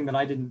 One thing that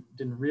I didn't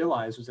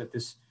realize was that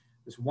this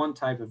one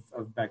type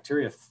of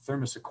bacteria,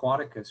 Thermus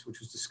aquaticus, which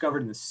was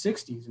discovered in the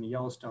 60s in a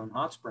Yellowstone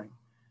hot spring,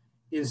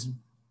 is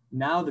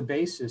now the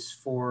basis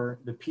for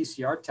the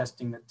PCR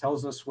testing that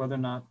tells us whether or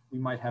not we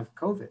might have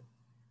COVID.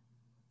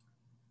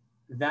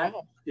 That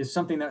is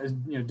something that is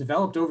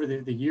developed over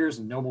the years,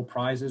 and Nobel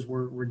Prizes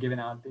were given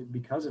out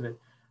because of it.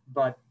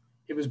 But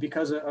it was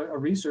because a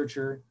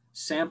researcher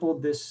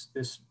sampled this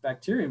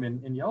bacterium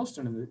in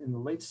Yellowstone in the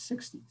late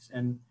 60s.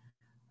 And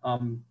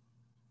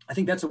I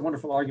think that's a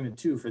wonderful argument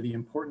too for the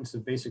importance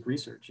of basic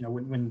research.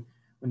 When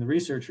the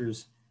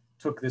researchers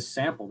took this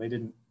sample, they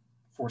didn't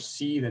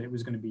foresee that it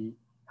was going to be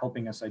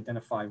helping us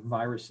identify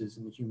viruses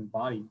in the human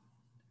body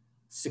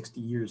 60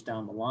 years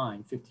down the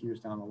line, 50 years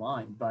down the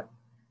line. But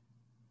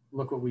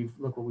look what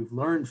we've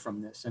learned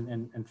from this,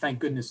 and thank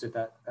goodness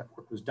that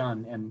work was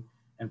done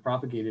and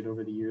propagated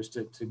over the years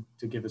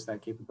to give us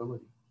that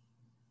capability.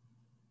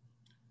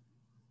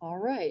 All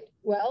right.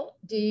 Well,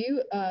 do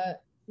you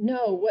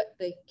know what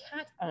the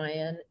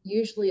cation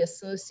usually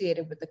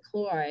associated with the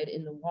chloride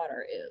in the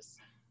water is?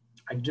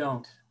 I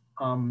don't.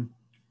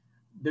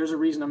 There's a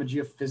reason I'm a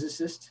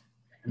geophysicist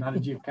and not a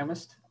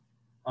geochemist.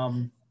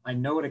 I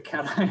know what a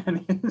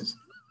cation is.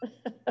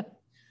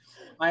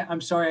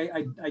 I'm sorry,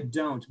 I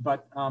don't,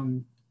 but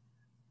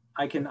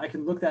I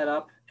can look that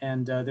up.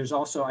 And there's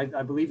also,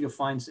 I believe you'll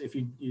find, if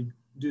you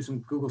do some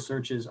Google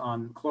searches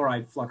on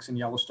chloride flux in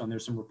Yellowstone,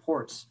 there's some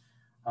reports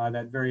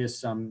that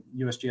various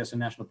USGS and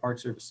National Park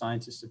Service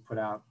scientists have put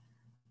out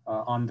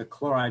on the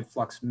chloride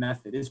flux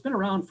method. It's been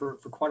around for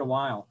quite a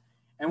while.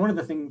 And one of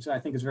the things I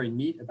think is very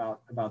neat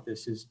about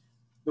this is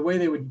the way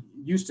they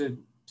used to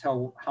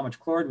tell how much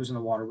chloride was in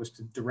the water was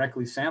to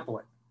directly sample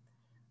it.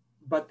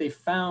 But they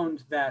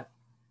found that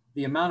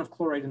the amount of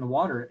chloride in the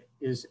water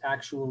is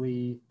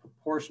actually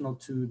proportional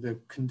to the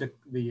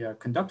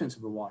conductance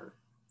of the water,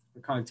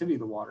 the conductivity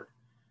of the water.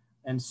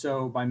 And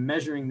so by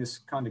measuring this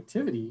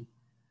conductivity,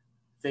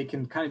 they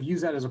can kind of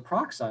use that as a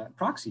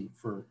proxy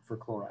for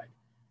chloride.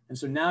 And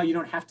so now you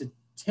don't have to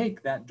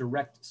take that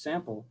direct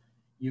sample.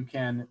 You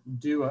can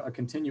do a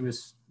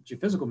continuous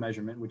geophysical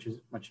measurement, which is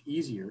much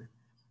easier,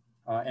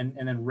 and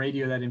then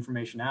radio that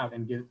information out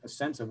and get a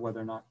sense of whether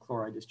or not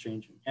chloride is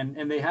changing.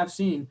 And they have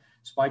seen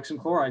spikes in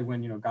chloride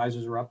when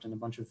geysers erupt and a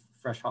bunch of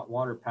fresh hot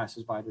water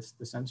passes by the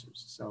sensors.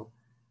 So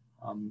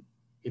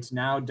it's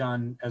now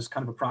done as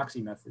kind of a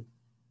proxy method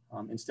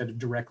instead of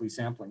directly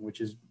sampling, which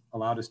has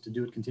allowed us to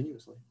do it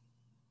continuously.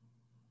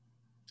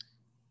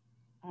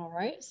 All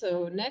right,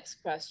 so next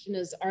question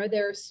is, are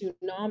there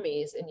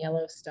tsunamis in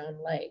Yellowstone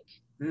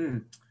Lake?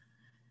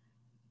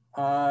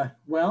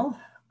 Well,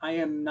 I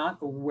am not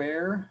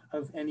aware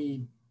of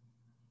any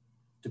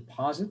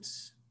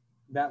deposits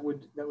that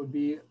would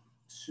be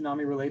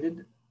tsunami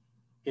related.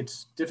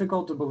 It's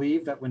difficult to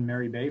believe that when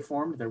Mary Bay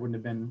formed, there wouldn't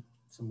have been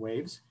some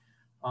waves.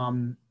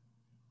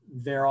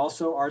 There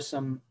also are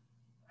some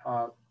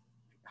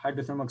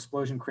hydrothermal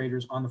explosion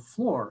craters on the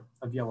floor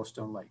of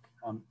Yellowstone Lake.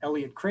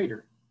 Elliott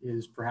Crater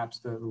is perhaps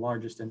the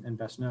largest and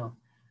best known.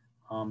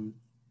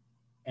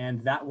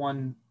 And that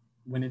one,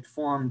 when it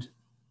formed,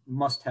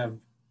 must have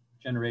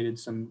generated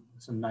some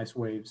nice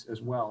waves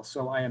as well.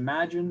 So I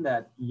imagine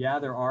that, yeah,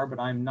 there are, but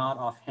I'm not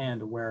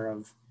offhand aware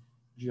of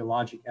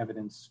geologic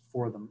evidence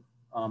for them.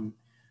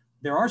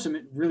 There are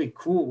some really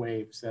cool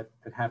waves that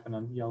happen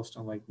on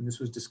Yellowstone Lake. And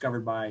this was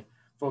discovered by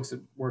folks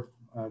that work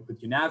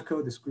with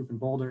UNAVCO, this group in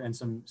Boulder, and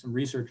some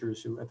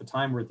researchers who at the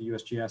time were at the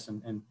USGS,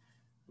 and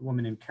a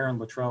woman named Karen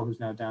Luttrell, who's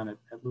now down at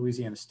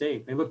Louisiana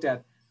State. They looked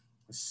at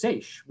a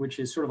seiche, which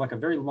is sort of like a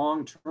very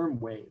long-term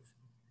wave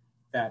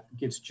that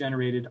gets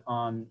generated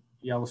on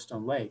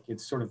Yellowstone Lake.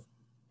 It's sort of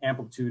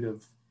amplitude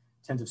of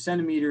tens of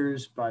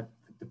centimeters, but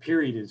the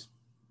period is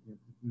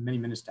many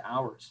minutes to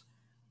hours.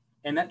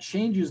 And that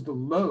changes the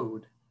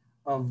load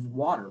of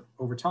water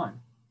over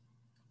time.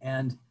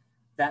 And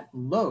that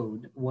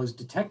load was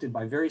detected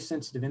by very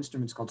sensitive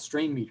instruments called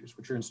strain meters,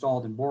 which are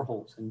installed in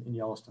boreholes in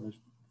Yellowstone. There's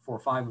 4 or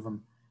 5 of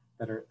them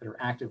that are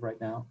active right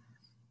now.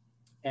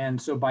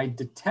 And so by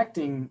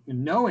detecting,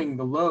 knowing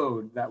the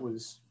load that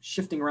was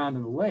shifting around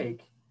in the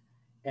lake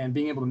and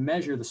being able to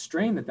measure the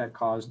strain that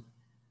caused,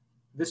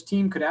 this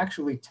team could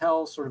actually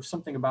tell sort of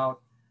something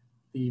about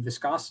the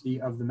viscosity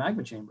of the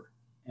magma chamber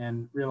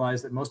and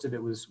realize that most of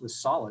it was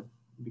solid,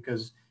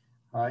 because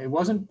it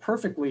wasn't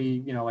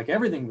perfectly, like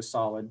everything was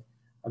solid.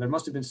 There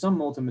must have been some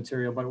molten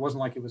material, but it wasn't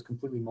like it was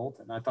completely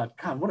molten. I thought,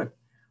 God,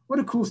 what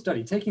a cool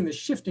study, taking the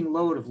shifting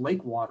load of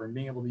lake water and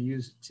being able to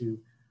use it to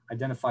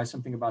identify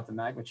something about the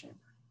magma chamber.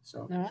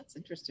 So no, that's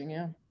interesting.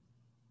 Yeah.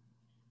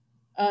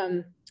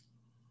 Do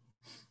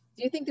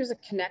you think there's a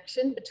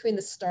connection between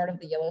the start of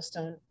the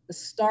Yellowstone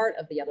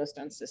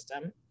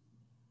system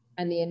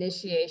and the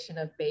initiation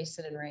of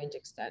basin and range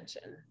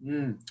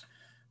extension?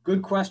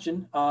 Good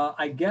question.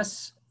 I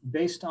guess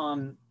based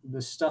on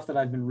the stuff that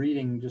I've been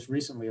reading just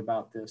recently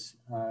about this,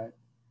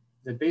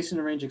 the basin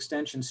and range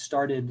extension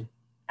started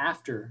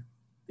after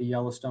the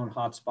Yellowstone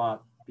hotspot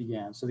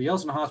began. So the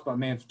Yellowstone hotspot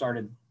may have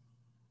started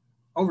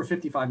over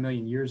 55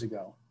 million years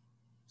ago,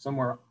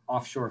 somewhere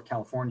offshore of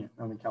California,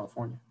 Northern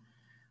California.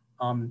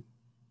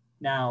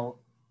 Now,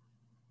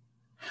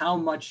 how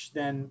much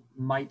then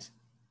might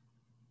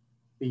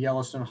the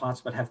Yellowstone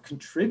hotspot have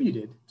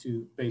contributed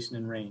to basin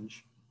and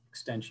range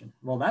extension?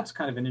 Well, that's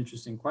kind of an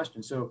interesting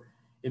question. So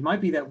it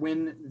might be that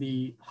when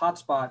the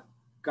hotspot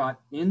got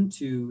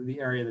into the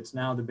area that's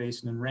now the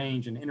basin and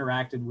range and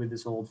interacted with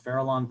this old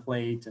Farallon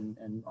plate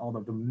and all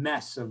of the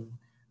mess of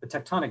the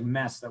tectonic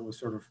mess that was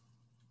sort of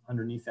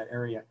underneath that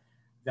area,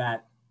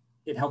 that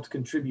it helped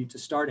contribute to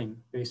starting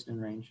basin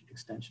and range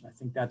extension. I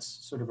think that's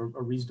sort of a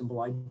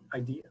reasonable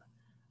idea.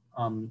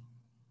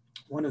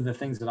 One of the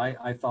things that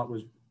I thought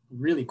was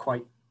really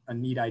quite a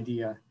neat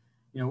idea,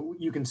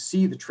 you can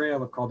see the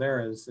trail of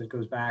calderas that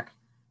goes back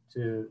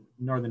to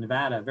northern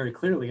Nevada very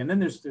clearly, and then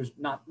there's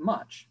not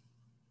much.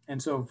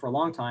 And so for a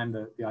long time,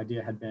 the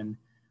idea had been,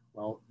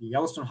 well, the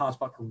Yellowstone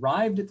hotspot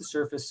arrived at the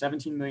surface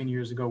 17 million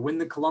years ago when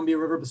the Columbia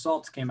River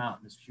basalts came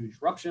out, this huge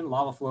eruption,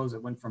 lava flows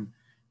that went from,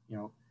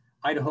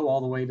 Idaho all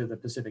the way to the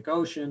Pacific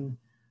Ocean,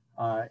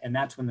 and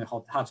that's when the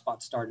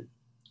hotspot started.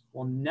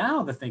 Well,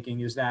 now the thinking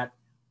is that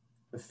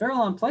the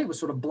Farallon plate was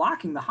sort of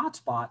blocking the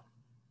hotspot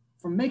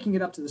from making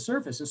it up to the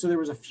surface. And so there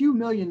was a few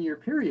million year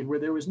period where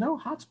there was no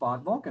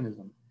hotspot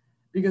volcanism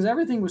because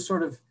everything was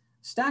sort of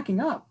stacking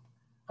up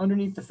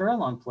underneath the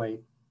Farallon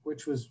plate,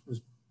 which was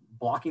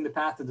blocking the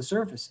path to the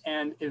surface.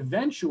 And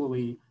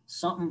eventually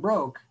something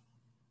broke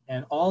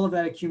and all of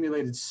that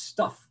accumulated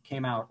stuff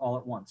came out all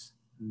at once.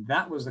 And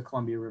that was the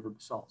Columbia River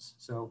basalts.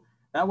 So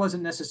that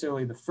wasn't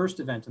necessarily the first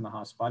event in the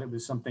hotspot. It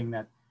was something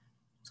that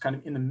was kind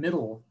of in the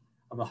middle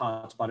of the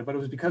hotspot, but it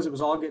was because it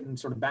was all getting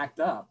sort of backed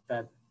up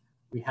that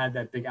we had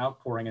that big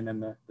outpouring and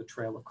then the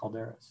trail of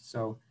calderas.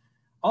 So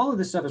all of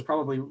this stuff is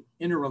probably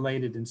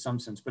interrelated in some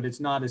sense, but it's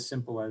not as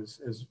simple as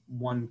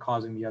one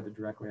causing the other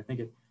directly. I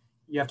think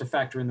you have to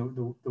factor in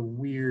the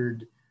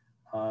weird,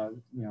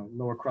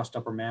 lower crust,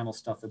 upper mantle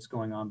stuff that's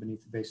going on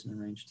beneath the basin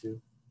and range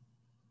too.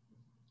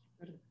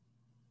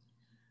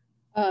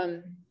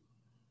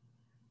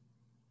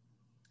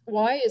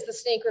 Why is the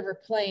Snake River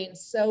Plain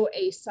so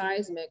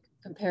aseismic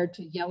compared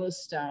to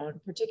Yellowstone,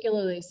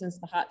 particularly since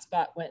the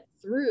hotspot went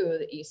through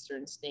the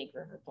eastern Snake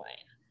River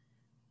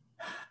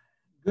Plain?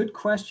 Good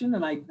question,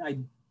 and I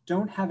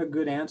don't have a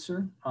good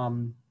answer.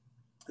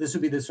 This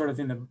would be the sort of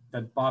thing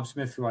that Bob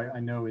Smith, who I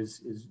know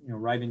is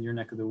right in your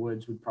neck of the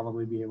woods, would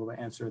probably be able to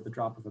answer at the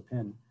drop of a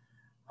pin.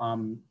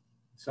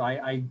 So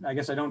I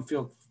guess I don't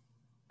feel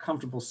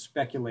comfortable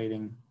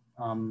speculating.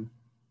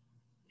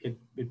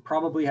 It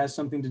probably has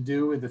something to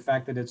do with the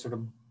fact that it sort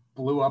of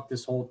blew up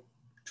this whole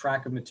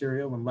track of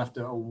material and left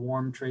a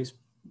warm trace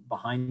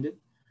behind it.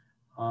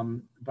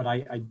 But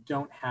I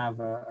don't have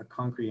a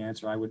concrete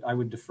answer. I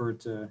would defer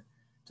to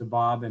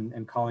Bob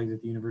and colleagues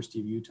at the University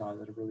of Utah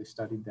that have really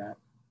studied that.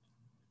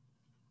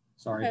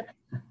 Sorry. Okay.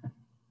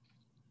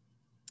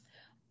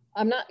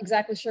 I'm not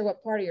exactly sure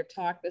what part of your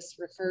talk this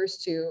refers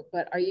to,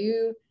 but are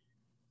you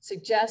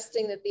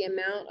suggesting that the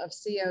amount of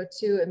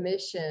CO2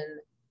 emission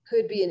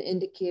could be an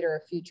indicator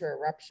of future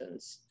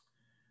eruptions?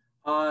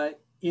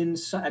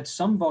 At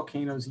some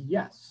volcanoes,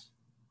 yes.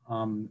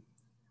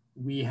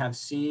 We have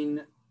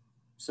seen,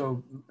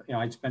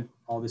 I spent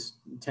all this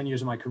 10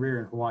 years of my career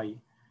in Hawaii,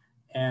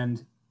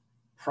 and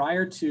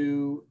prior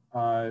to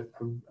a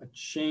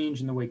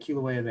change in the way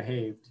Kilauea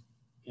behaved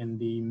in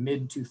the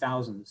mid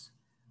 2000s,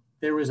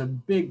 there was a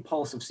big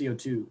pulse of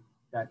CO2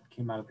 that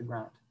came out of the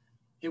ground.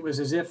 It was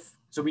as if,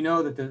 so we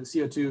know that the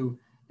CO2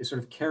 is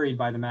sort of carried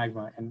by the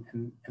magma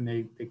and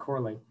they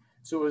correlate.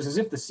 So it was as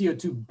if the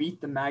CO2 beat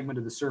the magma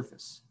to the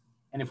surface.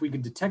 And if we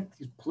could detect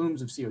these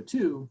plumes of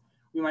CO2,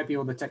 we might be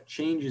able to detect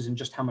changes in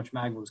just how much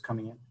magma was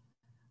coming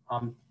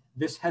in.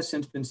 This has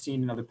since been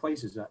seen in other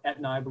places.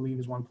 Etna, I believe,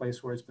 is one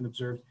place where it's been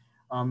observed.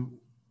 One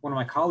of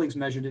my colleagues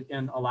measured it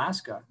in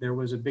Alaska. There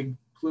was a big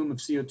plume of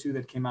CO2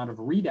 that came out of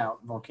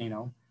Redoubt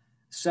volcano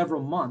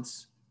several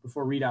months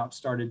before Redoubt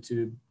started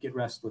to get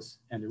restless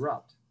and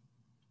erupt.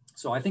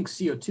 So I think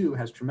CO2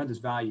 has tremendous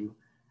value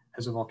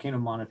as a volcano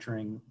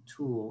monitoring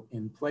tool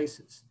in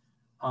places.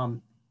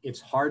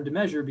 It's hard to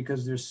measure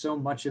because there's so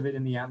much of it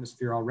in the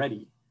atmosphere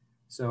already.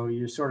 So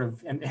you're sort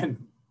of,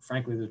 and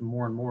frankly, there's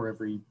more and more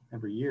every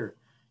year.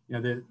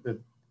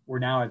 We're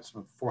now at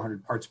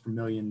 400 parts per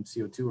million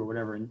CO2 or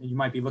whatever, and you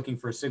might be looking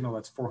for a signal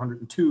that's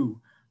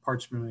 402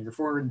 parts per million or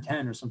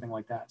 410 or something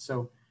like that.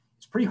 So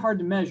it's pretty hard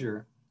to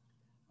measure.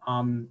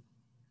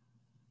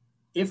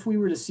 If we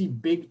were to see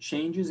big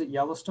changes at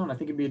Yellowstone, I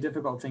think it'd be a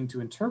difficult thing to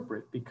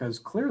interpret because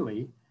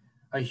clearly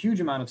a huge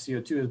amount of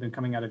CO2 has been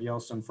coming out of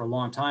Yellowstone for a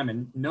long time,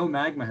 and no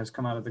magma has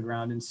come out of the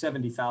ground in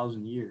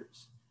 70,000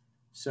 years.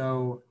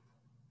 So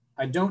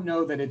I don't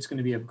know that it's going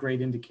to be a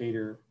great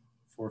indicator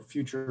for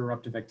future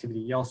eruptive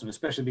activity at Yellowstone,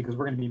 especially because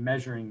we're going to be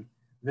measuring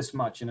this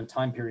much in a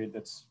time period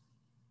that's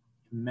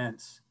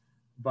immense.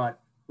 But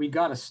we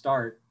got to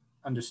start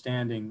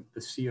understanding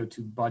the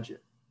CO2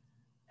 budget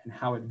and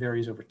how it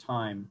varies over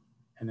time,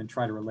 and then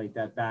try to relate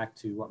that back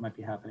to what might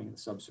be happening in the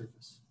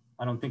subsurface.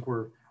 I don't think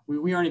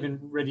we aren't even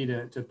ready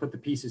to put the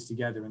pieces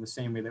together in the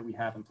same way that we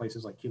have in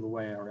places like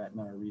Kilauea or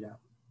Etna or Redoubt.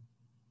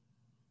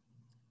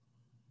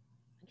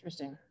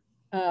 Interesting.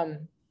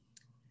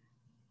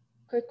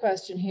 Quick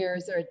question here.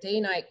 Is there a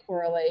day-night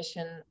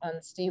correlation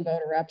on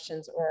steamboat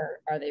eruptions, or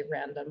are they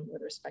random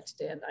with respect to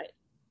day and night?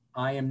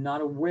 I am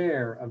not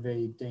aware of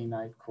a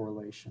day-night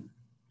correlation.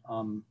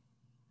 I'm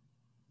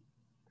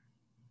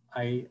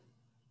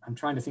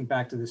trying to think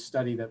back to this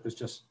study that was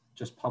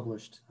just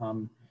published.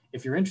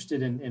 If you're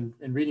interested in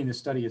reading this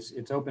study,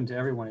 it's open to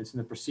everyone. It's in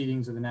the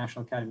Proceedings of the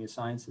National Academy of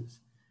Sciences.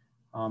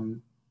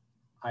 I'm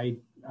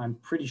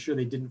pretty sure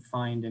they didn't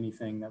find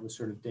anything that was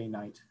sort of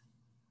day-night.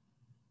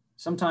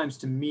 Sometimes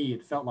to me,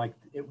 it felt like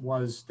there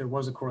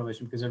was a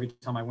correlation, because every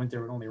time I went there,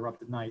 it would only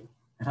erupt at night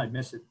and I'd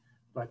miss it.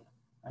 But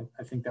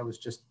I think that was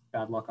just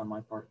bad luck on my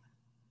part.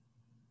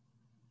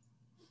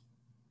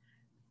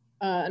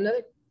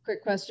 Another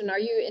quick question. Are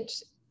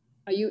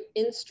you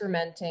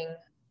instrumenting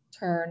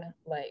Tern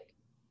Lake?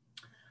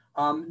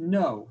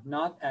 No,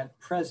 not at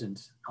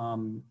present.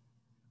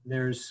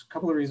 There's a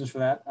couple of reasons for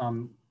that.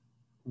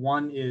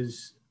 One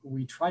is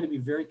we try to be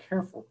very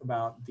careful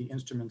about the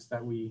instruments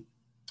that we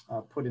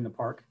put in the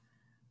park.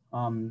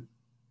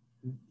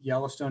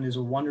 Yellowstone is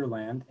a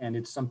wonderland, and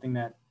it's something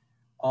that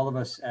all of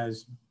us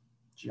as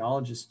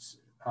geologists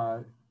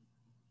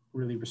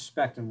really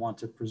respect and want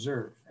to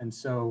preserve. And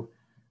so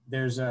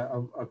there's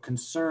a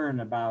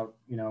concern about,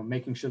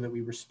 making sure that we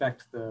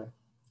respect the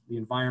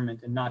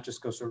environment and not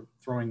just go sort of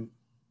throwing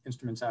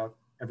instruments out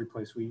every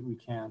place we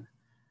can.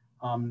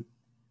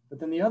 But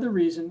then the other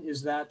reason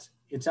is that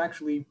it's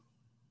actually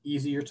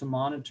easier to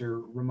monitor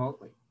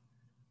remotely.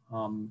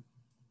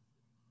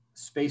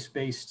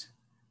 Space-based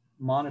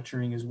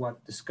monitoring is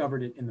what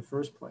discovered it in the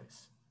first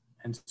place.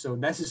 And so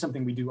this is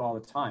something we do all the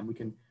time. We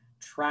can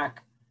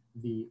track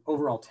the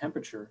overall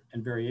temperature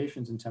and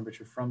variations in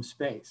temperature from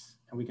space,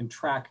 and we can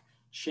track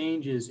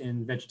changes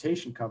in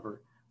vegetation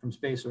cover from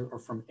space or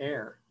from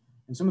air.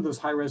 And some of those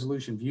high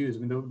resolution views, I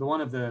mean, the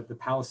one of the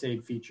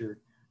Palisade feature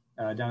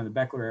down in the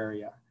Beckler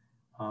area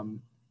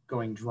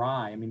going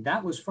dry, I mean,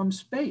 that was from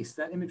space.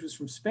 That image was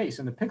from space,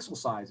 and the pixel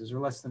sizes are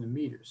less than a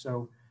meter.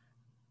 So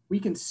we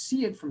can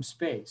see it from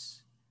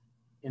space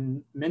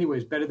in many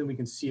ways better than we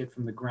can see it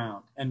from the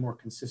ground, and more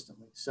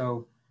consistently.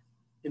 So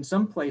in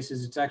some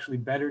places, it's actually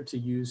better to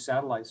use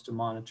satellites to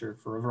monitor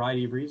for a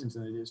variety of reasons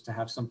than it is to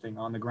have something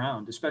on the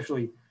ground,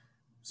 especially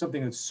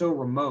something that's so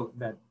remote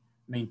that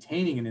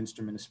maintaining an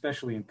instrument,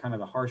 especially in kind of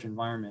the harsh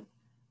environment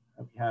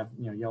that we have,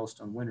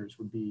 Yellowstone winters,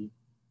 would be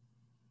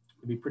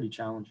pretty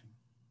challenging.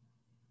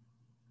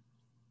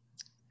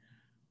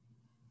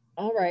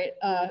 All right.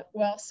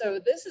 Well, so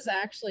this is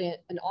actually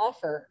an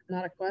offer,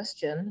 not a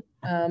question.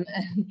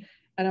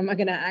 And I'm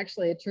going to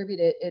actually attribute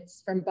it.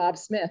 It's from Bob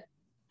Smith,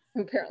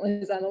 who apparently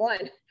is on the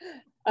line.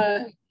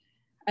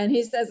 And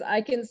he says,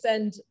 I can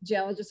send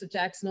geologists of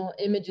Jackson Hole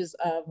images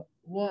of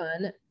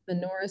 1, the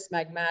Norris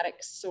magmatic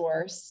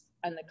source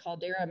and the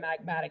caldera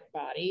magmatic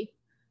body;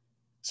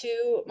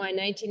 2, my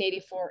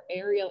 1984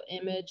 aerial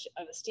image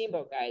of the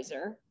Steamboat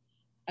Geyser;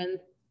 and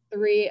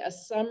 3, a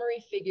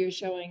summary figure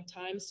showing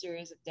time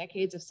series of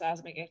decades of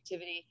seismic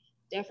activity,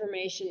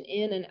 deformation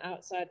in and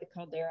outside the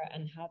caldera,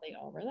 and how they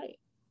all relate.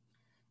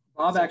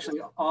 Bob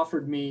actually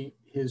offered me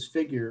his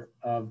figure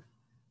of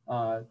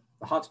the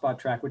hotspot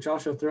track, which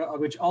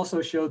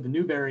also showed the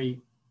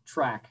Newberry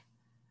track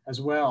as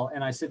well.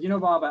 And I said,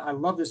 Bob, I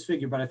love this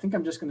figure, but I think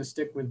I'm just going to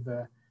stick with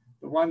the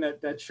one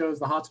that shows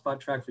the hotspot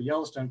track for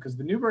Yellowstone, because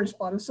the Newberry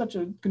spot is such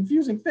a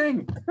confusing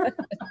thing.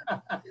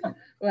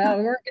 Well,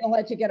 we weren't going to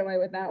let you get away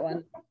with that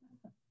one.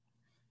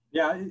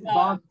 Yeah,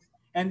 Bob,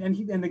 and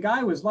the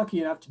guy was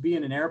lucky enough to be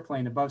in an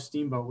airplane above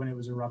Steamboat when it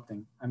was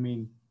erupting. I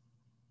mean,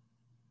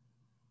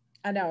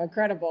 I know,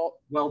 incredible.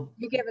 Well,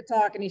 he gave a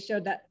talk and he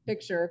showed that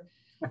picture.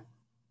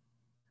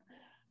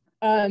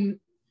 Okay,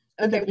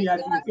 we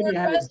still have more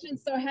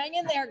questions, so hang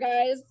in there,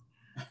 guys.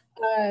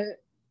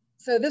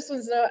 So this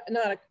one's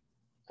not a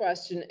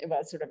question,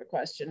 well, sort of a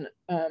question.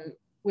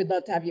 We'd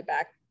love to have you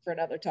back for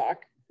another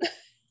talk.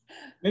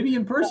 Maybe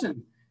in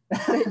person. Yeah,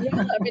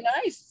 that'd be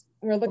nice.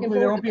 We're looking forward.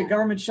 There won't be a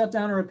government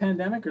shutdown or a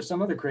pandemic or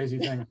some other crazy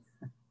thing.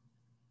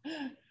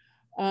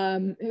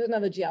 Here's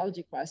another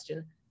geology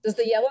question. Does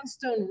the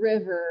Yellowstone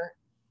River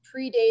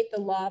predate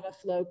the lava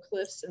flow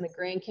cliffs in the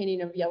Grand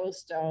Canyon of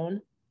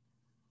Yellowstone?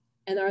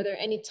 And are there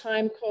any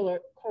time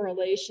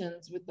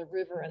correlations with the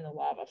river and the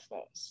lava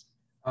flows?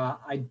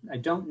 I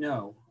don't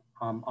know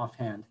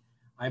offhand.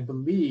 I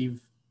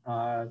believe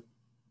a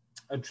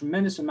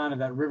tremendous amount of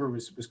that river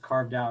was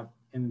carved out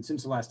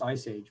since the last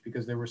ice age,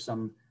 because there were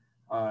some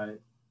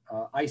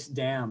ice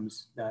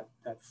dams that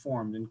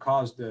formed and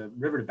caused the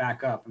river to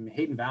back up. I mean,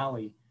 Hayden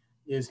Valley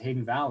is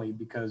Hayden Valley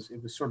because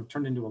it was sort of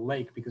turned into a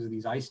lake because of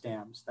these ice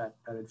dams that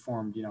had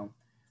formed, you know,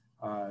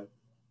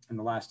 in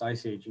the last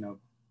ice age, you know,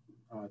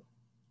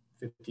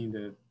 15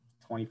 to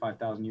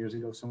 25,000 years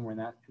ago, somewhere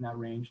in that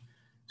range.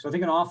 So I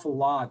think an awful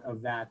lot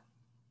of that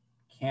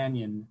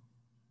canyon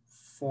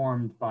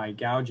formed by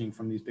gouging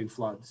from these big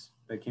floods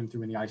that came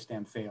through when the ice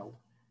dam failed.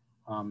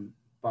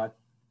 But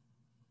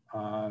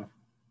I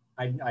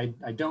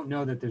don't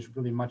know that there's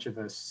really much of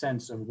a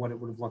sense of what it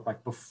would have looked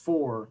like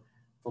before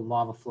the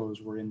lava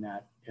flows were in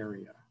that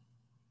area.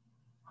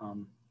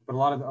 But a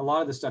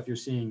lot of the stuff you're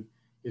seeing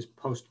is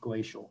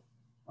post-glacial,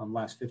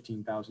 last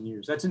 15,000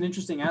 years. That's an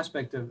interesting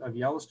aspect of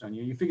Yellowstone.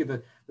 You figure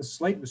the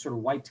slate was sort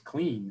of wiped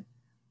clean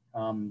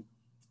down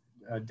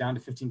to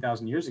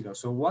 15,000 years ago.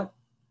 So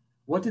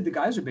what did the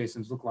geyser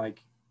basins look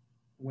like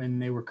when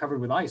they were covered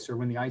with ice or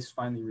when the ice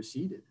finally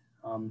receded?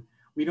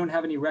 We don't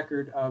have any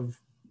record of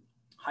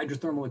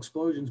hydrothermal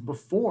explosions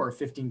before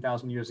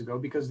 15,000 years ago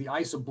because the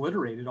ice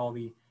obliterated all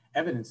the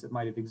evidence that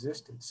might have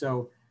existed.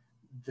 So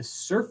the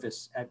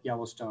surface at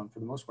Yellowstone, for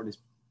the most part, is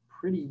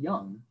pretty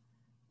young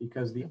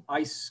because the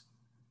ice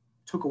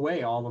took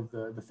away all of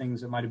the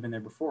things that might have been there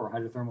before,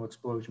 hydrothermal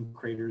explosion,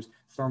 craters,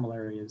 thermal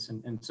areas.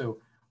 And so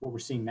what we're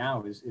seeing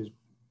now is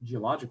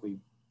geologically,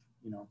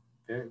 you know,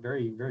 very,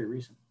 very, very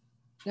recent.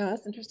 No,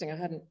 that's interesting. I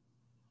hadn't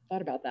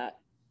thought about that.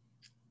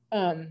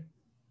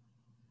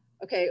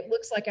 Okay, it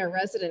looks like our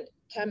resident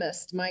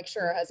chemist, Mike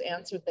Schur, has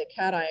answered the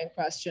cation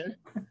question.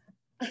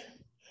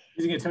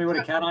 Is he going to tell me what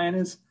a cation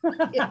is?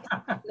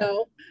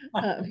 No,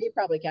 he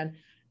probably can.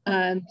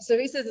 So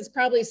he says it's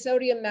probably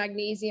sodium,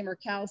 magnesium, or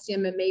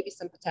calcium, and maybe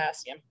some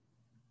potassium.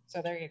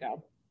 So there you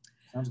go.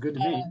 Sounds good to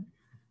me.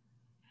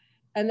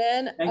 And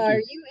then are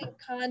you in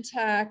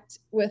contact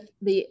with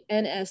the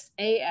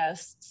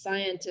NSAS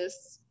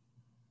scientist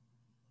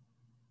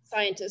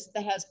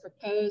that has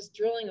proposed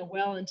drilling a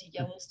well into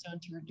Yellowstone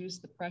to reduce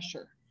the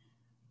pressure?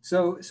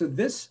 So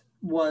this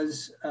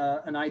was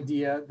an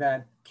idea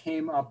that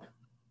came up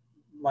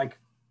like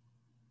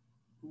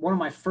one of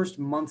my first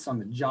months on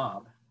the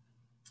job.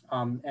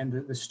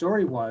 And the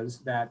story was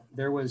that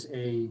there was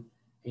a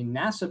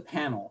NASA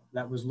panel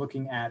that was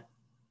looking at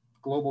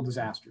global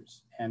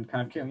disasters and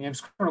kind of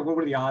what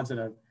are the odds that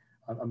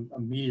a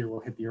meteor will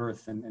hit the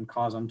Earth and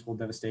cause untold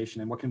devastation,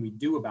 and what can we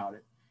do about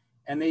it?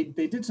 And they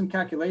did some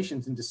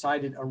calculations and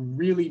decided a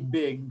really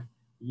big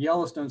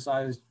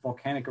Yellowstone-sized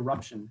volcanic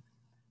eruption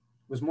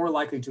was more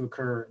likely to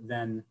occur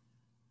than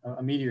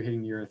a meteor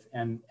hitting the Earth.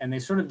 And they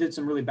sort of did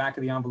some really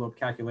back-of-the-envelope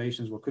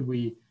calculations. Well, could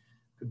we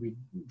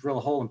drill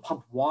a hole and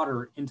pump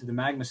water into the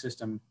magma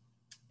system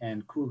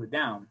and cool it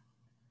down?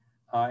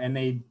 And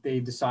they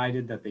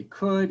decided that they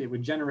could. It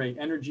would generate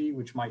energy,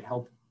 which might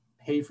help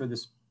pay for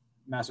this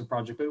massive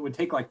project, but it would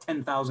take like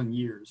 10,000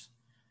 years.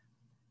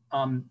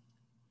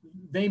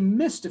 They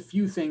missed a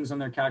few things on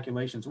their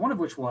calculations, one of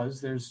which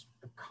was there's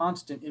a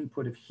constant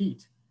input of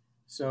heat.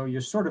 So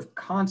you're sort of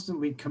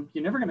constantly,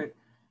 you're never going to,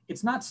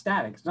 it's not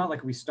static. It's not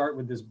like we start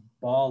with this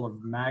ball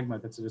of magma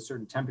that's at a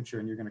certain temperature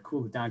and you're going to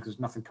cool it down because there's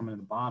nothing coming in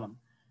the bottom.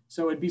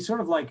 So it'd be sort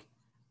of like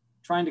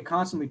trying to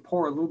constantly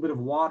pour a little bit of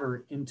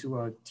water into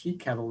a tea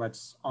kettle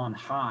that's on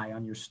high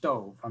on your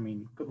stove. I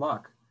mean, good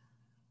luck.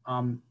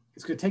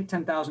 It's going to take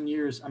 10,000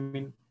 years. I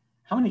mean,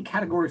 how many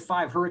Category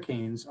 5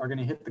 hurricanes are going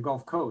to hit the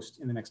Gulf Coast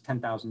in the next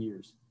 10,000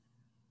 years?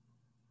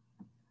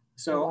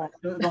 So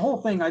the whole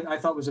thing I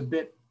thought was a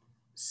bit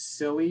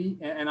silly.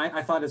 And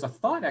I thought as a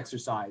thought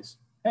exercise,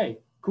 hey,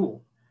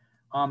 cool.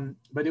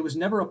 But it was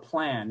never a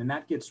plan. And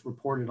that gets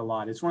reported a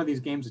lot. It's one of these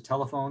games of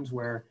telephones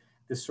where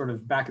this sort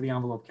of back of the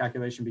envelope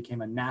calculation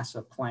became a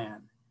NASA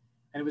plan.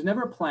 And it was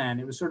never a plan.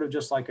 It was sort of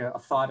just like a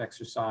thought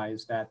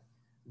exercise that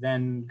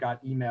then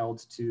got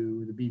emailed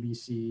to the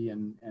BBC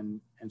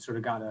and sort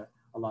of got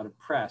a lot of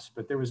press.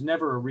 But there was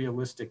never a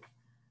realistic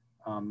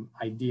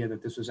idea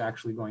that this was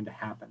actually going to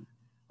happen.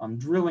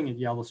 Drilling at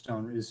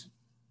Yellowstone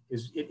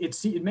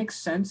it makes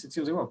sense. It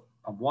seems like, well,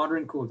 water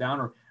and cool it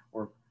down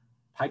or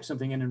pipe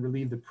something in and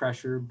relieve the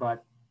pressure,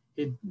 but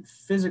it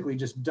physically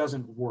just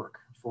doesn't work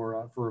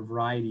for a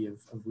variety of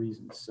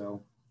reasons.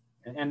 So,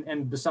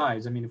 and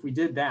besides, I mean, if we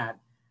did that,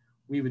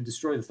 we would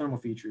destroy the thermal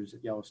features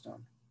at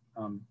Yellowstone.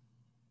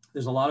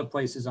 There's a lot of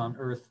places on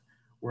Earth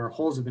where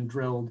holes have been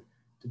drilled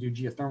to do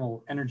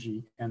geothermal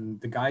energy, and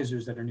the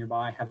geysers that are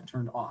nearby have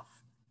turned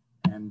off.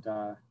 And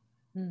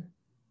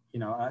you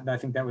know, I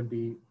think that would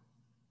be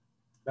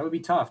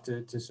tough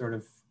to sort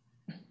of,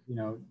 you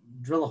know,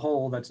 drill a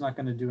hole that's not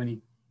going to do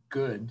any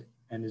good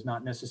and is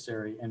not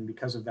necessary, and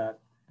because of that,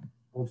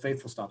 Old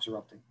Faithful stops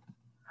erupting.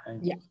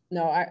 Yeah,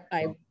 no,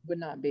 I would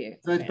not be.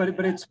 But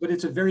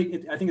it's a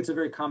very, I think it's a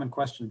very common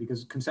question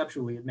because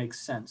conceptually it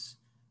makes sense,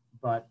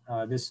 but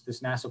this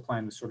NASA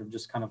plan was sort of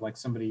just kind of like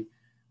somebody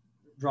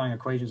drawing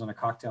equations on a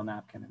cocktail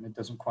napkin, and it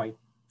doesn't quite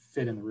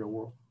fit in the real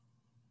world.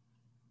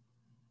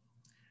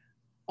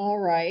 All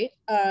right,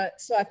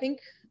 so I think,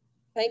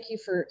 thank you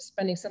for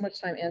spending so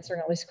much time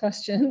answering all these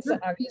questions.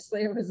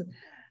 Obviously, it was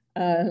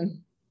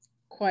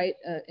quite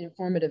an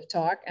informative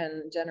talk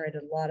and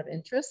generated a lot of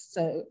interest.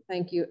 So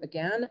thank you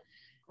again.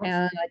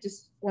 And I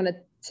just want to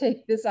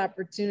take this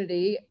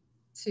opportunity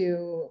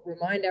to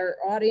remind our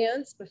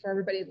audience before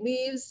everybody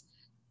leaves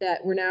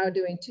that we're now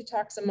doing 2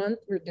 talks a month.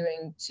 We're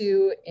doing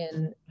 2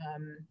 in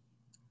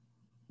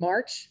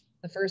March,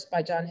 the first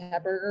by John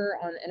Heberger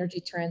on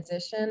energy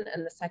transition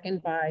and the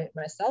second by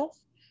myself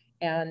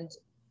and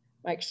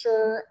Mike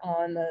Schur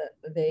on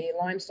the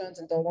limestones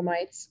and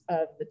dolomites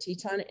of the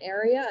Teton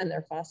area and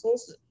their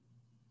fossils.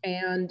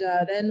 And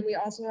then we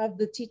also have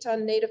the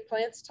Teton native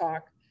plants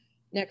talk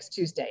next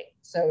Tuesday.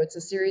 So it's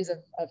a series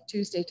of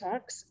Tuesday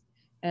talks,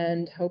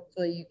 and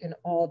hopefully you can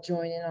all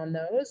join in on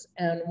those.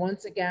 And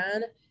once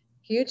again,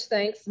 huge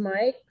thanks,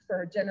 Mike,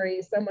 for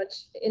generating so much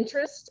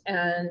interest,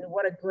 and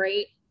what a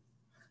great,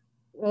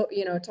 well,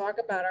 you know, talk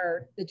about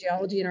the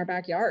geology in our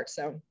backyard.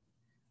 So,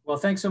 well,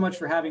 thanks so much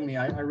for having me.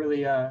 I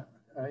really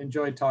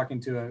enjoyed talking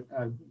to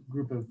a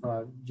group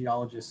of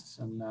geologists,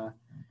 and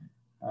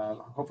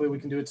hopefully we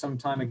can do it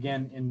sometime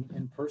again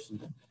in person.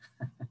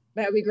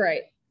 That'd be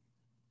great.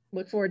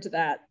 Look forward to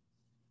that.